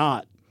that it's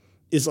not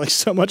is like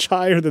so much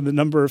higher than the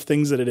number of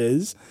things that it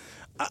is.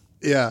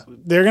 Yeah,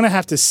 they're gonna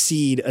have to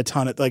seed a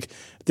ton of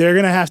they're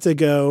gonna have to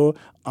go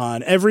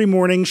on every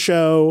morning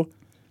show.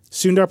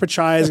 Sundar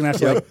Pichai is gonna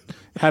have to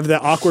have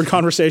that awkward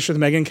conversation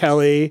with Megyn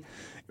Kelly.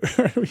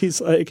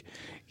 He's like,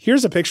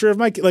 "Here's a picture of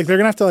my." Like they're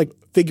gonna have to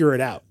figure it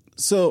out.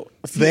 So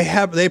they're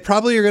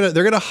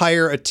gonna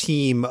hire a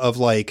team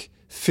of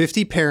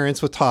 50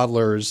 parents with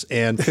toddlers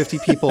and 50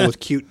 people with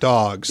cute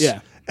dogs.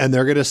 Yeah, and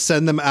they're gonna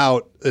send them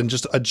out in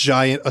just a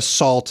giant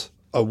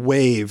a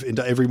wave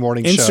into every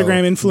morning show.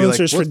 Instagram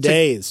influencers for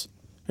days.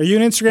 Are you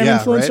an Instagram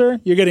influencer? Right?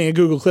 You're getting a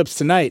Google Clips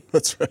tonight.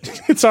 That's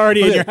right. It's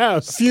already in your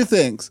house. A few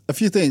things.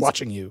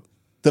 Watching you.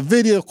 The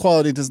video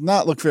quality does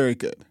not look very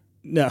good.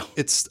 No.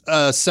 It's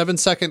a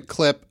 7-second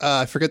clip.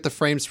 I forget the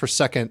frames per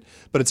second,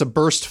 but it's a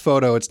burst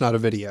photo. It's not a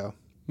video.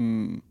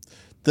 What's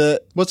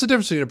the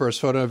difference between a burst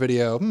photo and a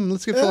video?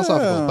 Let's get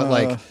philosophical.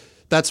 But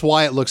that's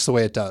why it looks the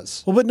way it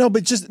does. Well, it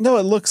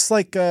looks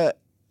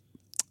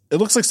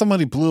like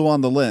somebody blew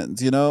on the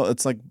lens.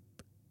 It's like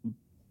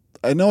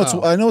I know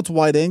it's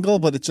wide angle,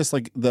 but it's just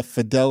like the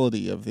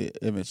fidelity of the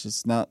image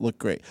does not look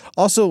great.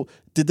 Also,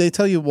 did they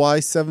tell you why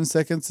 7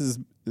 seconds is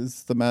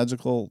the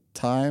magical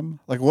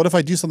time? Like, what if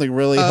I do something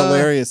really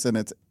hilarious and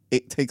it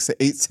takes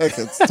 8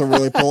 seconds to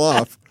really pull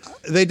off?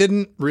 They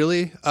didn't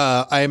really.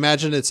 I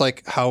imagine it's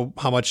like how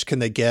much can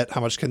they get? How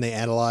much can they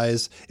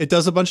analyze? It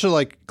does a bunch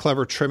of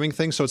clever trimming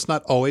things, so it's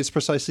not always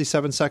precisely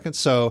 7 seconds.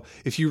 So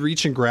if you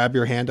reach and grab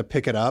your hand to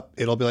pick it up,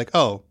 it'll be like,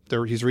 oh,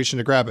 he's reaching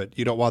to grab it.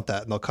 You don't want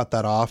that, and they'll cut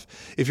that off.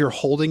 If you're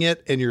holding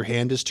it and your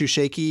hand is too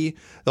shaky,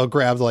 they'll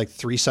grab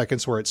 3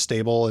 seconds where it's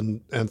stable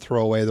and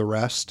throw away the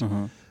rest.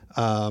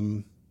 Mm-hmm.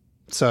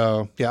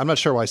 So yeah, I'm not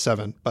sure why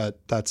 7,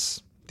 but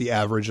that's the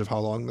average of how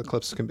long the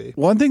clips can be.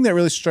 One thing that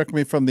really struck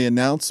me from the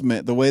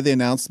announcement, the way the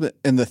announcement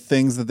and the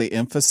things that they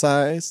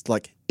emphasized,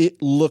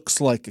 it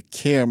looks like a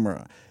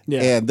camera.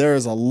 Yeah. And there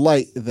is a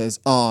light that's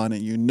on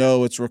and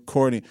it's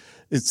recording.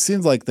 It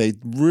seems like they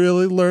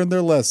really learned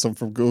their lesson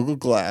from Google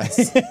Glass.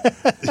 This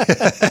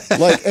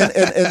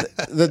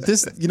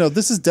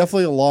is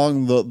definitely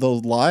along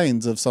the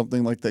lines of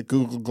something like that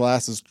Google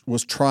Glass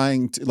was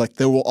trying to,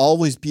 there will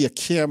always be a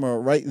camera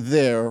right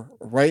there,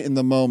 right in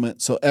the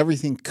moment, so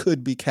everything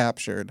could be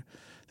captured.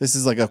 This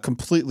is a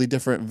completely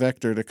different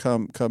vector to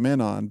come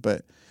in on,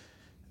 but...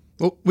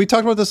 Well, we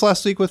talked about this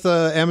last week with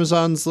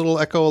Amazon's little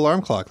Echo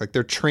alarm clock.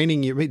 They're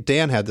training you.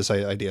 Dan had this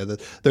idea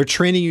that they're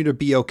training you to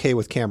be okay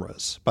with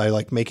cameras by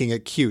making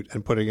it cute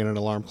and putting it in an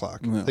alarm clock.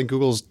 Yeah. I think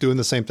Google's doing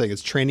the same thing.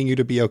 It's training you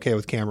to be okay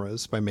with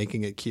cameras by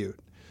making it cute.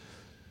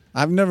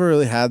 I've never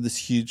really had this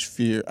huge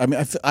fear. I mean,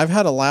 I've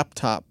had a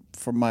laptop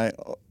for my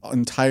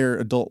entire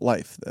adult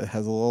life that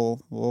has a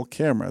little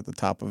camera at the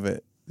top of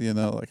it.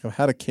 I've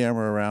had a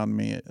camera around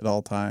me at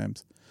all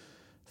times.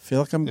 I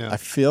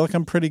feel like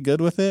I'm pretty good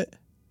with it.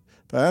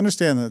 But I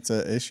understand that's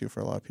an issue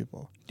for a lot of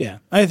people. Yeah.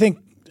 I think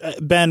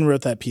Ben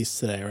wrote that piece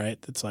today,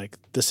 right? That's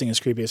this thing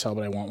is creepy as hell,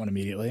 but I want one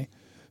immediately.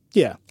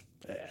 Yeah.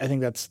 I think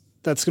that's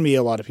going to be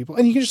a lot of people.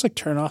 And you can just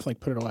turn it off,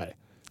 put it away.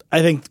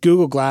 I think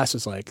Google Glass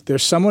is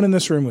there's someone in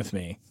this room with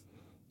me,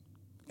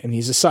 and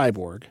he's a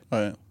cyborg.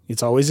 Oh, yeah.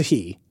 It's always a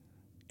he,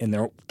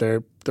 and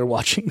they're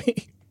watching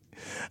me.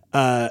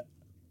 I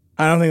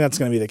don't think that's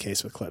going to be the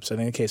case with Clips. I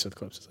think the case with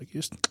Clips is you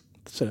just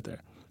sit it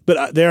there.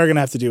 But they are going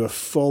to have to do a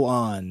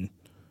full-on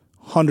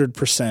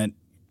 100%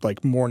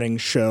 morning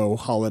show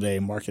holiday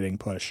marketing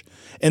push.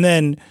 And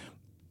then,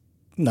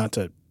 not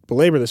to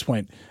belabor this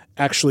point,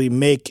 actually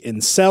make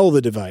and sell the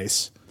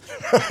device,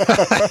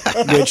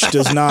 which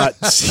does not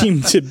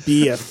seem to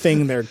be a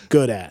thing they're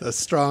good at. A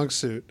strong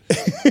suit.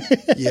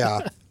 Yeah.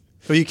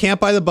 Well, you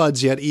can't buy the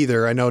buds yet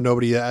either. I know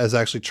nobody has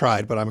actually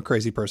tried, but I'm a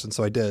crazy person,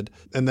 so I did.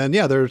 And then,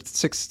 they're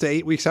 6 to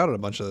 8 weeks out on a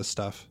bunch of this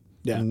stuff.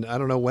 Yeah. And I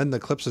don't know when the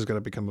Clips is going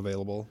to become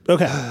available.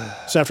 Okay.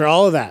 So after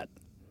all of that,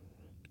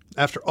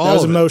 that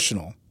was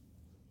emotional.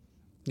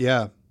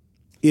 Yeah.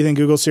 You think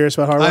Google's serious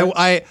about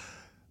hardware?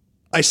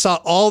 I saw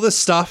all this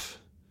stuff,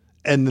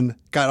 and then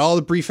got all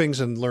the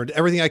briefings and learned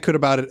everything I could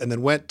about it, and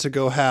then went to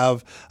go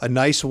have a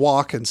nice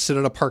walk and sit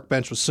on a park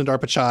bench with Sundar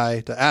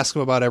Pichai to ask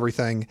him about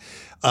everything.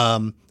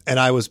 And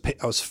I was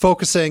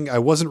focusing. I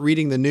wasn't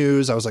reading the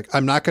news. I was like,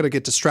 I'm not going to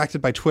get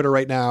distracted by Twitter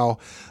right now.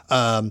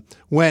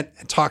 Went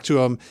and talked to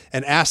him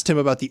and asked him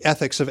about the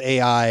ethics of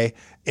AI.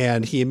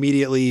 And he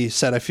immediately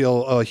said, I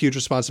feel a huge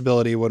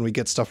responsibility when we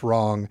get stuff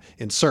wrong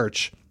in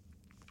search.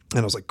 And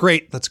I was like,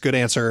 great, that's a good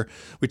answer.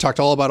 We talked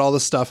all about all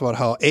this stuff about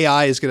how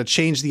AI is going to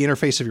change the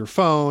interface of your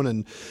phone.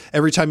 And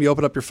every time you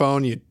open up your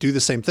phone, you do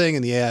the same thing.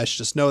 And the AI should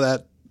just know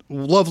that.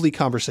 Lovely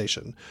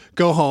conversation.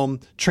 Go home,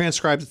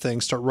 transcribe the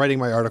thing, start writing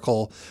my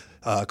article.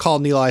 Call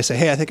Nilay, say,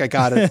 hey, I think I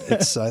got it.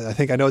 I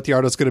think I know what the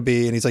article's going to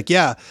be. And he's like,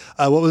 yeah,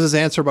 what was his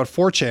answer about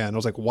 4chan? I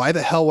was like, why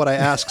the hell would I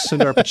ask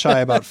Sundar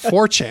Pichai about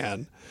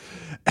 4chan?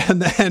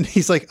 And then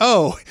he's like,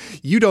 oh,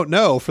 you don't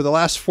know. For the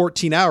last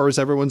 14 hours,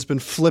 everyone's been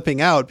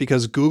flipping out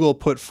because Google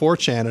put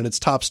 4chan in its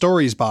top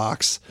stories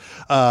box.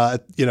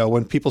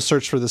 When people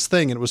searched for this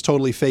thing, and it was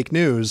totally fake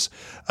news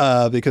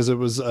because it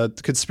was a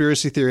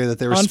conspiracy theory that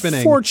they were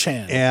spinning. On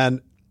 4chan.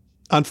 And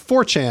on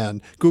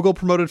 4chan, Google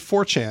promoted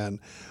 4chan.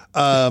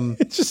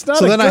 It's just not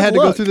so a then good I had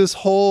look. to go through this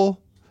whole,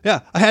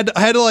 I had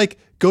to like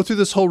go through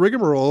this whole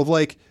rigmarole of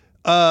like,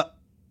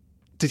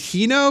 did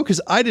he know?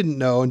 Because I didn't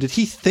know. And did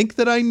he think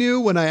that I knew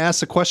when I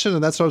asked a question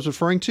and that's what I was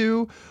referring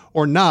to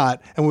or not?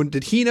 And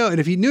did he know? And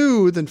if he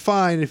knew, then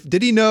fine.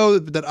 Did he know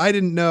that I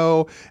didn't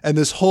know? And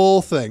this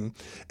whole thing.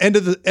 End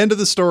of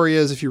the story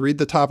is, if you read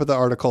the top of the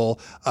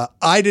article,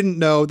 I didn't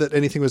know that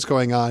anything was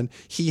going on.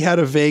 He had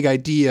a vague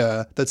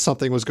idea that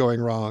something was going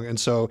wrong. And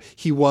so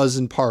he was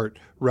in part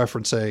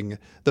referencing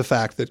the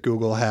fact that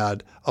Google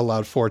had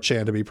allowed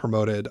 4chan to be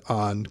promoted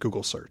on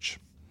Google search.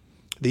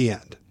 The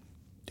end.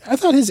 I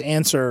thought his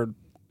answer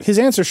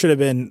should have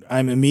been,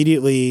 I'm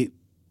immediately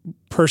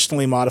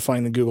personally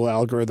modifying the Google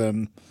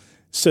algorithm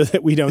so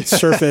that we don't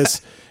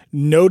surface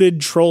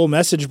noted troll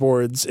message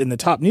boards in the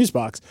top news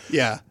box.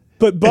 Yeah.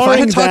 But if I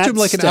had talked to him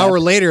like an hour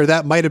later,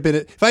 that might have been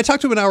it. If I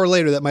talked to him an hour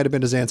later, that might have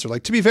been his answer.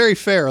 Like, to be very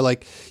fair,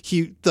 like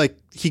he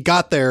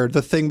got there,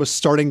 the thing was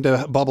starting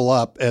to bubble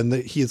up, and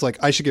he's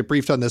like, I should get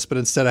briefed on this, but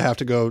instead I have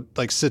to go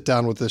like sit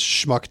down with this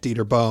schmuck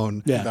Dieter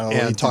Bohn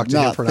and talk to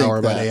him for an hour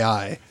about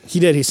AI. He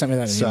did. He sent me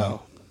that in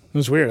email. It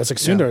was weird. I was like,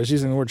 Sundar is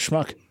using the word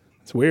schmuck.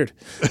 It's weird.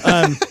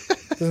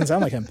 Doesn't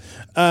sound like him.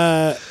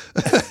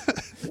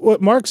 What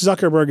Mark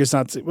Zuckerberg is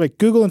not like,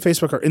 Google and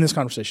Facebook are in this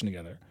conversation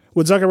together.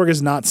 What Zuckerberg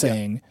is not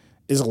saying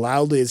as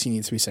loudly as he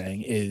needs to be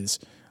saying is,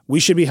 we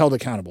should be held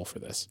accountable for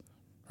this,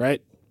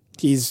 right?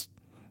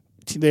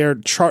 They're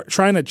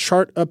trying to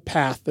chart a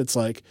path that's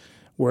like,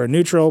 we're a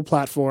neutral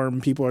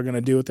platform. People are going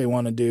to do what they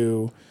want to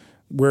do.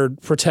 We're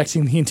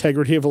protecting the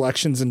integrity of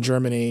elections in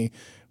Germany.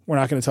 We're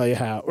not going to tell you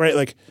how, right?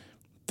 Like,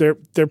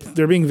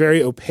 they're being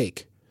very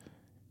opaque.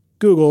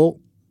 Google,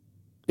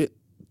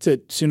 to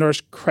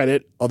Sundar's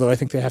credit, although I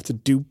think they have to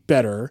do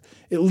better,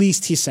 at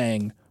least he's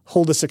saying,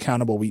 hold us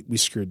accountable. We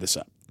screwed this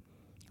up,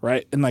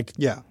 right? And like,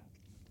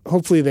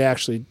 hopefully they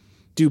actually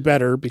do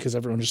better because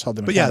everyone just held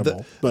them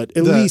accountable. But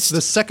at least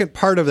the second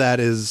part of that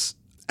is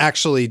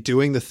actually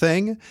doing the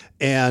thing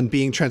and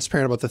being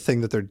transparent about the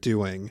thing that they're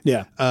doing.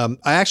 Yeah. I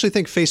actually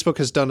think Facebook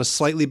has done a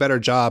slightly better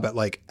job at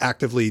like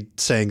actively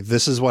saying,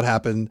 this is what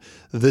happened.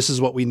 This is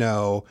what we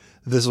know.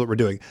 This is what we're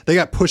doing. They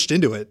got pushed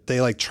into it.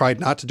 They like tried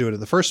not to do it in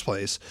the first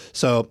place.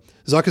 So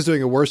Zuck is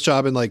doing a worse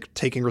job in like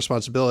taking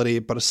responsibility,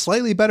 but a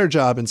slightly better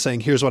job in saying,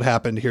 here's what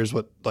happened. Here's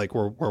what like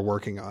we're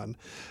working on.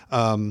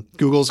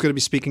 Google's going to be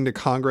speaking to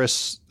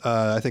Congress,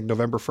 I think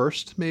November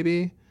 1st,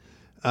 maybe.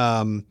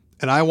 And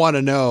I want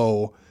to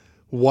know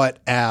what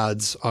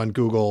ads on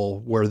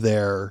Google were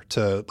there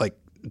to like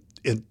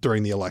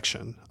during the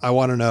election. I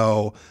want to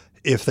know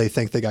if they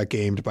think they got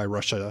gamed by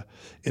Russia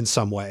in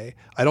some way.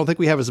 I don't think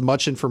we have as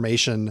much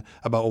information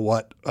about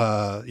what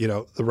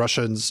the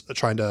Russians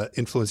trying to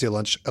influence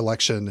the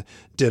election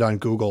did on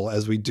Google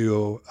as we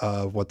do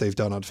what they've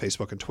done on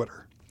Facebook and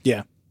Twitter.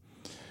 Yeah.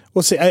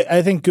 Well, see,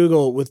 I think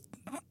Google with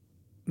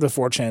the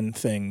 4chan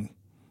thing,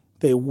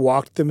 they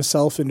walked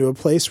themselves into a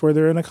place where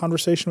they're in a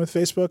conversation with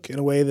Facebook in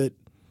a way that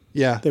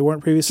they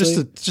weren't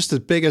previously. Just the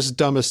biggest,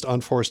 dumbest,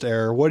 unforced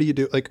error. What do you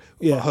do? Like,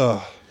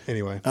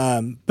 anyway.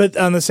 But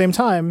on the same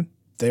time,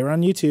 they were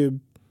on YouTube.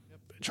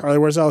 Charlie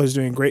Warzel, who's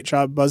doing a great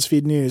job,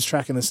 BuzzFeed News,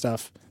 tracking this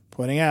stuff,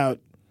 pointing out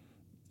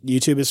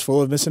YouTube is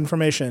full of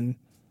misinformation.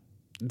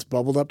 It's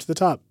bubbled up to the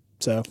top.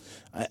 So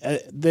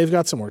they've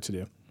got some work to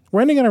do.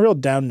 We're ending on a real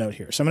down note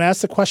here. So I'm going to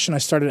ask the question I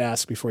started to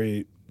ask before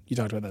you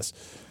talked about this.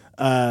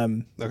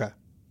 Okay.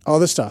 All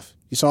this stuff.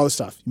 You saw all this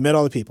stuff. You met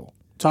all the people.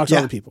 Talked to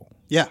all the people.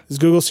 Yeah. Is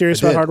Google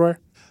serious about hardware?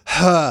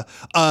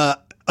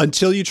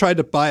 Until you tried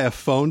to buy a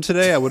phone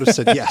today, I would have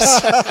said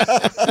yes.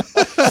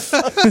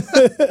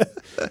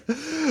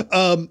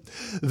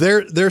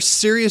 They're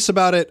serious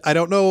about it. I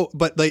don't know,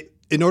 but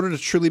in order to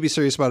truly be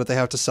serious about it, they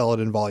have to sell it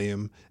in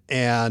volume,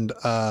 and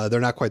they're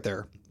not quite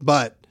there.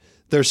 But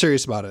they're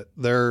serious about it.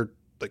 They're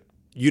like,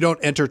 you don't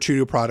enter 2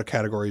 new product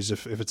categories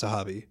if it's a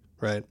hobby,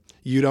 right?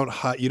 You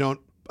don't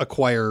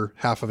acquire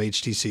half of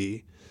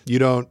HTC. You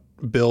don't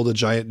build a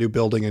giant new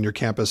building in your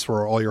campus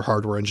for all your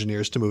hardware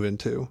engineers to move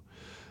into.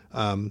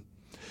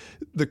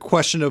 The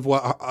question of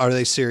what are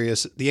they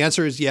serious? The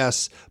answer is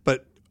yes,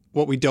 but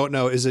what we don't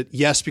know is it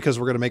yes because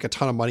we're going to make a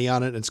ton of money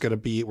on it. And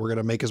we're going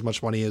to make as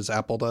much money as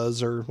Apple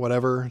does or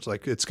whatever. It's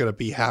like it's going to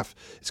be half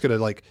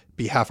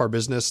our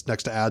business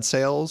next to ad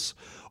sales,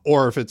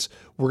 or if it's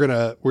we're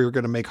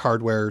gonna make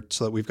hardware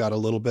so that we've got a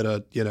little bit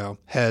of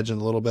hedge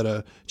and a little bit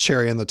of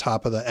cherry on the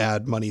top of the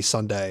ad money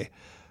sundae.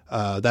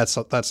 That's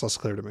less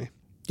clear to me.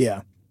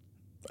 Yeah.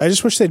 I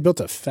just wish they'd built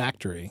a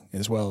factory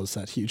as well as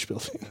that huge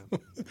building.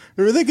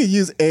 Maybe they could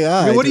use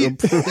AI to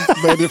improve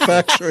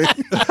manufacturing.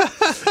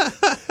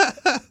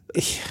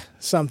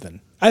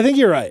 Something. I think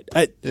you're right.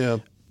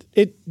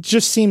 It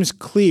just seems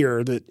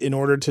clear that in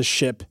order to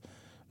ship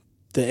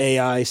the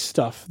AI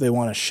stuff they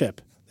want to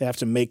ship, they have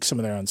to make some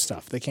of their own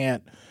stuff. They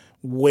can't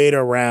wait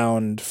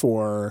around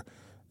for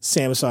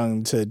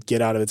Samsung to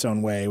get out of its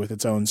own way with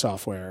its own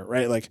software,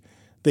 right? Like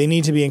they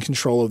need to be in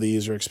control of the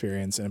user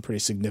experience in a pretty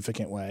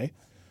significant way.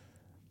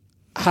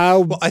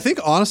 Well, I think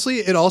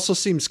honestly, it also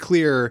seems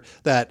clear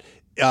that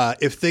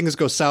if things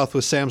go south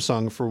with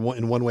Samsung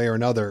in one way or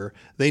another,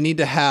 they need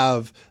to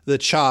have the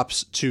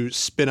chops to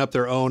spin up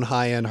their own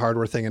high-end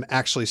hardware thing and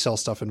actually sell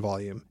stuff in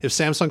volume. If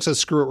Samsung says,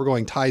 screw it, we're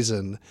going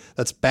Tizen,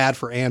 that's bad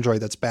for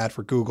Android, that's bad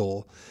for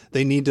Google.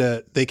 They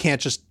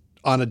can't just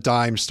on a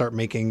dime start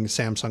making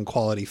Samsung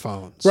quality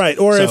phones. Right.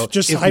 Or if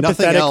hypothetically,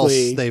 nothing else,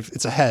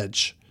 it's a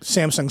hedge.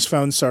 Samsung's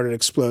phone started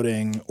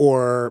exploding,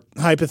 or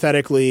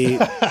hypothetically,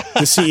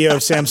 the CEO of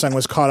Samsung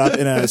was caught up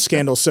in a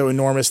scandal so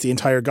enormous the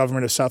entire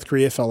government of South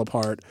Korea fell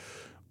apart,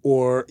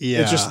 or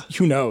it's just,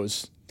 who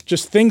knows?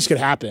 Just things could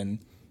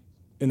happen,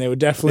 and they would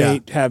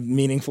definitely have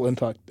meaningful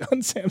impact on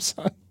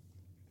Samsung.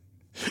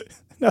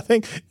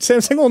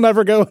 Samsung will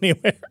never go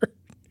anywhere.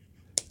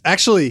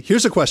 Actually,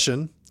 here's a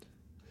question.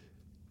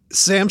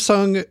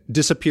 Samsung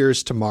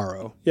disappears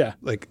tomorrow. Yeah.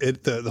 Like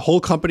the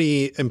whole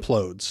company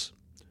implodes.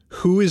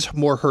 Who is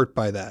more hurt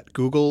by that,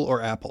 Google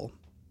or Apple?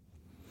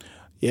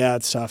 Yeah,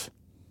 it's tough.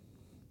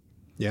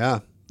 Yeah.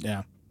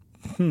 Yeah.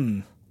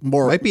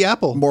 Might be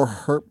Apple. More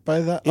hurt by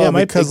that? Yeah,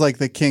 because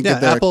they can't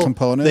get their Apple,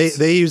 components?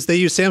 They use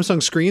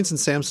Samsung screens and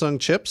Samsung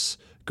chips.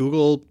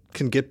 Google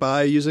can get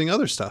by using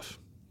other stuff.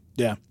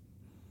 Yeah.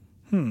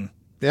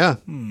 Yeah.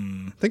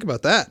 Think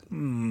about that.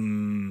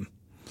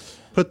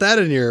 Put that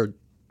in your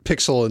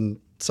Pixel and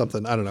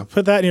something. I don't know.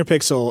 Put that in your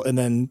Pixel and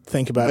then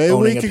think about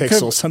owning a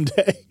Pixel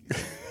someday.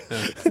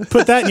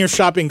 Put that in your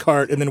shopping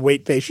cart and then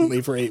wait patiently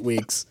for 8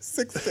 weeks.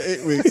 6 to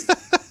 8 weeks.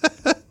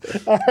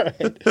 All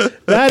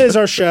right. That is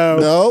our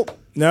show.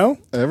 No?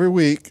 Every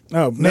week.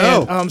 Oh,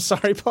 man. I'm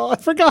sorry, Paul. I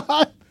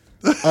forgot.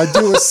 I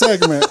do a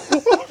segment.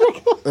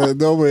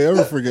 Nobody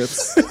ever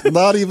forgets.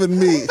 Not even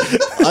me.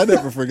 I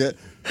never forget.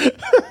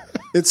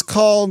 It's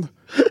called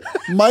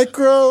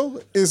Micro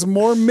is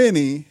More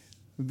Mini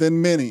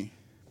Than Mini.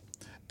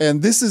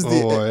 And this is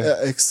the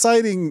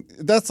exciting,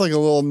 that's like a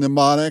little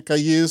mnemonic I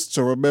use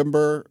to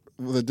remember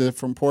the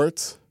different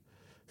ports.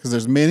 Because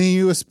there's mini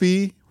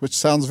USB, which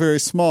sounds very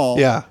small.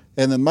 Yeah.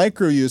 And then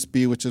micro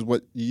USB, which is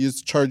what you use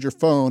to charge your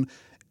phone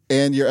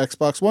and your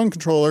Xbox One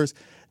controllers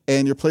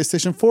and your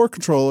PlayStation 4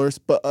 controllers.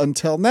 But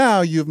until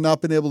now, you've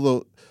not been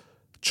able to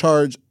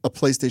charge a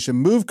PlayStation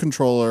Move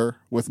controller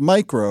with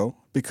micro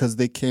because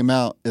they came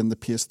out in the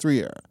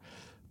PS3 era.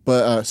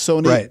 But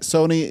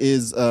Sony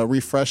is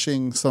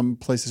refreshing some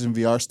PlayStation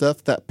VR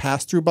stuff. That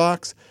pass-through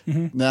box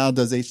now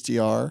does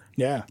HDR,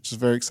 which is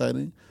very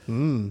exciting.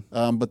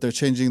 But they're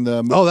changing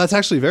the... that's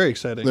actually very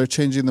exciting. They're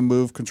changing the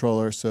Move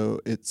controller,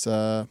 so it's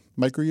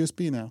micro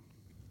USB now.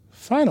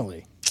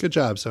 Finally. Good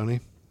job,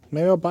 Sony.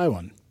 Maybe I'll buy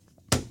one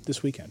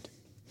this weekend.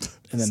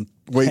 And then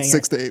wait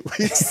 6 to 8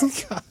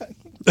 weeks.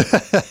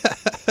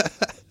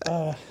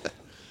 All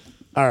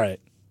right.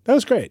 That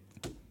was great.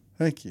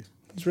 Thank you.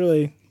 It's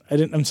really...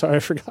 I'm sorry, I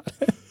forgot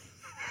it.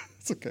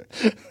 It's okay.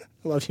 I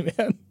love you,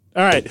 man.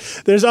 All right.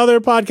 There's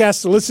other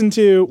podcasts to listen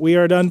to. We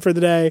are done for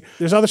the day.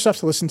 There's other stuff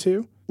to listen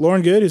to.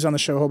 Lauren Good, who's on the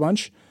show a whole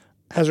bunch,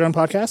 has her own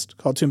podcast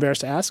called Too Embarrassed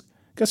to Ask.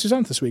 Guess who's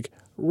on it this week?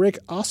 Rick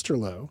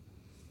Osterloe.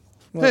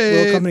 A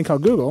little company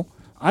called Google.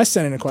 I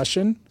sent in a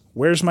question.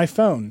 Where's my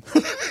phone?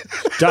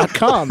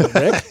 .com,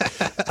 Rick.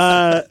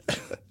 I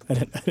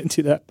didn't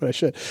do that, but I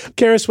should.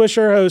 Kara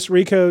Swisher hosts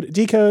Recode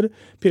Decode.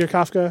 Peter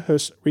Kafka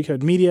hosts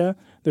Recode Media.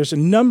 There's a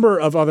number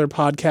of other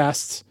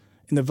podcasts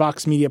in the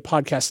Vox Media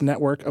Podcast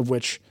Network, of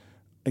which,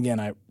 again,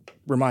 I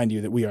remind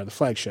you that we are the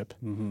flagship.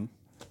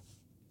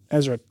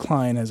 Ezra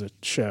Klein has a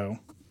show,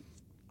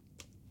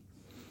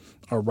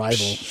 our rival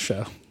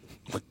show.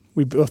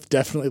 We both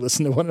definitely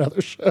listen to one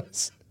another's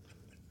shows.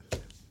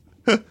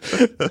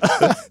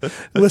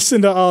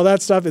 Listen to all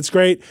that stuff. It's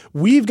great.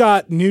 We've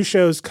got new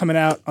shows coming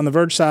out on the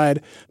Verge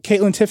side.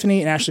 Caitlin Tiffany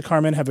and Ashley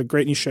Carmen have a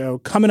great new show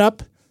coming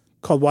up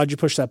called Why'd You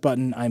Push That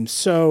Button? I'm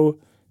so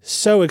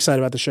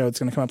excited about the show. It's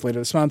going to come up later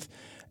this month.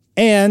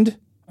 And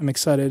I'm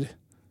excited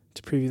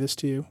to preview this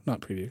to you.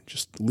 Not preview,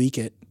 just leak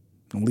it.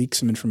 And leak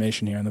some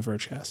information here on the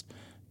Vergecast.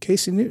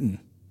 Casey Newton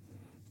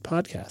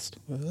podcast.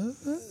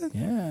 What?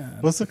 Yeah.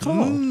 What's it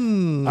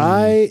called?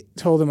 I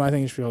told him I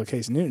think it should be called the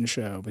Casey Newton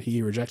Show, but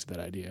he rejected that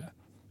idea.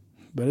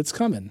 But it's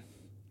coming.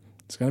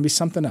 It's going to be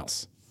something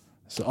else.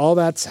 So all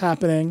that's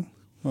happening.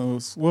 Well,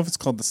 what if it's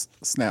called the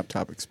Snap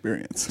Top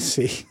Experience?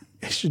 See,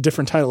 it's a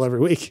different title every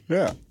week.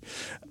 Yeah.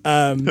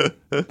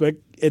 But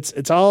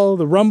it's all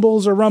the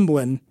rumbles are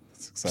rumbling.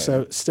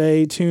 So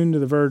stay tuned to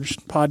the Verge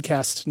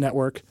Podcast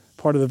Network,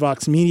 part of the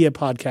Vox Media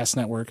Podcast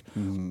Network,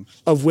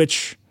 of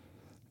which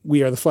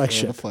we are the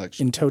flagship,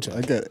 in toto.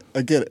 I get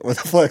it. We're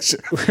the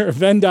flagship. We're a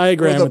Venn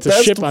diagram with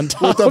a ship on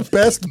top. With the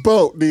best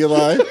boat,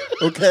 Eli.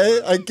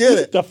 Okay? I get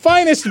it. The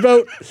finest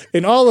boat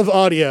in all of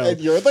audio.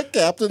 And you're the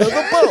captain of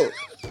the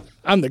boat.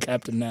 I'm the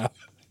captain now.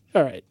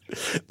 All right.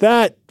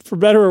 That, for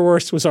better or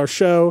worse, was our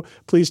show.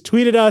 Please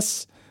tweet at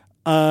us.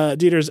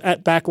 Dieter's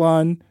at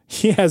Backlon.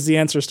 He has the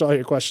answers to all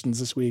your questions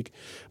this week.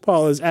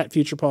 Paul is at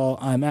FuturePaul.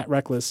 I'm at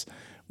Reckless.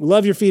 We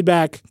love your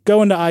feedback.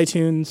 Go into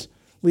iTunes,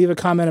 leave a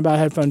comment about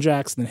headphone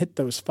jacks, and then hit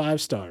those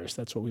 5 stars.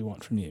 That's what we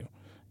want from you.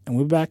 And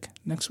we'll be back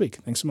next week.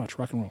 Thanks so much.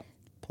 Rock and roll.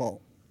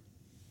 Paul.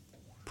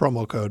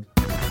 Promo code.